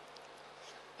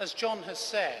 As John has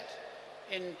said,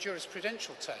 in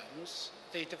jurisprudential terms,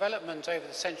 the development over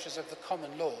the centuries of the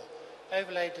common law,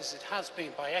 overlaid as it has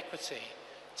been by equity,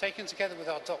 taken together with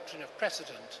our doctrine of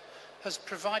precedent, has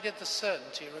provided the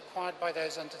certainty required by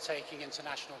those undertaking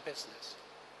international business.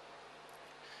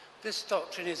 This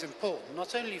doctrine is important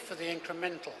not only for the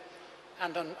incremental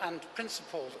and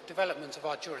principled development of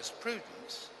our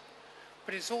jurisprudence,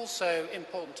 but it's also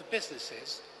important to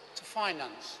businesses, to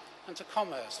finance and to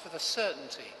commerce for the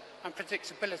certainty and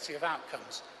predictability of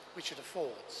outcomes which it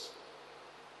affords.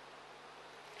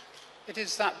 It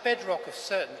is that bedrock of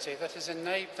certainty that has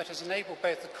enabled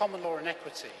both the common law and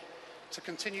equity to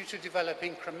continue to develop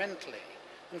incrementally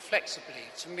and flexibly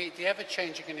to meet the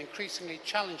ever-changing and increasingly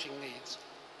challenging needs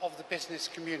of the business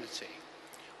community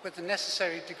with the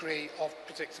necessary degree of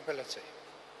predictability.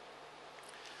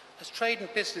 As trade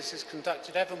and business is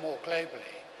conducted ever more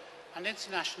globally, and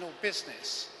international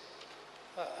business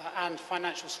and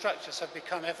financial structures have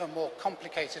become ever more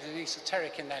complicated and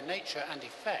esoteric in their nature and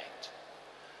effect,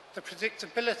 the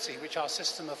predictability which our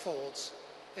system affords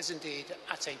is indeed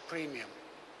at a premium.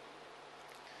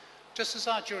 Just as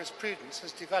our jurisprudence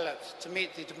has developed to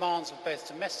meet the demands of both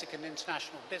domestic and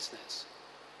international business,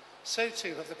 so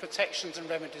too have the protections and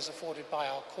remedies afforded by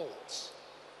our courts.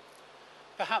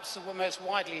 Perhaps the most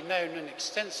widely known and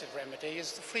extensive remedy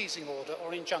is the freezing order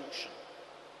or injunction.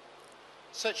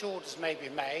 Such orders may be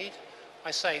made,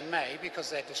 I say may because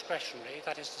they're discretionary,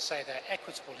 that is to say they're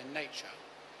equitable in nature,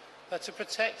 to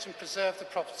protect and preserve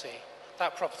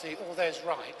that property or those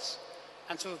rights,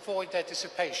 and to avoid their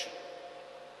dissipation.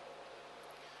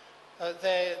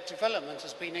 Their development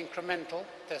has been incremental,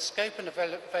 their scope and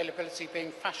availability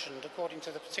being fashioned according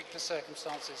to the particular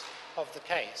circumstances of the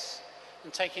case,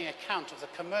 and taking account of the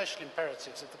commercial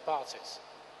imperatives of the parties.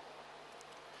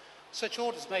 Such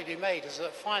orders may be made as a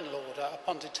final order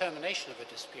upon determination of a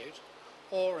dispute,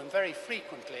 or, and very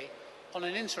frequently, on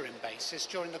an interim basis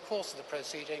during the course of the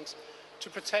proceedings to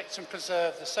protect and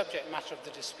preserve the subject matter of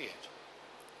the dispute.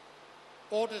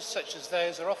 Orders such as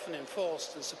those are often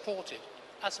enforced and supported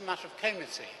as a matter of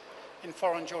comity in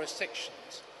foreign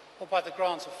jurisdictions or by the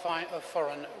grant of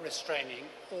foreign restraining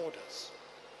orders.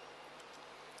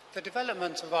 The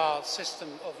development of our system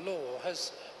of law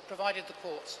has provided the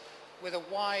courts with a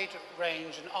wide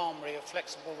range and armoury of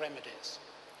flexible remedies.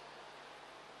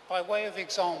 By way of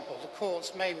example, the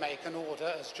courts may make an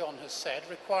order, as John has said,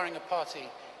 requiring a party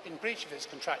in breach of its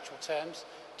contractual terms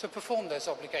to perform those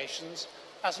obligations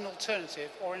as an alternative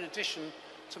or in addition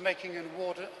to making an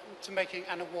award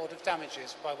of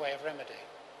damages by way of remedy.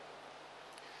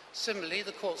 Similarly,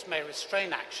 the courts may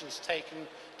restrain actions taken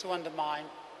to undermine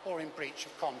or in breach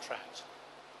of contract.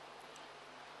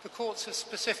 The courts have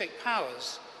specific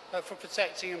powers for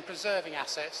protecting and preserving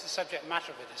assets, the subject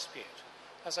matter of a dispute,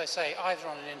 as I say, either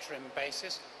on an interim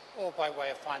basis or by way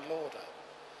of final order.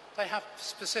 They have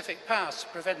specific powers to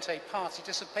prevent a party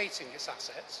dissipating its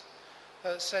assets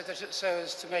so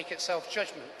as to make itself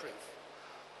judgment-proof,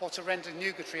 or to render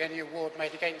nugatory any award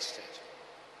made against it.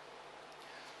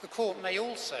 The court may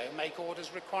also make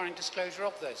orders requiring disclosure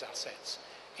of those assets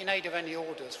in aid of any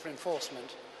orders for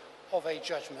enforcement of a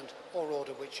judgment or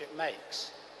order which it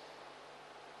makes.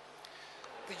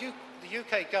 The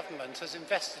UK government has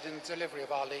invested in the delivery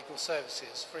of our legal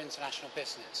services for international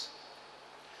business.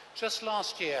 Just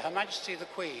last year, Her Majesty the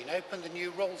Queen opened the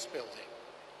new Rolls Building,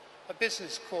 a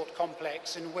business court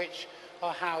complex in which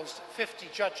are housed 50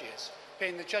 judges,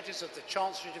 being the judges of the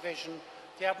Chancery Division,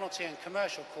 the Admiralty and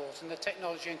Commercial Court, and the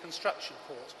Technology and Construction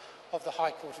Court of the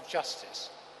High Court of Justice.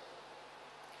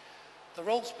 The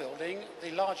Rolls Building,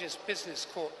 the largest business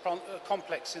court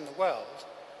complex in the world,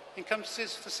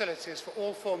 encompasses facilities for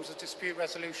all forms of dispute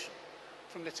resolution,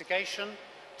 from litigation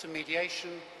to mediation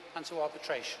and to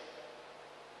arbitration.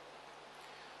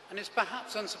 And it's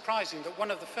perhaps unsurprising that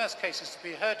one of the first cases to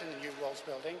be heard in the new Rolls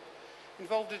Building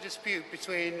involved a dispute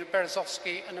between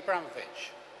Berezovsky and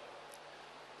Abramovich.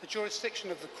 The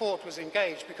jurisdiction of the court was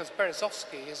engaged because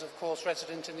Berezovsky is, of course,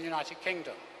 resident in the United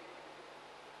Kingdom.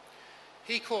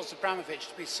 He caused Abramovich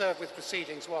to be served with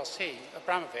proceedings whilst he,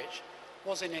 Abramovich,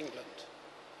 was in England.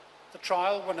 The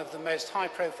trial, one of the most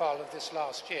high-profile of this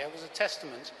last year, was a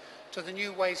testament to the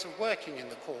new ways of working in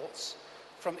the courts,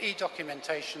 from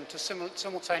e-documentation to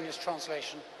simultaneous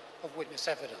translation of witness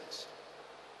evidence.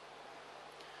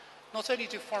 Not only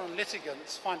do foreign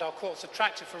litigants find our courts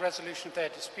attractive for resolution of their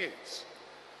disputes,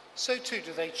 so too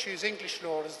do they choose English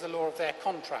law as the law of their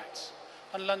contracts,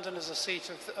 and London as a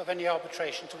seat of any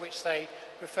arbitration to which they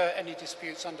refer any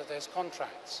disputes under those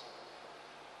contracts.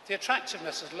 The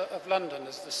attractiveness of London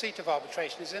as the seat of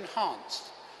arbitration is enhanced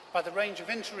by the range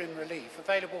of interim relief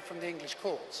available from the English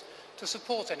courts to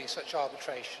support any such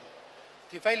arbitration,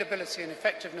 the availability and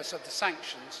effectiveness of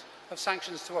sanctions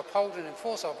to uphold and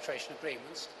enforce arbitration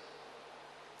agreements,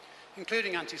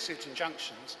 including anti-suit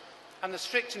injunctions, and the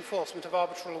strict enforcement of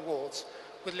arbitral awards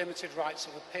with limited rights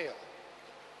of appeal.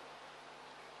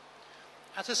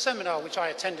 At a seminar which I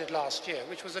attended last year,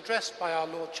 which was addressed by our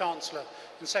Lord Chancellor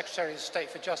and Secretary of State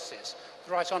for Justice,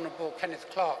 the Right Honourable Kenneth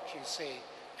Clarke, QC,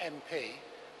 MP,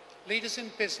 leaders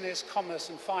in business, commerce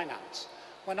and finance,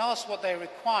 when asked what they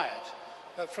required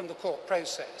from the court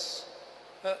process,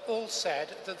 all said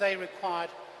that they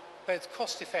required both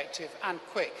cost-effective and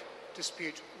quick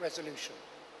dispute resolution.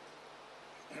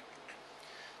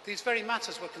 These very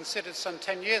matters were considered some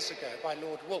 10 years ago by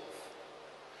Lord Woolf.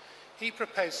 He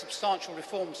proposed substantial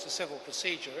reforms to civil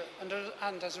procedure,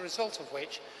 and as a result of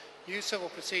which, new civil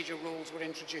procedure rules were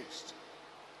introduced.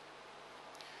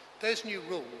 Those new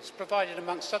rules provided,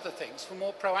 amongst other things, for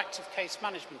more proactive case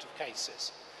management of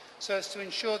cases, so as to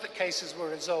ensure that cases were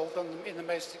resolved in the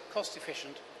most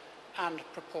cost-efficient and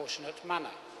proportionate manner.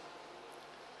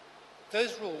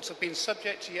 Those rules have been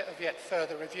subject to yet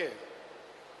further review.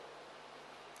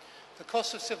 The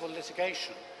costs of civil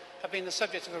litigation have been the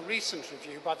subject of a recent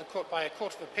review by a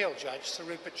Court of Appeal judge, Sir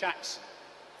Rupert Jackson.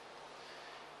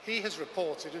 He has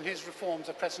reported, and his reforms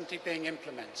are presently being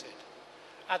implemented.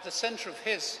 At the centre of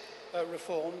his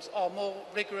reforms are more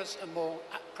rigorous and more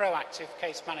proactive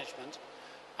case management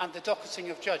and the docketing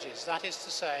of judges, that is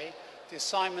to say, the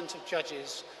assignment of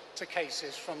judges to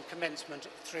cases from commencement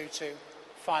through to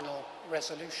final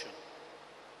resolution.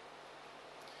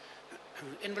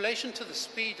 In relation to the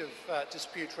speed of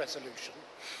dispute resolution,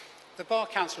 the Bar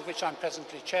Council, of which I'm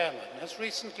presently chairman, has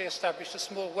recently established a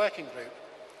small working group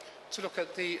to look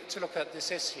at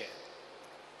this issue.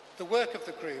 The work of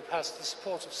the group has the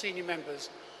support of senior members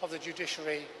of the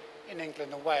judiciary in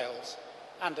England and Wales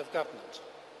and of government.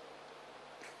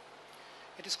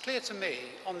 It is clear to me,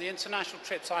 on the international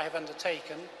trips I have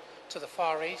undertaken to the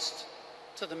Far East,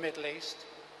 to the Middle East,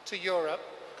 to Europe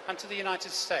and to the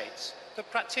United States,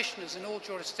 that practitioners in all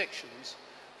jurisdictions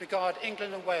regard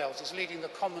England and Wales as leading the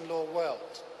common law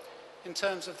world in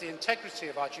terms of the integrity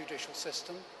of our judicial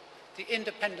system, the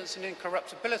independence and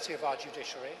incorruptibility of our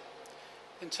judiciary,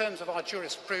 in terms of our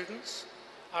jurisprudence,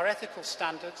 our ethical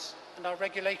standards and our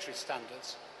regulatory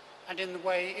standards, and in the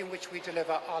way in which we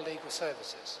deliver our legal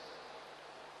services.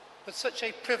 But such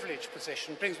a privileged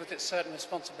position brings with it certain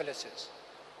responsibilities.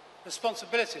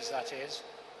 Responsibilities, that is,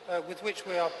 with which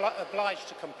we are obliged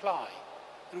to comply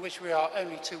and which we are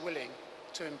only too willing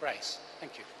to embrace.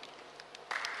 Thank you.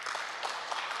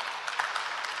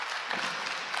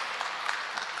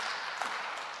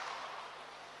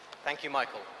 Thank you,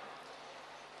 Michael.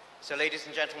 So, ladies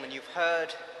and gentlemen, you've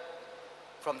heard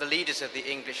from the leaders of the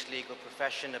English legal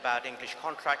profession about English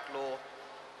contract law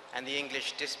and the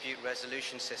English dispute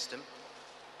resolution system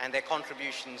and their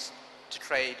contributions to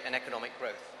trade and economic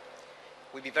growth.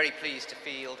 We'd be very pleased to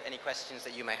field any questions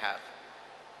that you may have.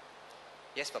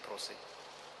 Yes, вопросы.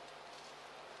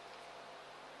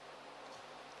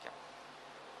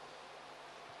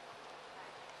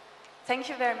 Thank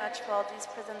you very much for these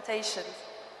presentations.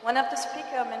 One of the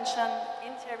speakers mentioned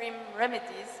interim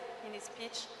remedies in his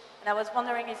speech, and I was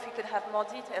wondering if we could have more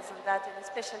details on that, and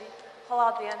especially how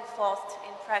are they enforced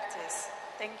in practice?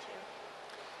 Thank you.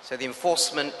 So the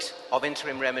enforcement of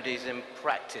interim remedies in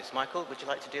practice. Michael, would you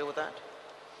like to deal with that?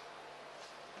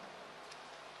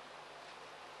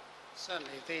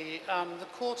 Certainly. The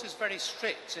court is very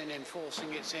strict in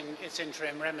enforcing its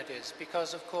interim remedies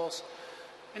because, of course,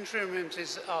 interim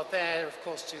remedies are there, of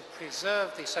course, to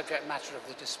preserve the subject matter of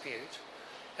the dispute.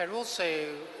 They're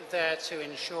also there to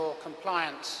ensure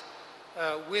compliance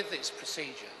with its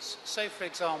procedures. So, for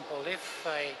example, if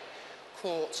a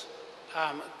court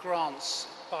grants,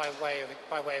 by way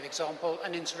of example,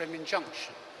 an interim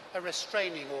injunction, a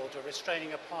restraining order,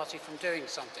 restraining a party from doing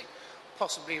something,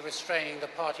 possibly restraining the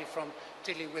party from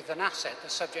dealing with an asset, the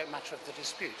subject matter of the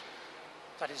dispute.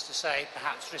 That is to say,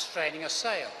 perhaps restraining a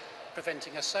sale,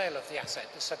 preventing a sale of the asset,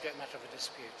 the subject matter of a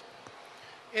dispute.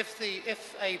 If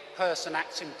a person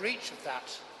acts in breach of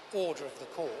that order of the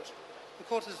court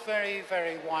has very,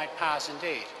 very wide powers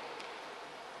indeed.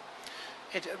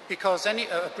 Because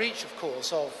a breach, of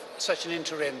course, of such an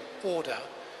interim order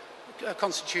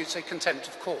constitutes a contempt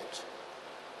of court.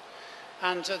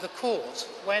 And the court,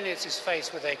 when it is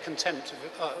faced with a contempt of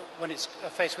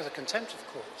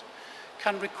court,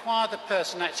 can require the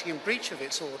person acting in breach of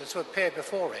its order to appear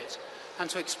before it and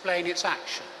to explain its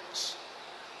actions.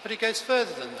 But it goes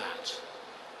further than that.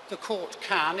 The court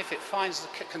can, if it finds the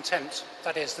contempt,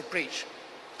 that is, the breach,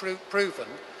 proven,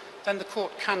 then the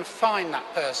court can fine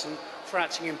that person for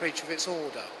acting in breach of its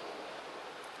order.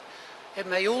 It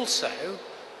may also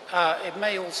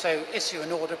issue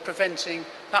an order preventing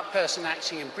that person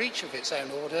acting in breach of its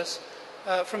own orders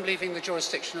from leaving the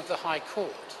jurisdiction of the High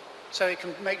Court. So it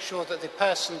can make sure that the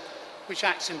person which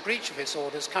acts in breach of its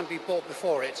orders can be brought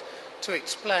before it to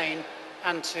explain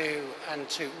and to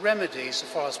remedy, so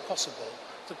far as possible,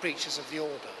 the breaches of the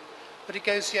order. But it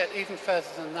goes yet even further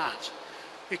than that,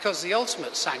 because the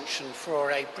ultimate sanction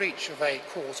for a breach of a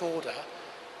court order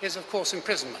is, of course,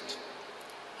 imprisonment.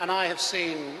 And I have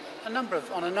seen on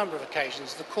a number of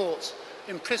occasions the court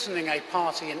imprisoning a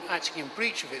party acting in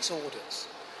breach of its orders.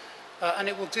 And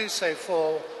it will do so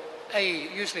for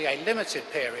usually a limited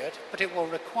period, but it will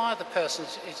require the person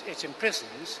it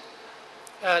imprisons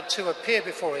to appear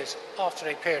before it after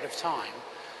a period of time,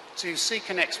 to seek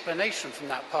an explanation from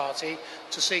that party,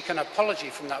 to seek an apology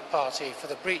from that party for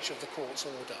the breach of the court's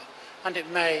order. And it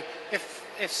may,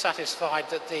 if satisfied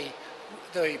that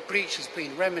the breach has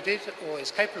been remedied or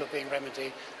is capable of being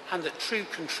remedied, and that true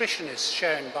contrition is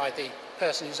shown by the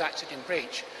person who's acted in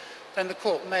breach, then the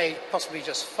court may possibly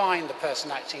just fine the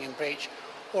person acting in breach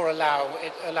or allow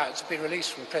it to be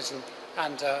released from prison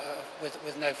and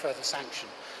with no further sanction.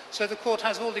 So the court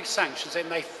has all these sanctions. It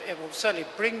will certainly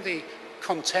bring the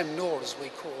contemnor, as we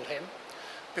call him,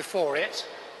 before it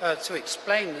to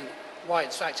explain why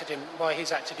he's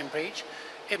acted in breach.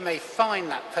 It may fine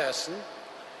that person.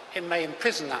 It may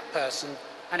imprison that person,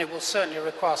 and it will certainly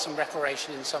require some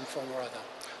reparation in some form or other.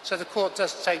 So the court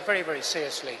does take very, very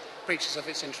seriously breaches of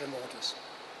its interim orders.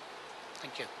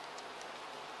 Thank you.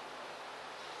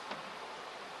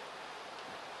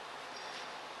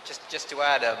 Just to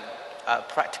add a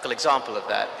practical example of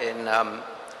that, in a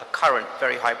current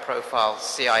very high-profile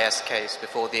CIS case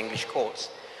before the English courts,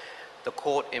 the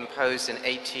court imposed an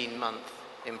 18-month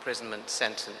imprisonment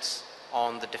sentence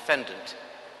on the defendant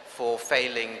for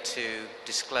failing to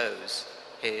disclose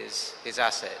his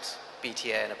assets,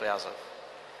 BTA and Abyazov.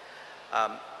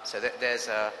 So there's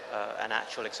an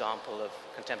actual example of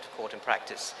contempt of court in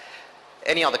practice.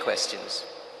 Any other questions?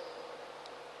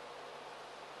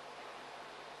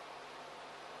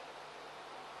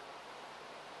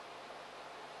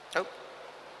 Oh.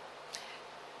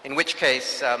 In which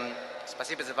case,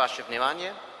 спасибо за ваше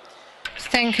внимание.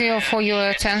 Thank you for your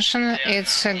attention.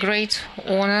 It's a great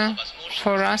honor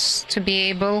for us to be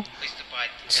able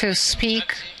to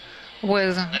speak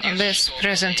with this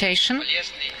presentation.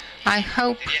 I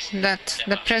hope that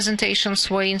the presentations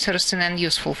were interesting and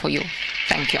useful for you.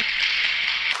 Thank you.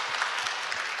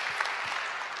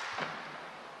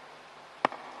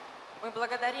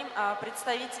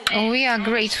 We are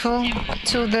grateful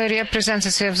to the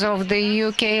representatives of the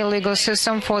UK legal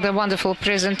system for the wonderful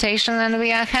presentation, and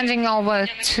we are handing over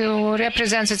to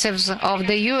representatives of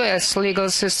the US legal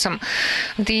system,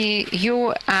 the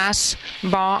US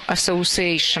Bar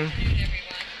Association.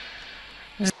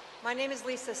 My name is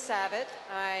Lisa Savitt.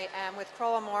 I am with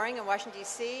Crowell & Moring in Washington,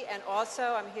 D.C., and also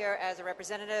I'm here as a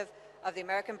representative of the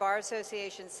American Bar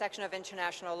Association's section of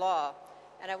international law.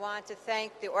 And I want to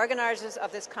thank the organizers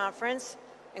of this conference,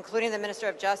 including the Minister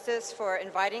of Justice, for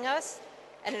inviting us.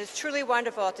 And it is truly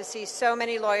wonderful to see so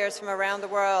many lawyers from around the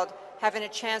world having a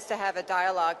chance to have a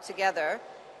dialogue together,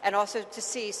 and also to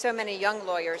see so many young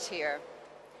lawyers here.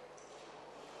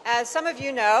 As some of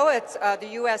you know, the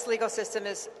U.S. legal system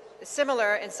is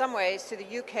similar in some ways to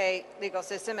the UK legal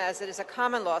system, as it is a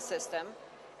common law system,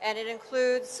 and it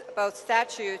includes both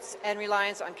statutes and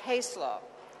reliance on case law.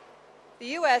 The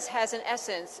U.S. has, in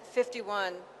essence,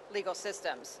 51 legal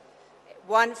systems,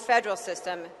 one federal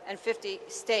system, and 50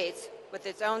 states with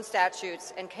its own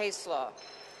statutes and case law.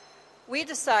 We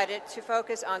decided to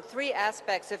focus on 3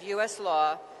 aspects of U.S.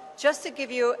 law just to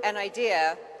give you an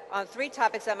idea on 3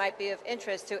 topics that might be of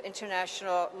interest to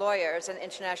international lawyers and the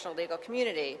international legal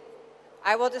community.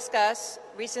 I will discuss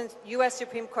recent U.S.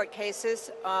 Supreme Court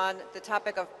cases on the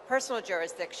topic of personal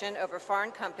jurisdiction over foreign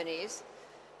companies.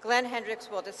 Glenn Hendricks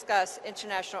will discuss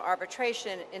international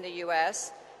arbitration in the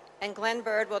U.S., and Glenn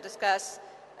Bird will discuss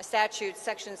a statute,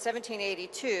 Section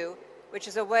 1782, which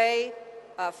is a way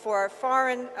for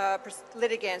foreign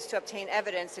litigants to obtain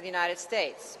evidence in the United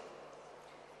States.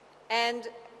 And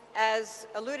as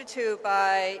alluded to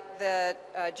by the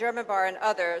German bar and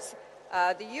others,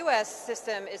 the U.S.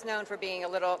 system is known for being a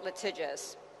little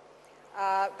litigious,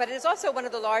 but it is also one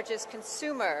of the largest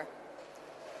consumer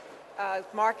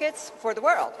markets for the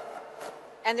world.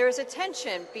 And there is a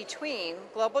tension between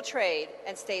global trade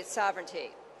and state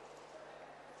sovereignty.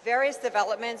 Various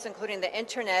developments, including the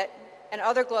internet and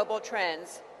other global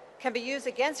trends, can be used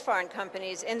against foreign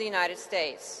companies in the United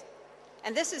States.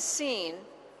 And this is seen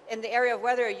in the area of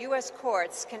whether U.S.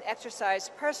 courts can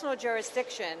exercise personal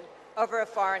jurisdiction over a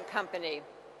foreign company.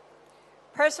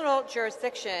 Personal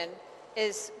jurisdiction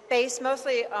is based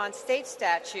mostly on state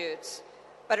statutes,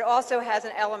 but it also has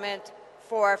an element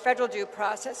for federal due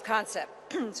process concept.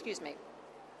 Excuse me.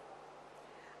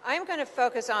 I am going to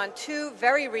focus on 2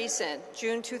 very recent,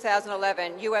 June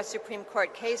 2011, U.S. Supreme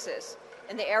Court cases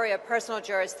in the area of personal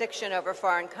jurisdiction over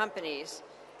foreign companies.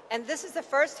 And this is the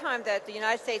first time that the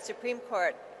United States Supreme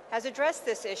Court has addressed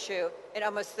this issue in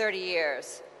almost 30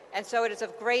 years. And so it is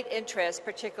of great interest,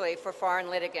 particularly for foreign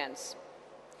litigants.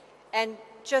 And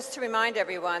just to remind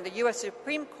everyone, the U.S.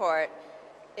 Supreme Court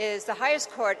is the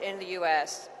highest court in the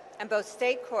U.S., and both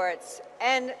state courts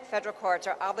and federal courts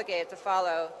are obligated to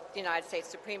follow the United States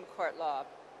Supreme Court law.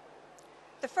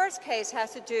 The first case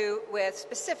has to do with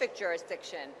specific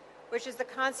jurisdiction, which is the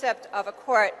concept of a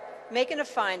court making a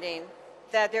finding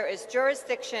that there is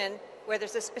jurisdiction where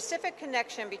there's a specific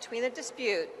connection between the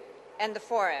dispute and the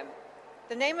forum.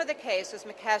 The name of the case was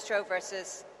McIntyre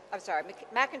versus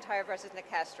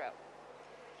Nicastro.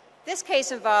 This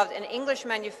case involved an English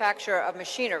manufacturer of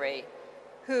machinery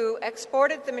who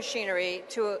exported the machinery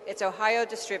to its Ohio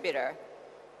distributor.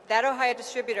 That Ohio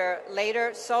distributor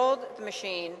later sold the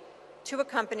machine to a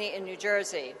company in New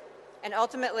Jersey, and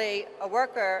ultimately a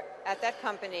worker at that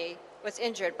company was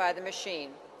injured by the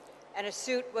machine, and a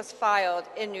suit was filed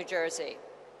in New Jersey.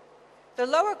 The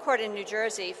lower court in New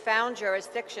Jersey found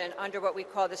jurisdiction under what we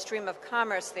call the stream of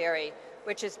commerce theory,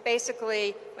 which is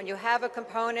basically when you have a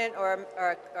component or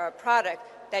a product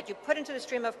that you put into the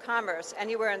stream of commerce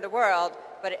anywhere in the world,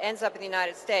 but it ends up in the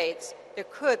United States, there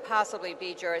could possibly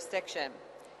be jurisdiction.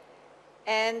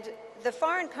 And the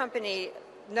foreign company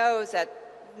knows that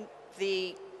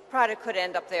the product could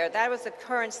end up there. That was the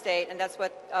current state, and that's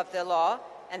what of the law,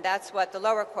 and that's what the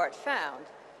lower court found.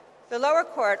 The lower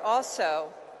court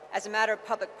also, as a matter of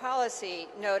public policy,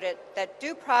 noted that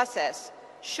due process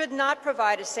should not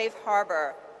provide a safe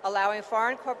harbor allowing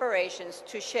foreign corporations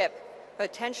to ship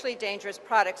potentially dangerous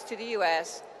products to the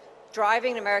U.S.,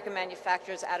 driving American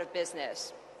manufacturers out of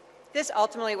business. This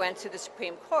ultimately went to the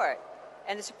Supreme Court,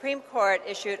 and the Supreme Court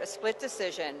issued a split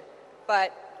decision,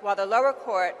 but while the lower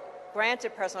court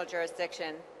granted personal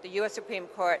jurisdiction, the U.S. Supreme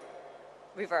Court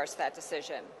reversed that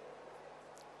decision.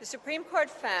 The Supreme Court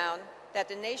found that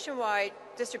the nationwide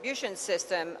distribution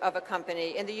system of a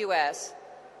company in the U.S.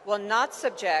 will not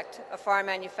subject a foreign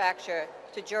manufacturer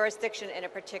to jurisdiction in a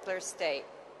particular state.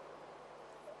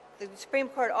 The Supreme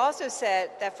Court also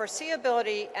said that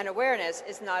foreseeability and awareness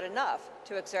is not enough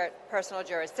to exert personal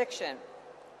jurisdiction.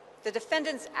 The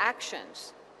defendant's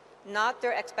actions, not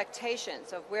their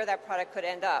expectations of where that product could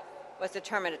end up, was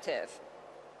determinative.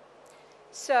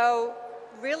 So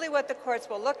really what the courts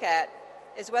will look at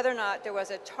is whether or not there was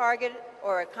a target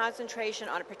or a concentration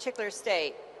on a particular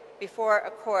state before a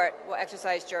court will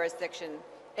exercise jurisdiction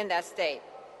in that state.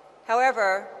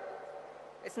 However,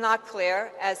 It's not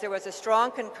clear, as there was a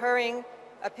strong concurring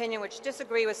opinion which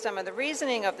disagreed with some of the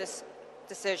reasoning of this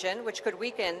decision, which could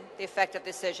weaken the effective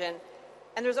decision,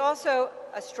 and there's also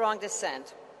a strong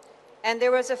dissent. And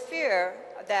there was a fear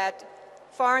that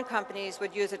foreign companies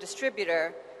would use a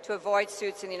distributor to avoid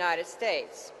suits in the United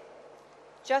States.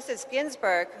 Justice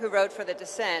Ginsburg, who wrote for the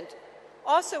dissent,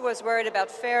 also was worried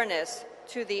about fairness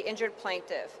to the injured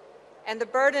plaintiff and the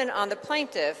burden on the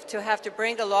plaintiff to have to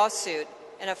bring a lawsuit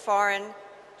in a foreign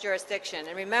jurisdiction.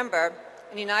 And remember,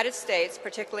 in the United States,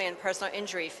 particularly in personal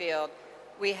injury field,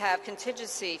 we have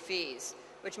contingency fees,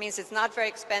 which means it's not very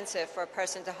expensive for a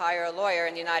person to hire a lawyer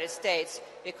in the United States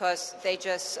because they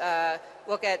just the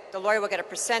lawyer will get a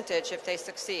percentage if they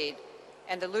succeed,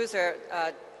 and the loser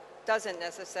doesn't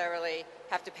necessarily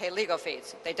have to pay legal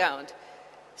fees. They don't.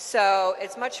 So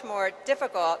it's much more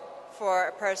difficult for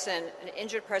a person, an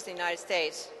injured person in the United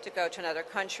States, to go to another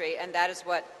country, and that is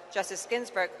what Justice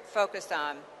Ginsburg focused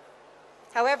on.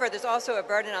 However, there's also a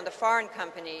burden on the foreign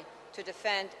company to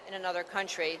defend in another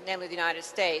country, namely the United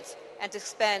States, and to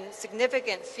spend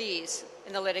significant fees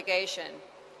in the litigation.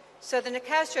 So the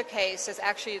Nicastro case has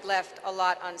actually left a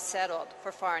lot unsettled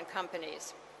for foreign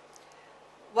companies.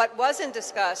 What wasn't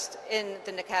discussed in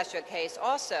the Nicastro case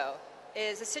also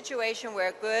is a situation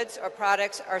where goods or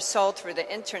products are sold through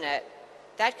the internet.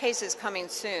 That case is coming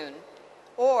soon.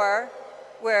 Or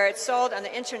where it's sold on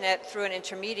the internet through an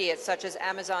intermediate such as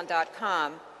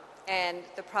Amazon.com, and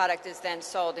the product is then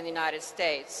sold in the United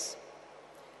States.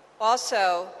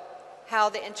 Also, how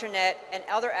the internet and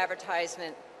other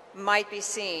advertisement might be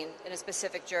seen in a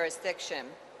specific jurisdiction.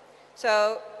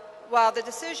 So while the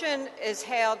decision is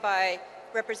hailed by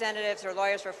representatives or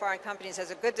lawyers for foreign companies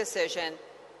as a good decision,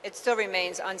 it still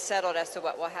remains unsettled as to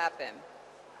what will happen.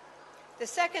 The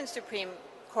second Supreme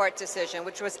Court decision,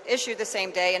 which was issued the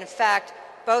same day, and in fact,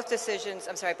 both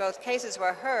cases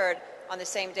were heard on the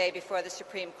same day before the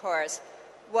Supreme Court,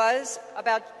 was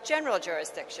about general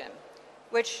jurisdiction,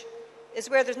 which is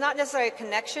where there's not necessarily a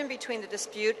connection between the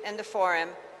dispute and the forum,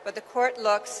 but the court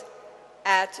looks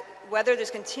at whether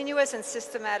there's continuous and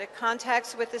systematic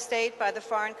contacts with the state by the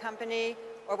foreign company,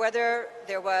 or whether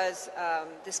there was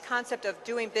this concept of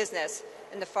doing business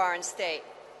in the foreign state.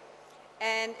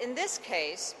 And in this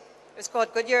case, it was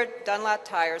called Goodyear Dunlop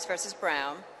Tires versus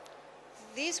Brown.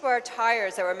 These were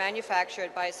tires that were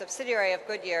manufactured by a subsidiary of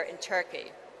Goodyear in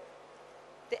Turkey.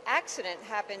 The accident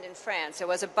happened in France. It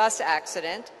was a bus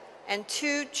accident, and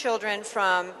 2 children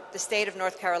from the state of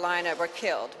North Carolina were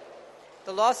killed.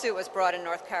 The lawsuit was brought in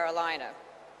North Carolina.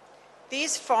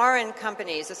 These foreign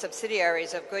companies, the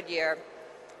subsidiaries of Goodyear,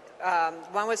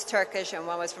 one was Turkish and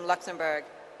one was from Luxembourg,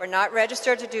 were not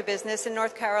registered to do business in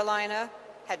North Carolina,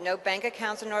 had no bank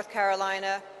accounts in North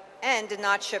Carolina, and did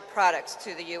not ship products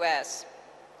to the U.S.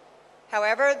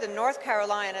 However, the North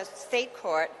Carolina State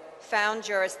Court found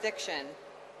jurisdiction,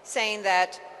 saying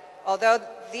that although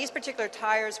these particular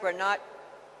tires were not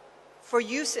for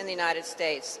use in the United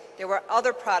States, there were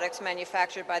other products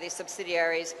manufactured by these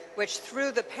subsidiaries which,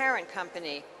 through the parent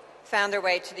company, found their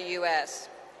way to the U.S.,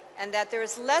 and that there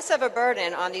is less of a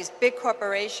burden on these big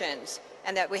corporations,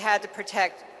 and that we had to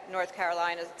protect North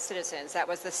Carolina citizens. That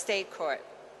was the state court.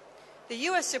 The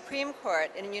U.S. Supreme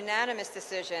Court, in a unanimous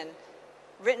decision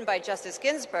written by Justice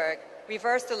Ginsburg,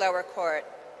 reversed the lower court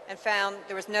and found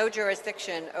there was no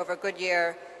jurisdiction over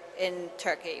Goodyear in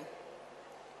Turkey.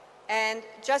 And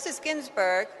Justice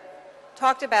Ginsburg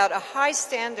talked about a high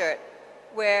standard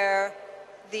where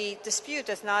the dispute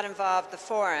does not involve the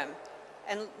forum,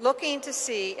 and looking to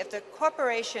see if the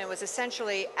corporation was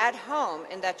essentially at home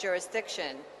in that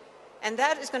jurisdiction. And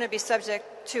that is going to be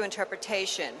subject to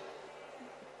interpretation.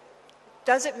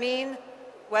 Does it mean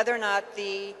whether or not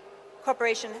the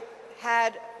corporation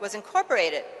was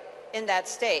incorporated in that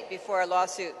state before a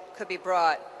lawsuit could be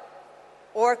brought?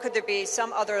 Or could there be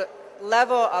some other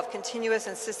level of continuous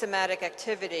and systematic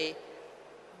activity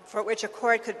for which a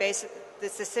court could base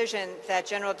this decision that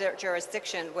general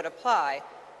jurisdiction would apply?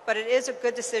 But it is a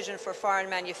good decision for foreign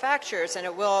manufacturers, and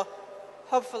it will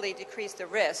hopefully decrease the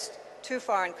risk to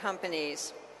foreign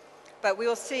companies. But we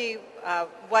will see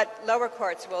what lower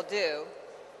courts will do.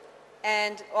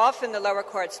 And often the lower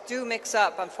courts do mix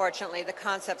up, unfortunately, the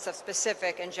concepts of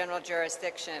specific and general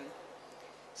jurisdiction.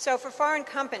 So for foreign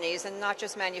companies, and not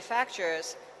just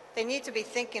manufacturers, they need to be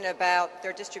thinking about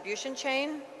their distribution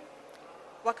chain,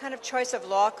 what kind of choice of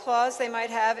law clause they might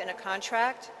have in a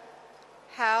contract,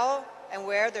 how and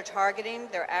where they're targeting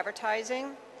their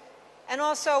advertising, and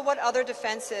also what other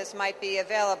defenses might be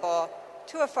available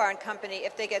to a foreign company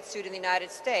if they get sued in the United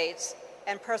States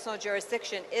and personal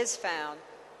jurisdiction is found.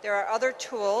 There are other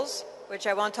tools, which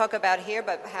I won't talk about here,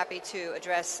 but happy to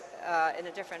address in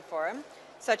a different forum,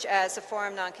 such as the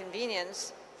forum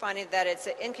nonconvenience, finding that it's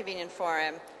an inconvenient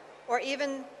forum, or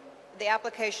even the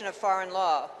application of foreign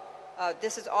law.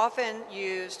 This is often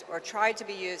used or tried to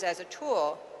be used as a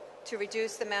tool to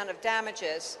reduce the amount of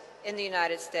damages in the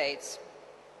United States.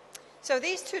 So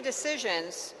these two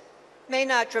decisions may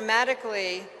not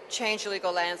dramatically change the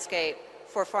legal landscape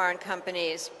for foreign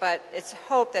companies, but it's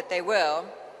hoped that they will.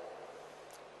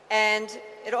 And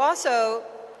it also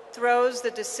throws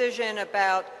the decision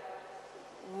about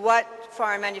what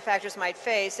foreign manufacturers might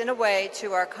face in a way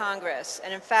to our Congress.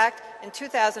 And in fact, in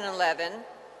 2011,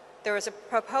 there was a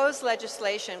proposed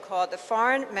legislation called the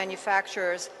Foreign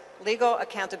Manufacturers Legal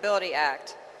Accountability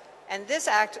Act. And this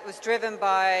act was driven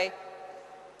by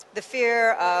the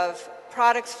fear of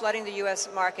products flooding the U.S.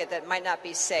 market that might not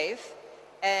be safe,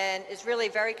 and is really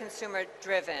very consumer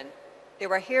driven. There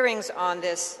were hearings on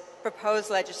this proposed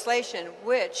legislation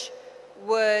which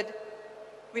would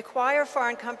require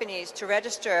foreign companies to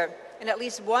register in at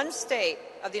least one state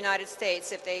of the United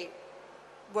States if they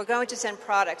were going to send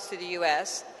products to the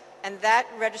U.S., and that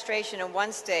registration in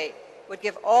one state would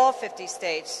give all 50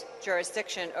 states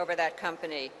jurisdiction over that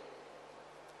company.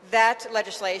 That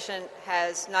legislation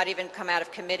has not even come out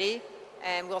of committee,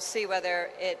 and we'll see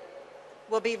whether it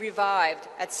will be revived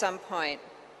at some point.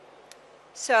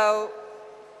 So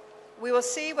we will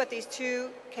see what these two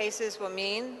cases will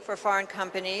mean for foreign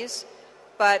companies,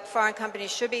 but foreign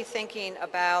companies should be thinking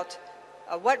about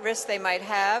what risks they might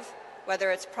have, whether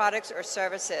it's products or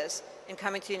services, in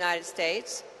coming to the United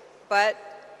States. But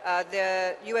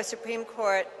the U.S. Supreme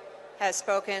Court has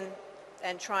spoken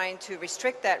and trying to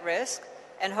restrict that risk,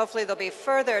 and hopefully there'll be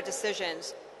further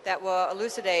decisions that will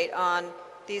elucidate on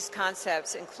these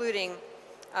concepts, including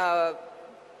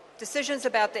decisions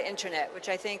about the internet, which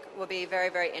I think will be very,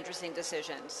 very interesting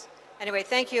decisions. Anyway,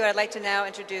 thank you. I'd like to now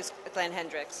introduce Glenn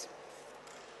Hendricks.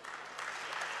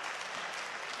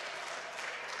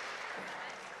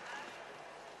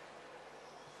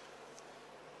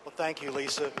 Well, thank you,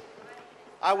 Lisa.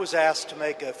 I was asked to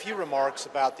make a few remarks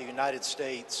about the United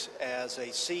States as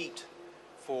a seat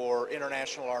for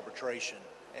international arbitration.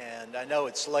 And I know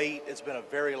it's late, it's been a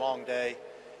very long day,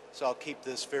 so I'll keep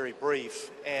this very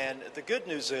brief. And the good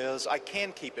news is I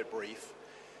can keep it brief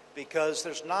because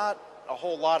there's not a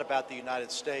whole lot about the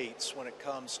United States when it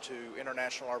comes to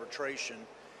international arbitration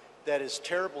that is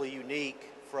terribly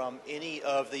unique from any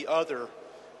of the other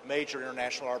major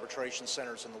international arbitration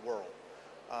centers in the world.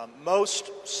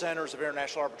 Most centers of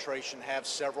international arbitration have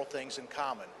several things in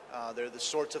common. They're the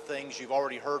sorts of things you've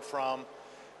already heard from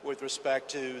with respect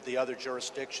to the other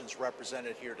jurisdictions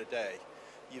represented here today.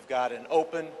 You've got an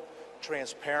open,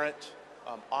 transparent,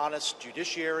 honest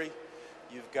judiciary.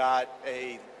 You've got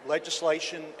a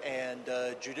legislation and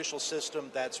judicial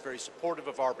system that's very supportive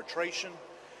of arbitration.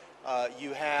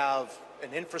 You have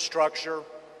an infrastructure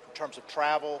in terms of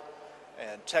travel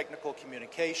and technical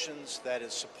communications that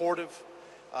is supportive.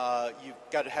 You've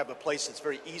got to have a place that's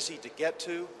very easy to get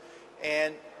to,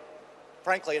 and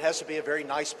frankly, it has to be a very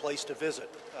nice place to visit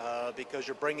because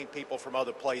you're bringing people from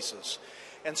other places.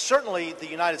 And certainly the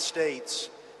United States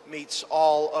meets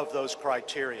all of those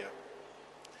criteria.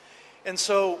 And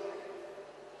so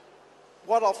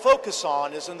what I'll focus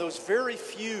on is in those very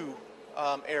few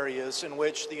areas in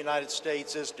which the United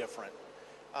States is different.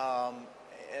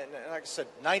 And like I said,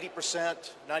 90%,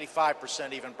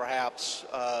 95% even perhaps,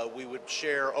 we would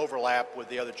share overlap with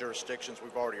the other jurisdictions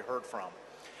we've already heard from.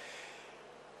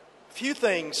 Few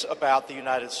things about the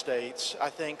United States. I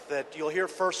think that you'll hear,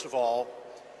 first of all,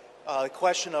 the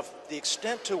question of the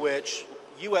extent to which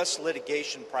U.S.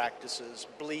 litigation practices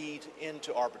bleed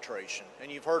into arbitration.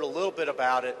 And you've heard a little bit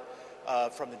about it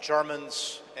from the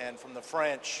Germans and from the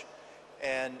French.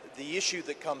 And the issue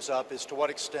that comes up is to what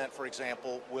extent, for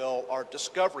example, will our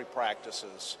discovery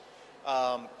practices,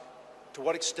 to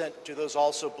what extent do those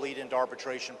also bleed into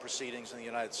arbitration proceedings in the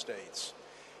United States?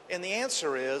 And the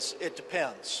answer is, it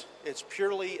depends. It's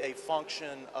purely a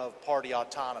function of party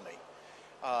autonomy.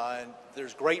 And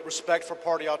there's great respect for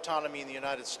party autonomy in the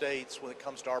United States when it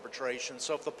comes to arbitration.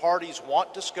 So if the parties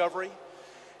want discovery,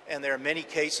 and there are many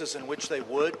cases in which they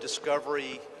would,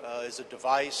 discovery is a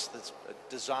device that's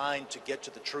designed to get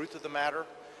to the truth of the matter,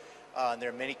 and there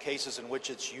are many cases in which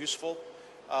it's useful,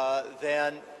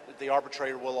 then the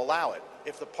arbitrator will allow it.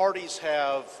 If the parties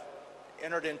have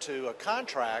entered into a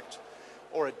contract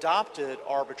or adopted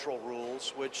arbitral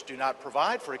rules which do not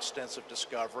provide for extensive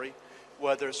discovery,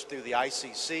 whether it's through the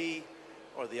ICC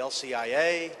or the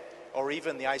LCIA or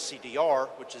even the ICDR,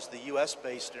 which is the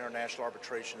U.S.-based international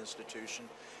arbitration institution,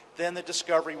 then the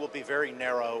discovery will be very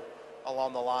narrow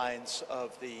along the lines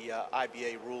of the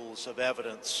IBA rules of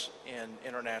evidence in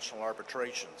international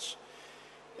arbitrations.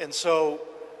 And so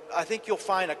I think you'll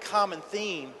find a common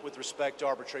theme with respect to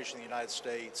arbitration in the United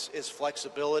States is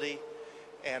flexibility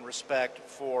and respect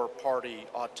for party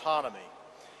autonomy.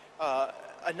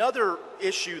 Another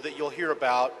issue that you'll hear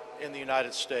about in the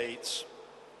United States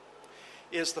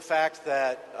is the fact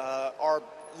that our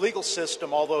legal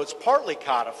system, although it's partly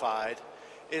codified,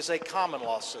 is a common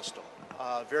law system.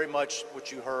 Very much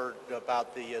what you heard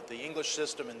about the English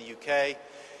system in the UK.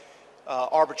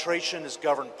 Arbitration is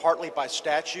governed partly by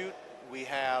statute. We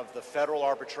have the Federal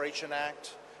Arbitration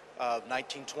Act of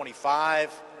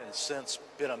 1925, and it's since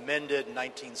been amended in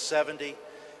 1970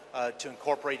 to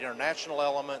incorporate international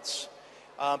elements,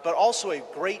 but also a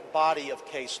great body of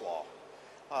case law.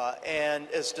 And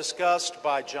as discussed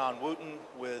by John Wooten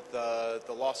with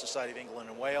the Law Society of England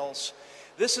and Wales,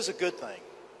 this is a good thing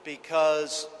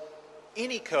because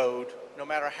any code, no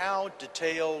matter how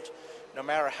detailed, no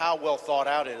matter how well thought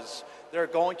out it is, there are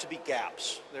going to be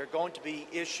gaps. There are going to be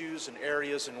issues and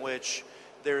areas in which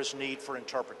there is need for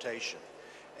interpretation.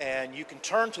 And you can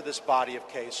turn to this body of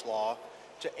case law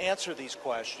to answer these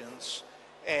questions,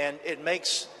 and it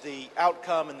makes the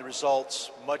outcome and the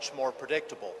results much more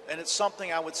predictable. And it's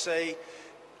something I would say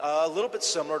a little bit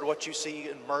similar to what you see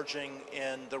emerging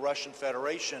in the Russian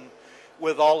Federation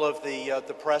with all of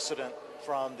the precedent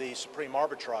from the Supreme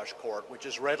Arbitrage Court, which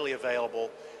is readily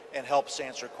available and helps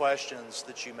answer questions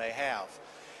that you may have.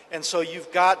 And so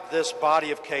you've got this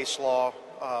body of case law,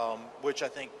 which I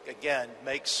think, again,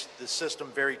 makes the system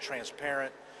very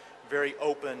transparent, very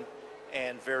open,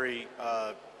 and very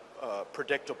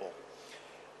predictable.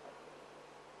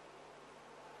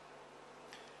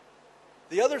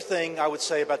 The other thing I would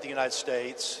say about the United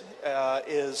States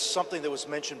is something that was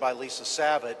mentioned by Lisa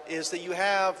Savitt, is that you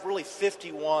have really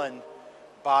 51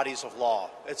 bodies of law.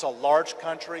 It's a large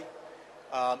country.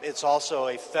 It's also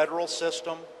a federal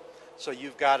system, so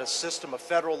you've got a system of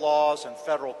federal laws and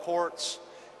federal courts,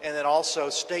 and then also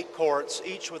state courts,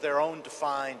 each with their own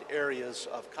defined areas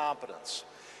of competence.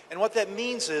 And what that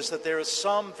means is that there is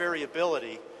some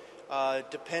variability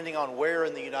depending on where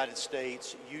in the United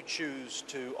States you choose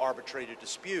to arbitrate a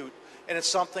dispute, and it's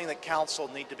something that counsel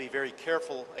need to be very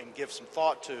careful and give some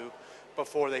thought to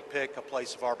before they pick a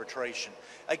place of arbitration.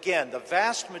 Again, the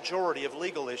vast majority of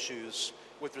legal issues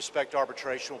with respect to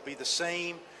arbitration will be the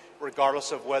same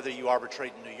regardless of whether you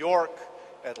arbitrate in New York,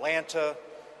 Atlanta,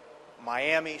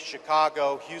 Miami,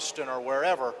 Chicago, Houston, or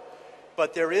wherever.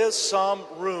 But there is some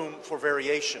room for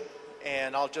variation,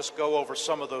 and I'll just go over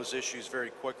some of those issues very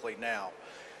quickly now.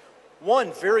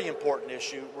 One very important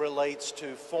issue relates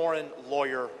to foreign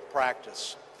lawyer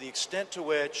practice, the extent to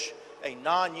which a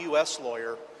non-U.S.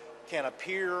 lawyer can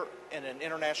appear in an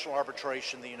international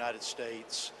arbitration in the United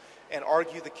States and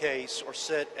argue the case or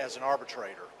sit as an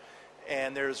arbitrator.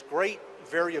 And there's great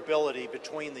variability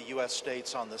between the U.S.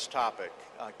 states on this topic.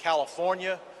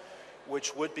 California,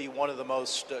 which would be one of the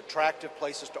most attractive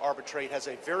places to arbitrate, has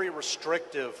a very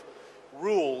restrictive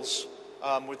rules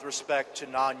with respect to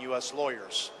non-U.S.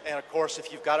 lawyers. And of course,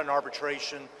 if you've got an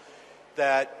arbitration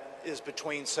that is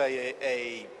between, say,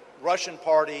 a Russian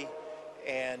party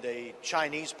and a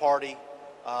Chinese party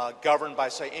governed by,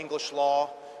 say, English law,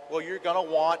 well, you're going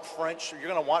to want French, you're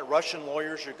going to want Russian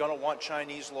lawyers, you're going to want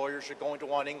Chinese lawyers, you're going to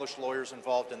want English lawyers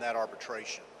involved in that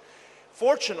arbitration.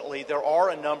 Fortunately, there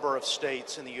are a number of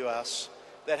states in the U.S.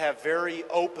 that have very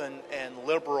open and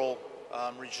liberal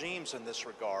regimes in this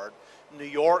regard. New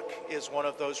York is one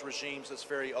of those regimes that's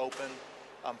very open.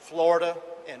 Florida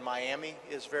and Miami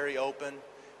is very open.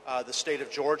 The state of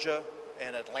Georgia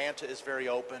and Atlanta is very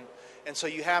open. And so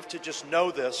you have to just know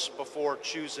this before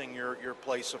choosing your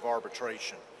place of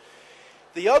arbitration.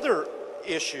 The other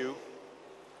issue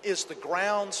is the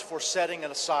grounds for setting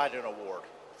aside an award,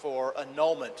 for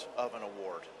annulment of an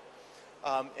award.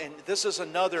 And this is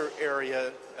another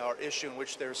area or issue in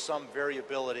which there's some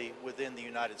variability within the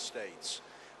United States.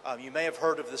 You may have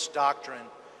heard of this doctrine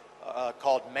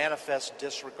called manifest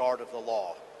disregard of the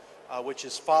law, which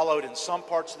is followed in some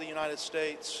parts of the United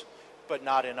States, but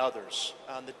not in others.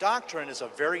 The doctrine is a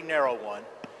very narrow one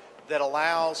that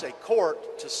allows a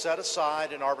court to set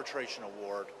aside an arbitration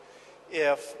award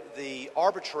if the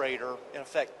arbitrator, in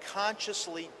effect,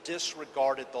 consciously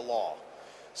disregarded the law,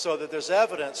 so that there's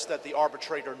evidence that the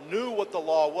arbitrator knew what the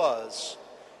law was,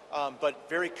 but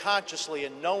very consciously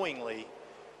and knowingly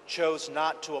chose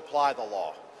not to apply the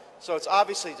law. So it's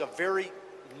obviously a very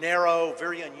narrow,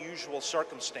 very unusual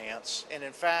circumstance, and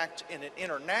in fact, in an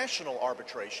international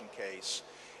arbitration case,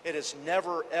 it has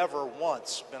never, ever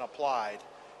once been applied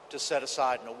to set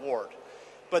aside an award.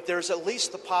 But there's at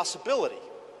least the possibility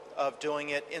of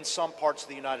doing it in some parts of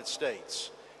the United States.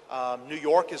 New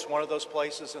York is one of those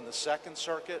places in the Second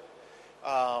Circuit.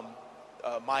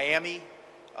 Miami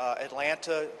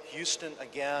Atlanta, Houston,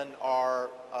 again, are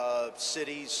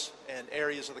cities and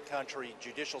areas of the country,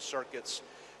 judicial circuits,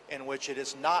 in which it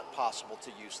is not possible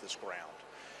to use this ground.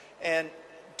 And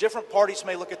different parties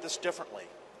may look at this differently.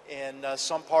 And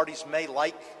some parties may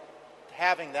like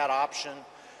having that option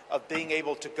of being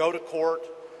able to go to court,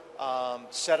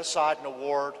 set aside an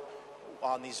award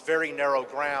on these very narrow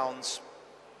grounds,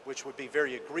 which would be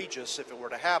very egregious if it were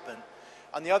to happen.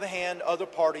 On the other hand, other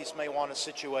parties may want a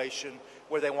situation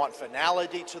where they want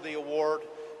finality to the award.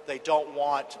 They don't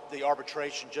want the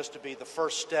arbitration just to be the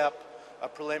first step, a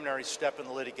preliminary step in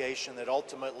the litigation, that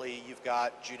ultimately you've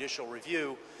got judicial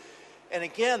review. And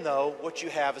again, though, what you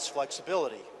have is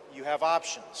flexibility. You have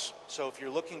options. So if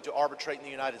you're looking to arbitrate in the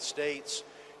United States,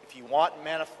 if you want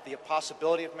the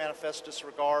possibility of manifest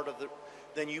disregard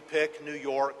then you pick New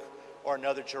York or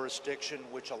another jurisdiction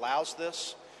which allows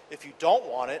this. If you don't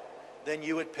want it, then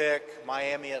you would pick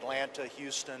Miami, Atlanta,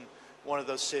 Houston, one of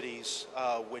those cities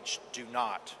which do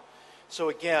not. So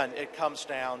again, it comes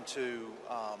down to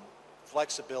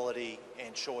flexibility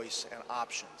and choice and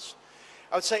options.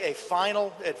 I would say a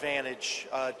final advantage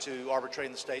to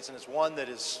arbitrating in the states, and it's one that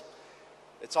it's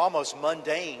almost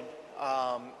mundane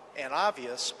and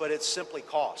obvious, but it's simply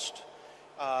cost.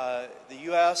 The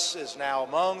U.S. is now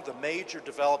among the major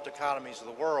developed economies of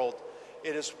the world.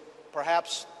 It is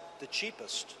perhaps the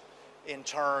cheapest in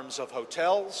terms of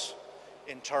hotels,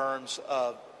 in terms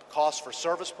of costs for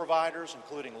service providers,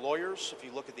 including lawyers. If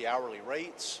you look at the hourly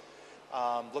rates,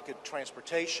 look at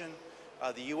transportation,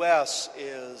 the U.S.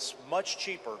 is much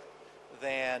cheaper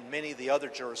than many of the other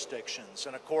jurisdictions.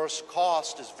 And of course,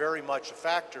 cost is very much a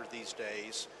factor these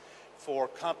days for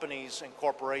companies and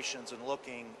corporations in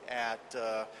looking at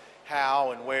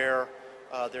how and where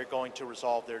they're going to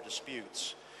resolve their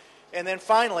disputes. And then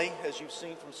finally, as you've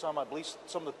seen from some, I believe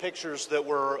some of the pictures that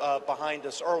were behind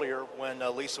us earlier when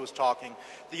Lisa was talking,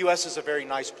 the U.S. is a very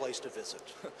nice place to visit.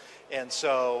 And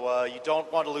so you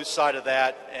don't want to lose sight of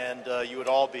that, and you would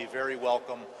all be very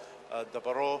welcome,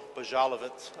 Dobro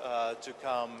Požalovit, to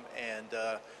come and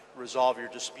resolve your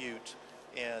dispute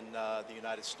in the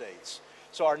United States.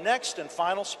 So our next and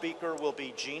final speaker will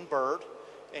be Gene Bird,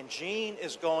 and Gene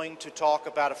is going to talk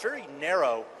about a very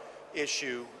narrow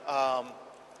issue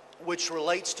which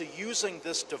relates to using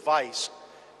this device,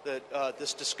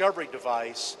 this discovery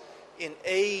device, in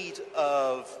aid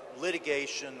of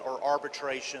litigation or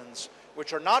arbitrations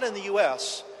which are not in the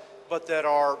U.S., but that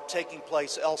are taking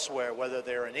place elsewhere, whether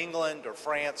they're in England or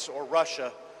France or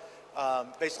Russia,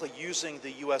 basically using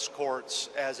the U.S. courts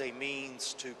as a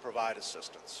means to provide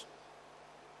assistance.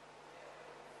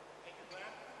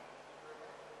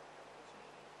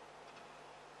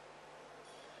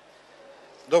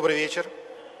 Добрый вечер.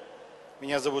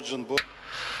 Меня зовут Джин Бу.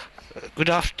 Good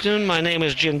afternoon. My name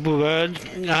is Gene Bird.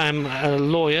 I'm a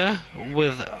lawyer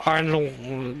with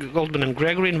Arnold, Goldman and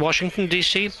Gregory in Washington,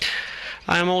 D.C.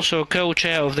 I am also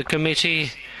co-chair of the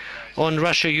Committee on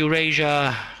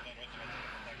Russia-Eurasia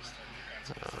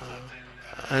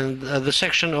and the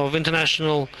section of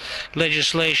international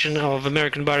legislation of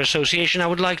American Bar Association. I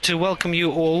would like to welcome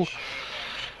you all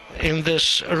in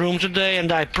this room today,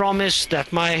 and I promise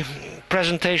that my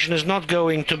presentation is not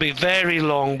going to be very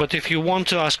long, but if you want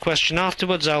to ask questions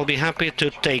afterwards, I'll be happy to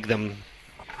take them.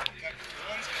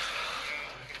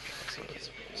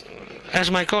 As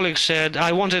my colleague said,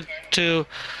 I wanted to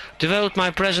devote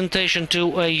my presentation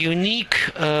to a unique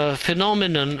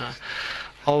phenomenon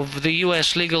of the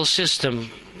US legal system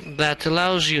that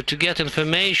allows you to get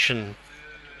information,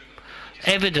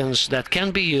 evidence that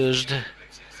can be used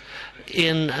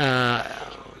in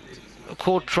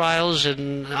court trials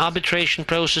and arbitration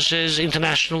processes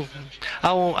international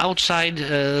outside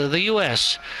the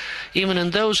US, even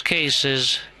in those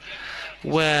cases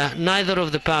where neither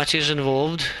of the parties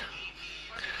involved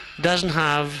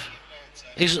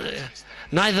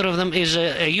neither of them is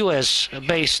a US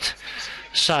based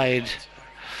side.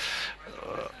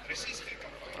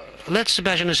 Let's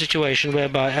imagine a situation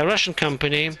whereby a Russian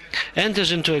company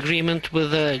enters into agreement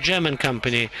with a German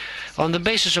company. On the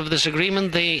basis of this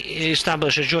agreement, they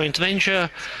establish a joint venture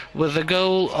with the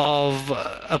goal of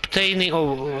obtaining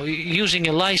or using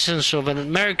a license of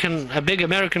a big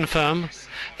American firm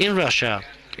in Russia,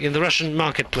 in the Russian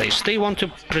marketplace. They want to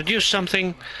produce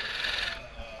something,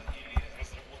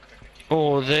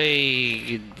 or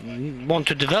they want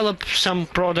to develop some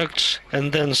products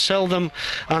and then sell them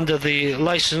under the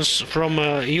license from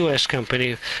a US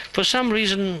company. For some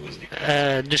reason,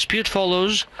 a dispute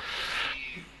follows,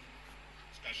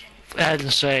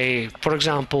 and say, for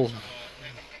example,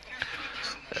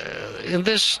 in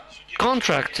this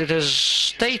contract it is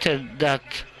stated that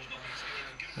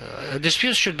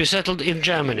disputes should be settled in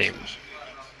Germany.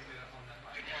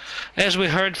 As we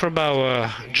heard from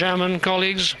our German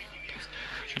colleagues,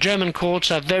 German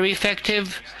courts are very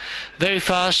effective, very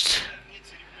fast,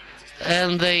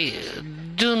 and they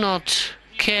do not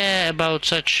care about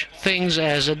such things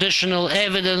as additional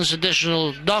evidence,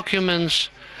 additional documents.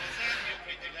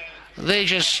 They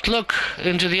just look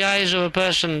into the eyes of a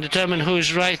person and determine who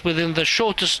is right within the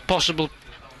shortest possible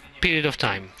period of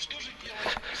time.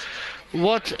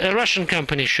 What a Russian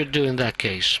company should do in that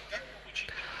case?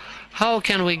 How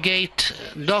can we get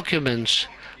documents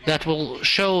that will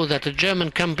show that the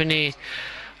German company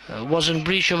was in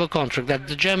breach of a contract, that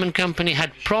the German company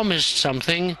had promised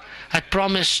something, had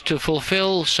promised to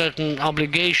fulfill certain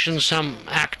obligations, some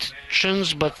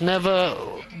actions, but never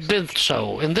did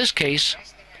so? In this case,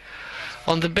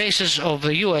 on the basis of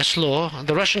the US law,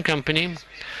 the Russian company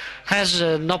has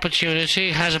an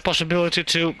opportunity, has a possibility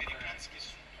to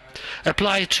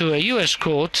apply to a US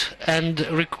court and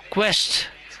request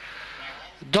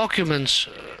documents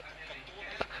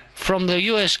from the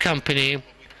US company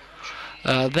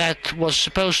that was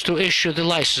supposed to issue the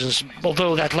license,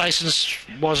 although that license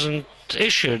wasn't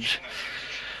issued.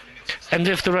 And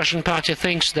if the Russian party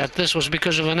thinks that this was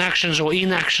because of an actions or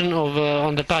inaction of,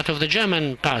 on the part of the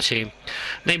German party,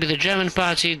 maybe the German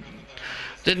party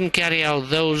didn't carry out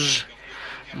those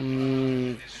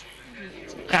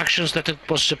actions that it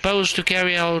was supposed to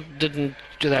carry out, didn't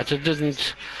do that, it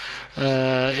didn't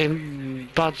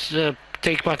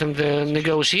take part in the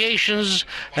negotiations,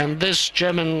 and this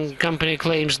German company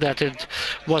claims that it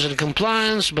was in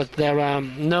compliance, but there are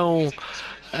no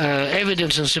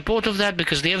evidence in support of that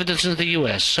because the evidence is in the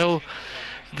US. So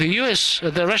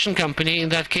the Russian company in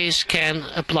that case can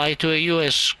apply to a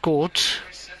US court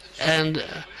and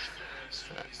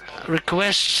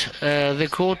request the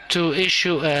court to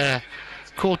issue a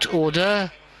court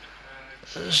order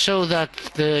so that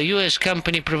the US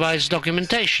company provides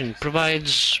documentation,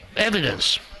 provides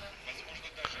evidence,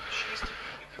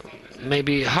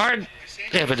 maybe hard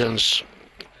evidence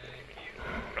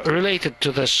related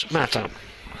to this matter.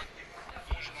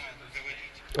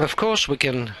 Of course, we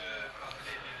can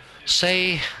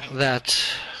say that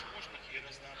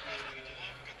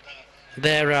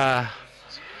there are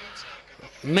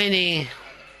many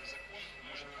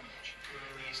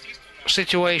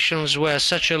situations where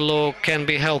such a law can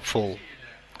be helpful.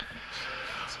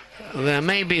 There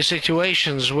may be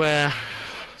situations where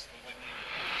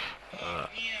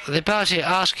the party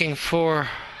asking for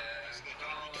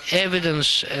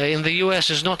evidence in the US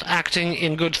is not acting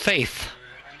in good faith,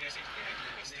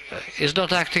 is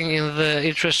not acting in the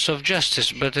interests of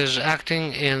justice, but is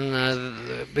acting in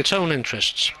its own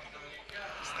interests.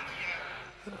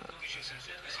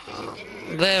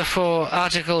 Therefore,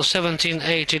 Article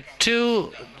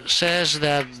 1782 says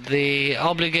that the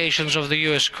obligations of the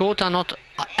US court are not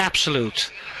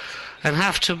absolute and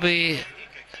have to be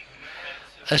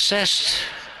assessed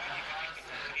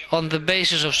on the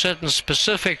basis of certain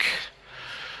specific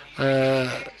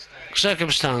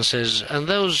circumstances, and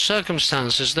those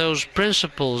circumstances, those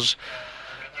principles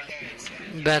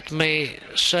that may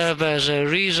serve as a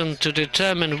reason to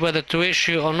determine whether to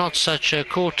issue or not such a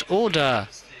court order.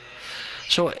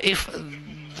 So if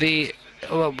the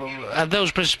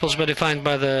those principles were defined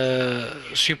by the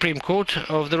Supreme Court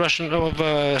of the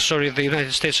the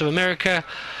United States of America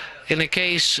in a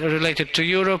case related to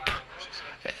Europe,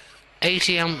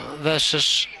 ATM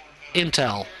versus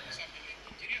Intel.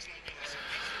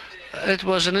 It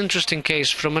was an interesting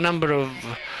case from a number of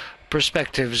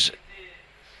perspectives.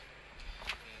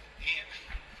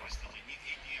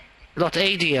 Not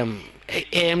ADM,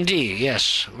 AMD,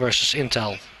 yes, versus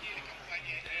Intel.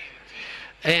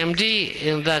 AMD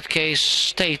in that case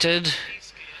stated,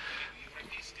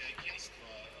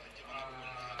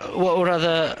 or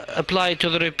rather applied to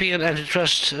the European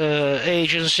Antitrust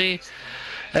Agency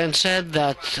and said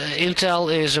that Intel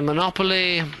is a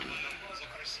monopoly,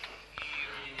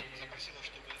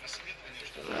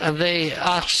 and they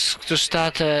asked to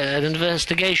start an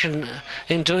investigation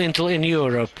into Intel in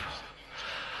Europe.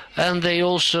 And they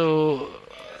also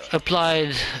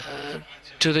applied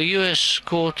to the US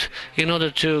court in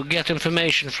order to get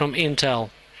information from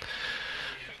Intel.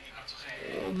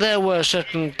 There were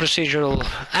certain procedural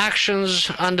actions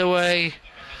underway,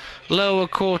 lower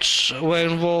courts were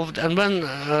involved, and when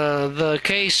the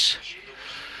case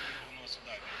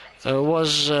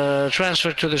was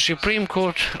transferred to the Supreme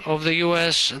Court of the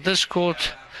US, this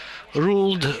court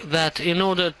ruled that in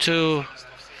order to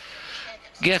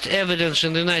get evidence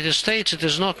in the United States, it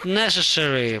is not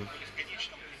necessary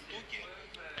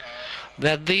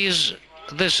that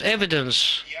this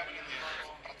evidence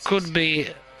could be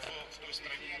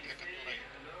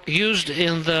used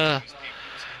in the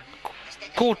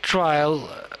court trial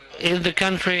in the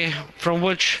country from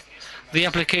which the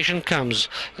application comes.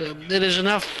 It is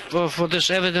enough for this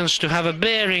evidence to have a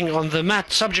bearing on the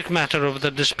subject matter of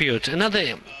the dispute.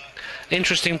 Another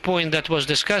interesting point that was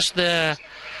discussed there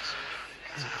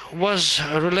was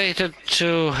related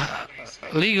to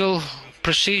legal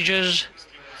procedures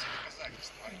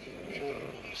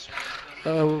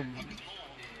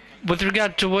with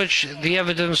regard to which the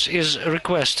evidence is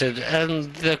requested,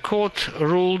 and the court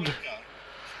ruled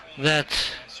that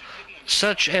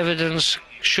such evidence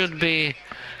should be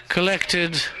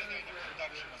collected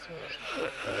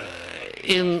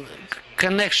in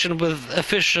connection with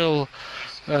official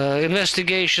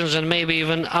investigations and maybe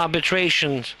even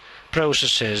arbitration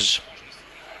processes.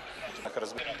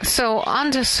 So,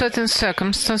 under certain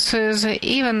circumstances,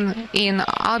 even in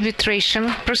arbitration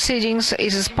proceedings,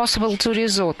 it is possible to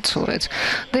resort to it.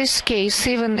 This case,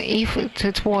 even if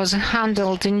it was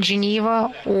handled in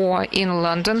Geneva or in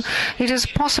London, it is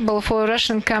possible for a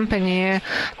Russian company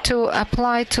to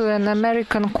apply to an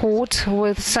American court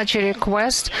with such a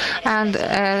request, and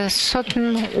a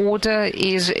certain order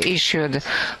is issued.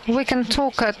 We can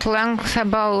talk at length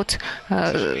about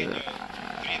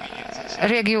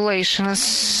Regulation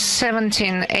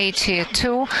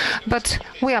 1782, but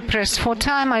we are pressed for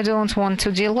time. I don't want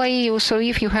to delay you, so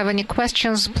if you have any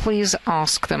questions, please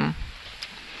ask them.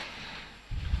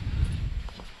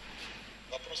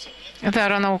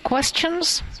 There are no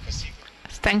questions.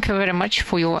 Thank you very much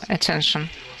for your attention.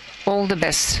 All the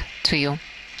best to you.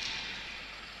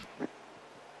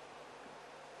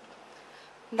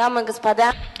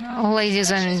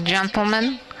 Ladies and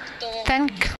gentlemen,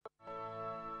 thank